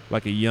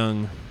like a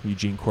young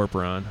Eugene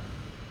Corporon,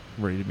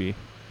 ready to be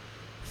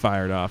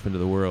fired off into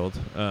the world.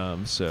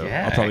 So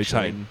yeah, I'll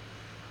probably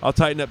I'll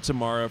tighten up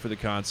tomorrow for the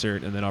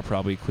concert, and then I'll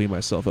probably clean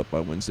myself up by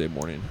Wednesday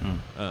morning,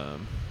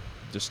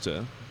 just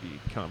to be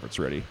conference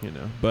ready,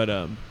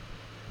 But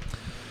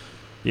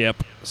yep.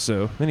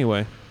 So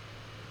anyway,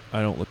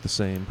 I don't look the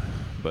same,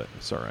 but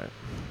it's all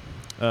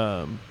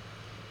right.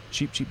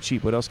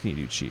 Cheap. What else can you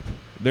do cheap?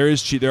 There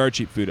are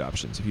cheap food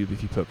options if you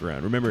poke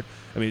around. Remember,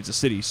 I mean, it's a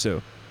city,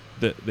 so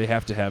they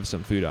have to have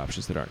some food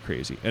options that aren't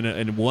crazy.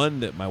 And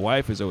one that my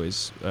wife is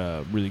always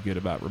really good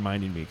about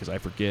reminding me, because I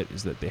forget,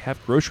 is that they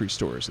have grocery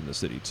stores in the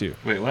city too.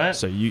 Wait, what?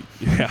 So you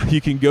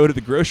can go to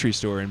the grocery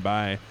store and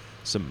buy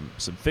some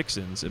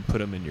fixins and put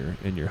them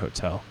in your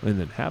hotel, and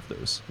then have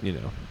those.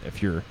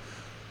 If you're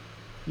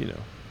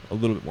a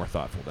little bit more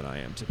thoughtful than I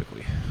am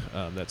typically,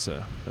 that's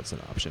an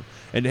option.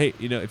 And hey,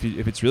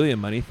 if it's really a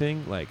money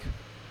thing, like,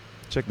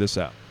 check this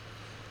out.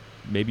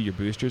 Maybe your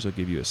boosters will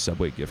give you a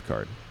Subway gift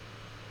card.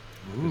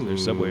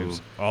 There's Subways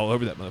all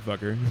over that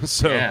motherfucker.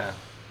 So, yeah.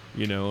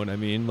 You know what I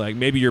mean? Like,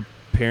 maybe your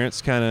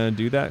parents kind of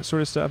do that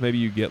sort of stuff. Maybe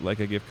you get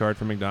like a gift card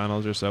from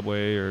McDonald's or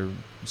Subway or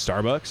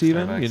Starbucks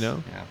even, Yeah.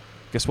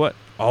 Guess what?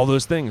 All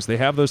those things. They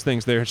have those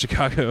things there in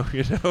Chicago,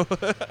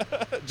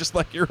 just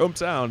like your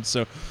hometown.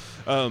 So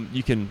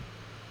you can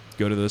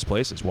go to those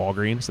places.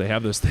 Walgreens, they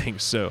have those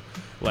things. So,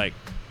 like,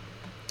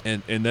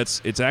 and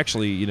it's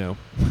actually,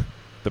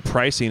 the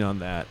pricing on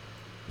that,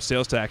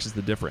 sales tax is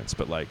the difference,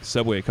 but like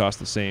Subway costs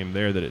the same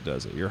there that it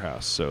does at your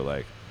house. So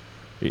like,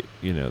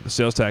 the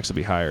sales tax will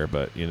be higher,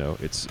 but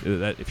it's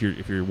that if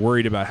you're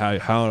worried about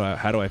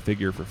how do I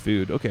figure for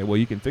food, okay, well,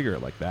 you can figure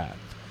it like that.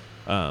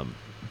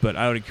 But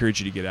I would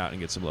encourage you to get out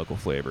and get some local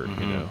flavor.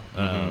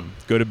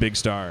 Go to Big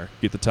Star,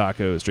 get the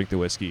tacos, drink the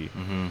whiskey,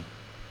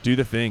 do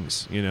the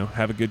things.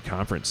 Have a good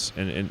conference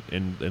and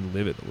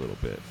live it a little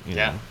bit.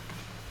 Yeah.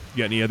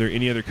 You got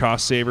any other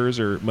cost savers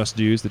or must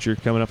dos that you're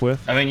coming up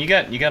with? I mean, you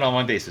got all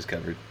my bases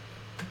covered.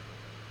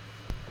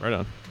 Right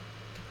on.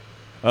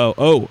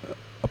 Oh,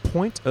 a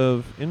point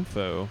of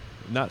info.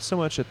 not so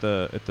much at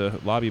the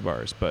lobby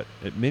bars, but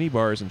at many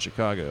bars in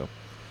Chicago.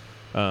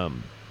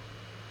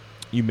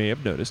 You may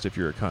have noticed, if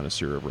you're a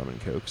connoisseur of rum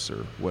and cokes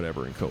or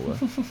whatever in cola,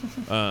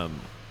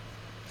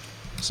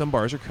 some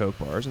bars are Coke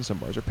bars and some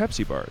bars are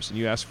Pepsi bars. And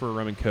you ask for a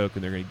rum and Coke,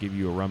 and they're going to give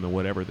you a rum and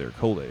whatever their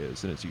cola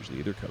is, and it's usually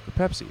either Coke or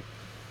Pepsi.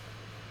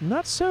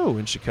 Not so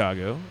in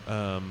Chicago.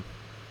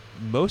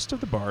 Most of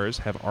the bars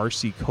have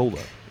RC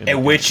Cola.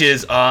 Which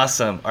is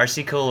awesome.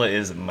 RC Cola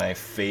is my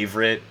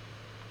favorite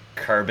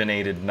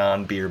carbonated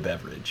non-beer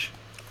beverage.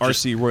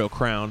 RC Royal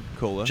Crown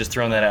Cola. Just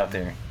throwing that out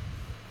there.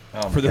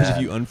 Oh for those of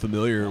you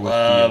unfamiliar with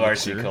love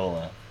RC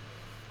Cola.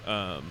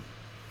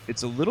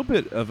 It's a little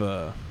bit of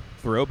a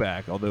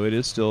throwback, although it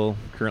is still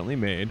currently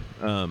made.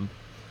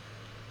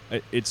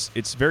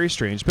 It's very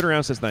strange. It's been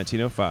around since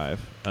 1905.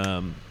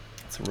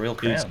 It's a real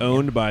crown. It's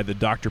owned by the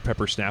Dr.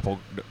 Pepper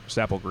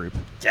Snapple Group.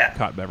 Yeah.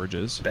 Cott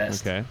Beverages.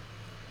 Best. Okay.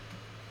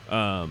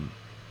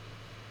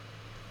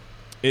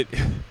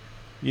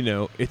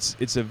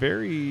 It's a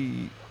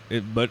very,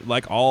 but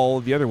like all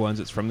the other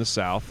ones, it's from the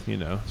South.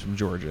 It's from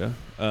Georgia.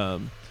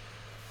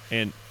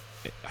 And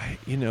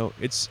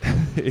it's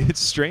it's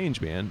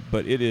strange, man,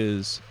 but it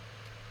is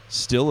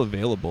still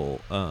available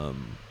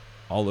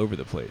all over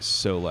the place.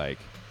 So like,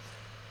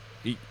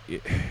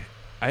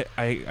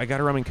 I got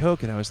a rum and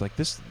Coke, and I was like,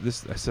 this.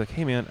 I said, like,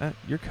 hey man,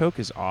 your Coke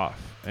is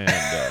off,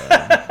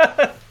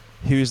 and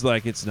he was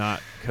like, it's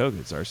not Coke,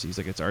 it's RC. He's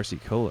like, it's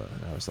RC Cola,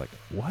 and I was like,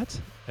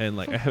 what? And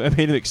like, I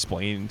made him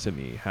explain to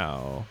me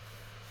how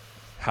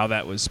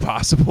that was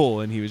possible,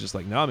 and he was just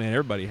like, no man,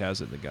 everybody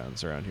has it in the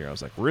guns around here. I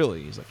was like,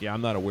 really? He's like, yeah,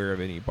 I'm not aware of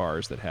any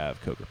bars that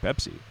have Coke or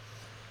Pepsi.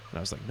 And I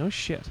was like, no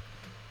shit.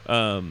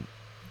 I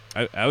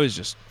was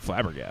just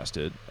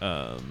flabbergasted.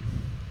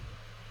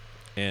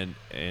 And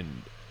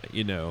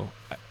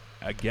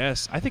I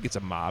guess I think it's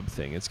a mob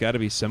thing. It's got to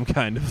be some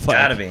kind of like,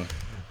 gotta be.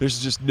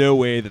 There's just no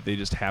way that they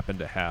just happen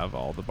to have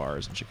all the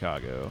bars in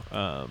Chicago.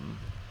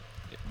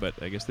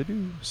 But I guess they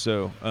do.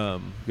 So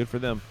good for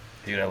them.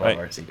 Dude, I love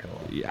RC Cola.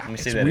 Yeah, Let me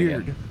it's say that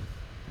weird. again.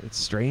 It's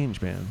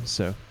strange, man.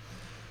 So,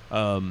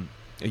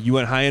 you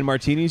went high-end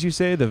martinis, you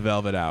say? The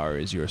Velvet Hour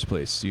is your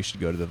place. You should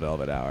go to the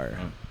Velvet Hour.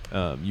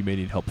 You may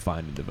need help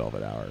finding the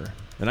Velvet Hour.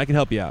 And I can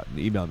help you out.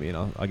 Email me, and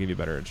I'll give you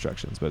better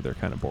instructions, but they're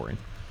kind of boring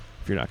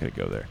if you're not going to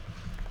go there.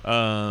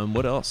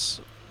 What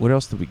else? What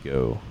else did we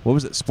go? What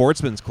was it?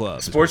 Sportsman's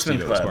Club.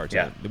 Sportsman's Club,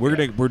 yeah.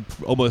 We're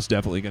almost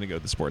definitely going to go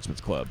to the Sportsman's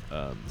Club.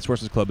 The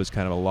Sportsman's Club is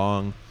kind of a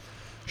long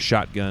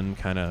shotgun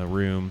kind of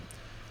room.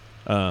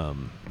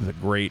 With a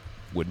great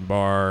wooden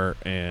bar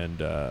and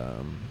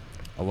a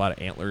lot of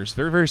antlers.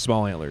 They're very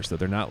small antlers, though.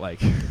 They're not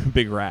like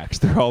big racks.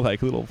 They're all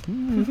like little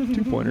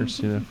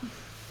 2-pointers,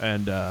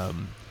 And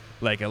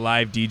like a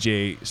live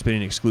DJ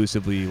spinning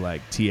exclusively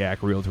like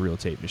TAC reel-to-reel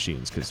tape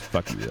machines, because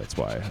fuck you, that's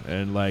why.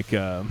 And like,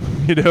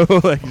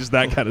 like just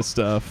that kind of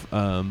stuff.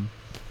 Lone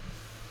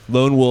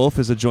Wolf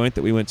is a joint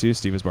that we went to.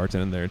 Steve was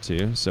bartending there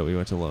too, so we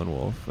went to Lone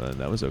Wolf, and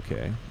that was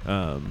okay.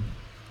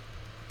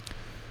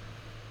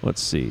 Let's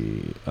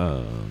see.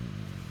 Yeah,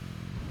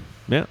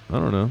 I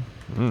don't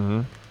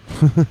know.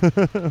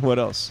 What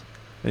else?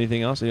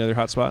 Anything else? Any other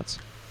hot spots?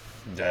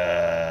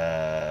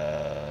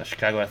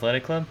 Chicago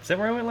Athletic Club. Is that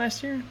where I went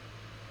last year?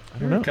 I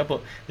don't know.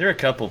 There are a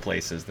couple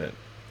places that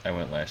I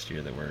went last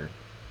year that were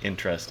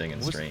interesting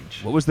and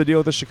strange. What was the deal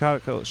with the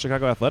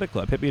Chicago Athletic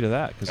Club? Hit me to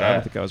that, because I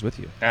don't think I was with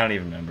you. I don't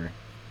even remember.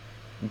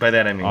 By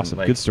that I mean, awesome.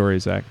 Like, good story,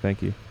 Zach.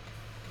 Thank you.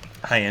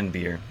 High-end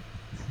beer.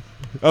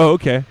 Oh,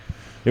 okay.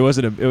 It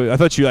wasn't. I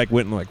thought you like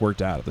went and like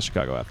worked out at the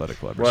Chicago Athletic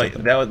Club. Or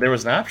something. There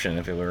was an option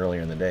if it were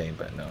earlier in the day,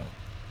 but no,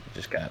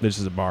 just got. This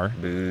is a bar.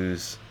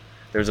 Booze.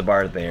 There was a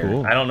bar there.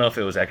 Cool. I don't know if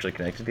it was actually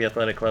connected to the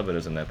athletic club, but it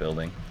was in that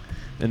building.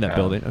 In that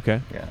building,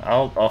 okay. Yeah,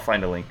 I'll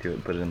find a link to it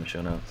and put it in the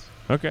show notes.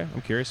 Okay,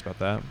 I'm curious about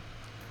that.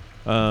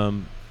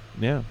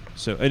 Yeah.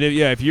 So and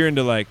if you're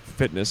into like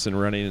fitness and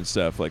running and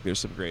stuff, like there's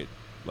some great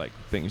like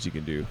things you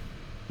can do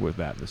with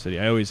that in the city.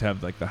 I always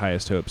have like the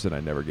highest hopes and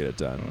I never get it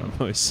done. I'm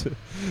always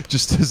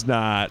just does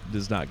not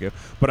go.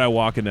 But I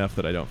walk enough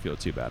that I don't feel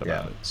too bad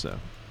about it. So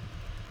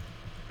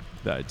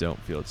that I don't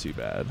feel too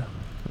bad.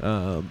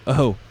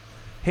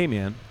 Hey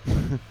man,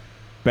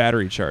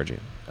 battery charging.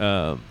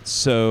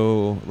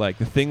 So like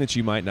the thing that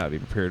you might not be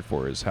prepared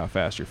for is how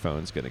fast your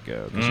phone's going to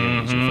go, because you're going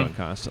to use your phone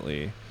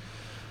constantly.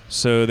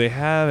 So they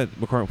have at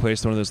McCormick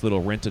Place one of those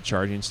little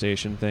rent-a-charging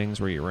station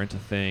things where you rent a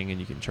thing and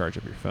you can charge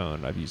up your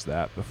phone. I've used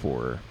that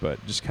before,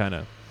 but just kind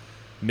of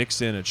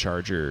mix in a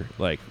charger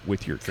like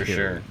with your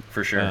kid.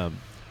 For sure.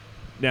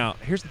 Now,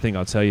 here's the thing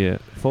I'll tell you,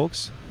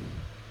 folks.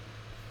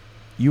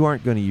 You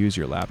aren't going to use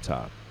your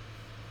laptop.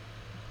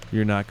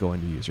 You're not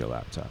going to use your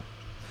laptop.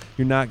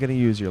 You're not going to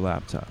use your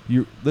laptop.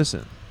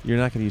 Listen, you're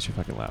not going to use your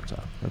fucking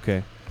laptop,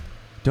 okay?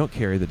 Don't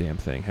carry the damn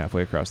thing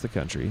halfway across the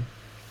country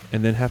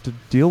and then have to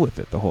deal with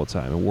it the whole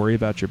time and worry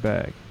about your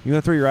bag. You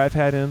want to throw your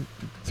iPad in?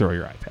 Throw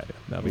your iPad in.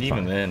 That'll be fine.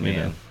 Even then,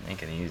 man, I ain't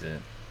going to use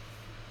it.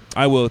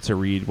 I will to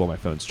read while my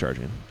phone's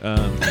charging.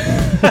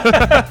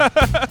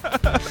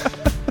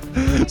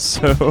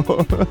 So,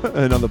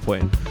 and on the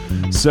plane.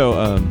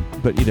 So,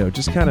 but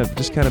just kind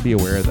of be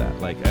aware of that.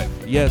 Like,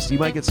 yes, you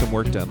might get some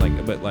work done.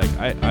 Like, but like,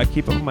 I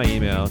keep up with my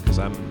email because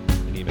I'm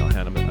an email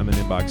hound. I'm an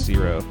inbox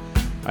zero.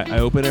 I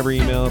open every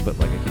email, but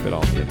like I keep it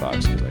all in the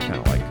inbox because I kind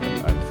of like.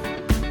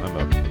 I'm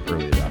an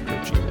early adopter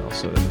of Gmail,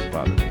 so it doesn't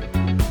bother me.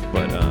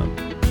 But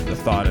the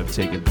thought of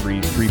taking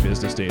three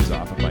business days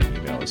off of my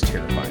email is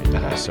terrifying to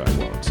me, so I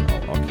won't.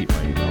 I'll keep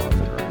my email up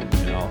and running,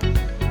 and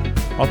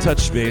I'll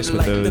touch base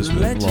with those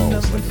with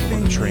lulls. Like if I'm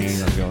on a train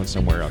or going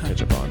somewhere, I'll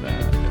catch up on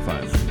that. If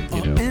I'm,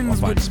 I'll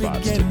find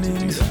spots to do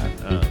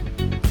that.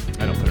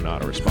 I don't put an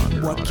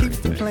autoresponder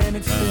on or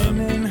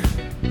anything.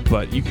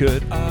 But you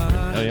could.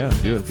 Oh yeah,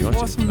 do it if you want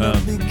to.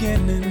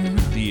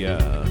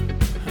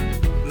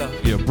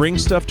 Bring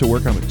stuff to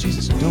work on. But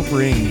Jesus, don't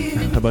bring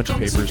a bunch of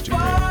papers to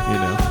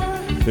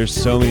grade. There's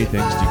so many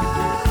things you can do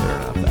that are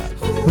not that.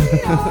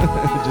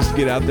 Just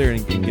get out there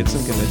and get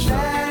some convention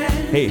on.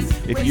 Hey,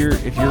 if you're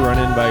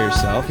running by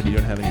yourself and you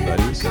don't have any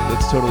buddies,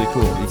 that's totally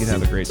cool. You can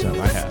have a great time.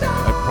 I had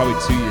probably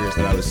 2 years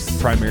that I was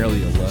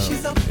primarily alone in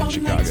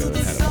Chicago and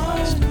had a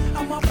blast.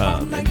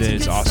 And then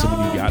it's awesome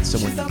when you got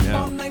someone you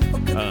know.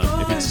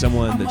 If it's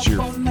someone that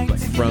you're like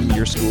from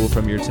your school,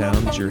 from your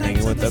town that you're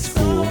hanging with, that's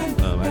cool.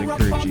 I'd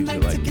encourage you to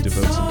like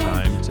devote some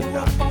time to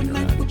not being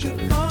around each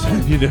other.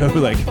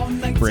 Like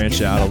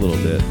branch out a little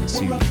bit and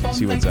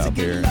see what's out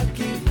there.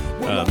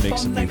 Make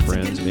some new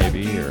friends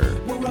maybe, or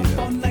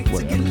whatever.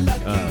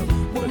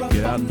 But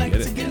get out and get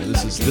it.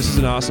 This is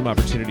an awesome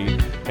opportunity.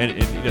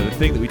 And the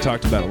thing that we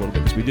talked about a little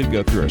bit, because we did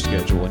go through our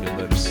schedule, and you'll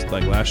notice,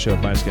 like last show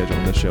my schedule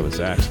and this show with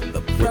Zach's,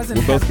 we're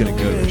both going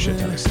to go to a shit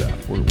ton of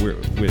stuff. We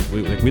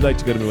like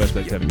to go to Midwest,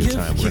 but to have a good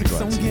time. We're going to go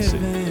out and see the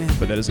city,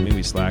 but that doesn't mean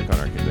we slack on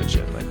our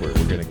convention. Like we're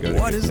going to go to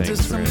good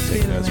things. We're going to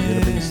take notes. We're going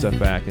to bring stuff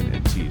back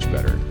and teach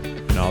better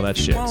and all that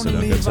shit. So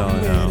don't go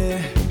telling how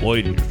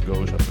Lloyd just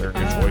goes up there and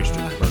gets wasted.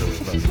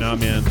 No,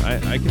 man,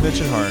 I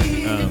convention hard.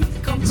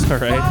 It's all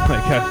right.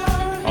 Like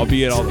I'll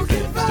be at all the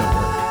things. Don't worry.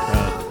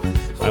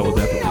 I will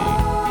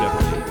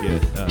definitely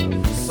get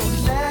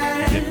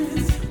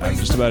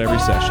just about every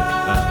session.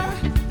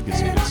 Get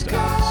some good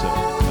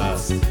stuff.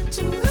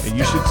 So and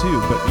you should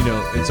too. But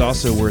it's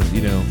also worth.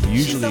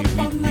 Usually we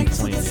plan in a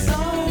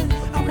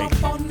break.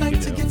 Like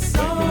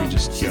when we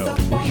just go,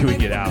 we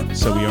get out,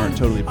 so we aren't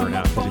totally burnt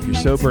out. Because if you're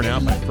so burnt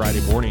out by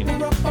Friday morning,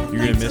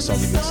 you're gonna miss all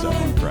the good stuff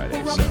on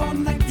Friday. So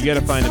you got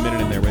to find a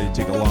minute in there, whether you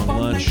take a long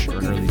lunch or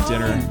an early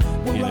dinner,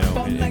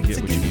 and get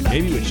what you need.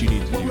 Maybe what you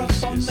need to do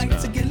is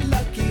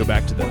go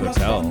back to the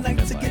hotel and like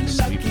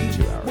sleep for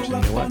 2 hours. And you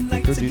know what?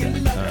 Go do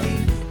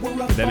that.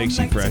 If that makes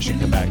you fresh and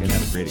come back and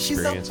have a great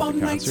experience at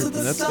the concert,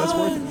 then that's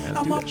worth it, man.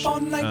 Do that shit.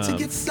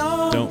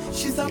 Don't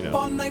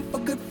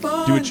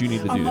do what you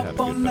need to do to have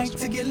a good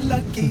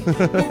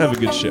festival. Have a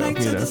good show.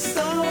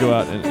 Go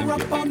out and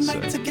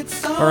get it.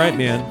 So. All right,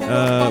 man.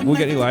 We'll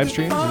get any live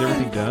streams. Is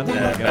everything done?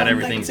 About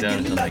everything's done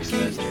until next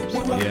semester. Yeah.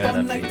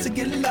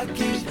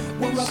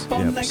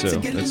 So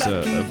that's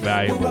a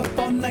valuable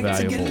tool.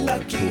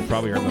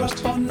 Probably our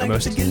most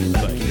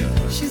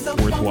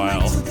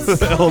worthwhile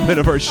element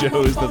of our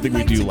show is the thing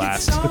we do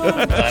last.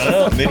 I don't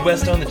know.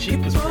 Midwest on the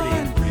Cheap was pretty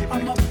effective.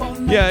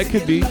 Yeah, it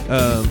could be.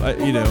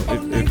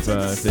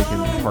 If they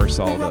can parse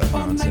all the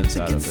nonsense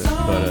out of it.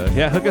 But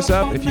hook us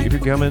up if you're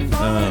coming.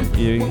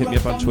 You can hit me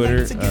up on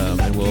Twitter,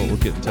 and we'll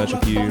get in touch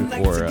with you,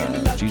 or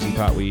Jeezy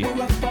Potweed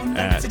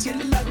at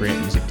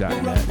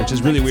grantmusic.net, which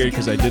is really weird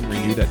because I didn't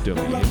renew that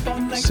domain,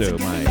 so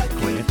my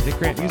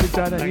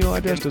grantmusic.net email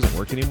address doesn't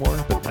work anymore.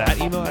 But that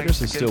email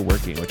address is still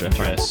working, which I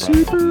find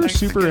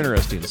super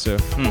interesting. So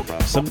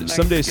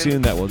someday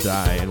soon that will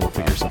die, and we'll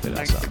figure something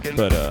else out.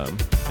 But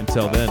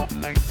until then,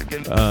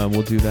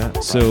 we'll do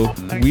that. So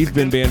we've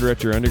been Band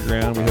Director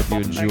Underground. We hope you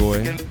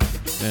enjoy.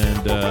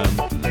 And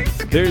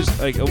there's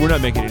we're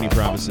not making any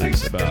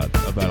promises about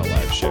a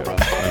live show in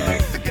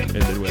the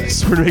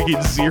Midwest. We're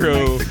making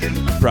zero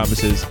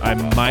promises. I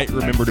might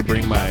remember to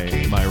bring my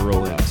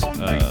Roland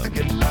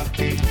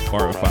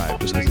R05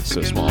 just because it's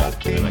so small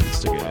and I can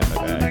stick it in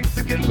my bag.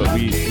 But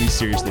we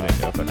seriously make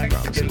no fucking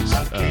promises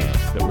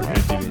that we're going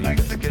to do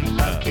anything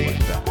like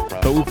that.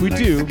 But if we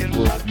do,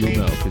 you'll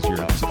know because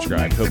you're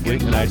subscribed, hopefully,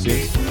 in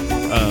iTunes.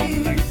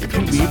 If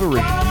you leave a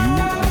review,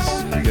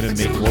 it's going to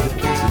make more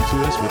people listen to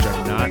us, which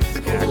I'm not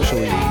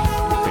actually a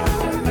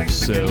fan of.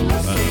 So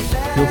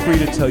feel free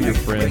to tell your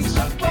friends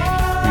who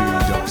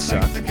don't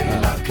suck to check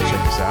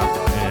us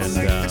out. And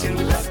if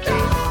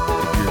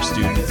you're a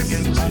student and you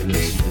listen to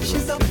this,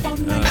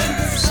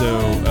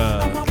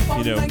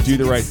 you do the right thing. Do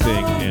the right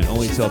thing and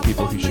only tell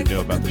people who should know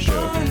about the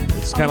show.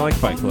 It's kind of like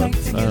Fight Club.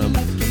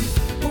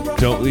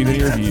 Don't leave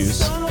any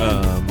reviews.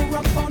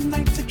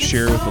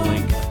 Share with the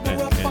link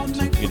and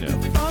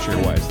share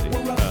wisely.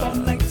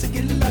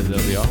 And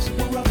they'll be awesome.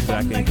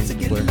 Zach, anything to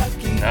declare?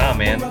 Nah,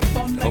 man.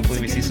 Hopefully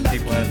we see some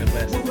people out of the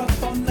Midwest.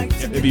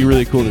 It'd be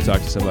really cool to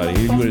talk to somebody. If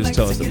you would just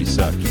tell us that we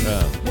suck,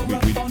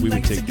 we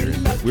would take your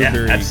input. We're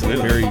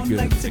very good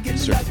at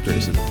constructive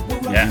criticism.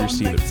 We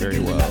receive it very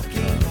well.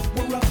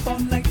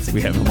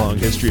 We have a long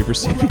history of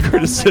receiving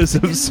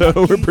criticism, so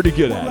we're pretty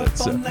good at it.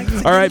 So,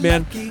 all right,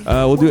 man.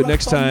 We'll do it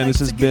next time. This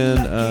has been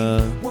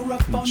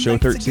show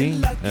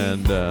 13,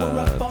 and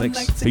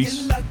thanks.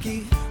 Peace.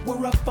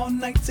 We're up all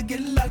night to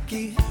get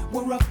lucky.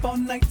 We're up all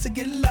night to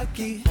get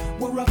lucky.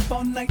 We're up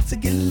all night to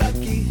get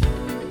lucky.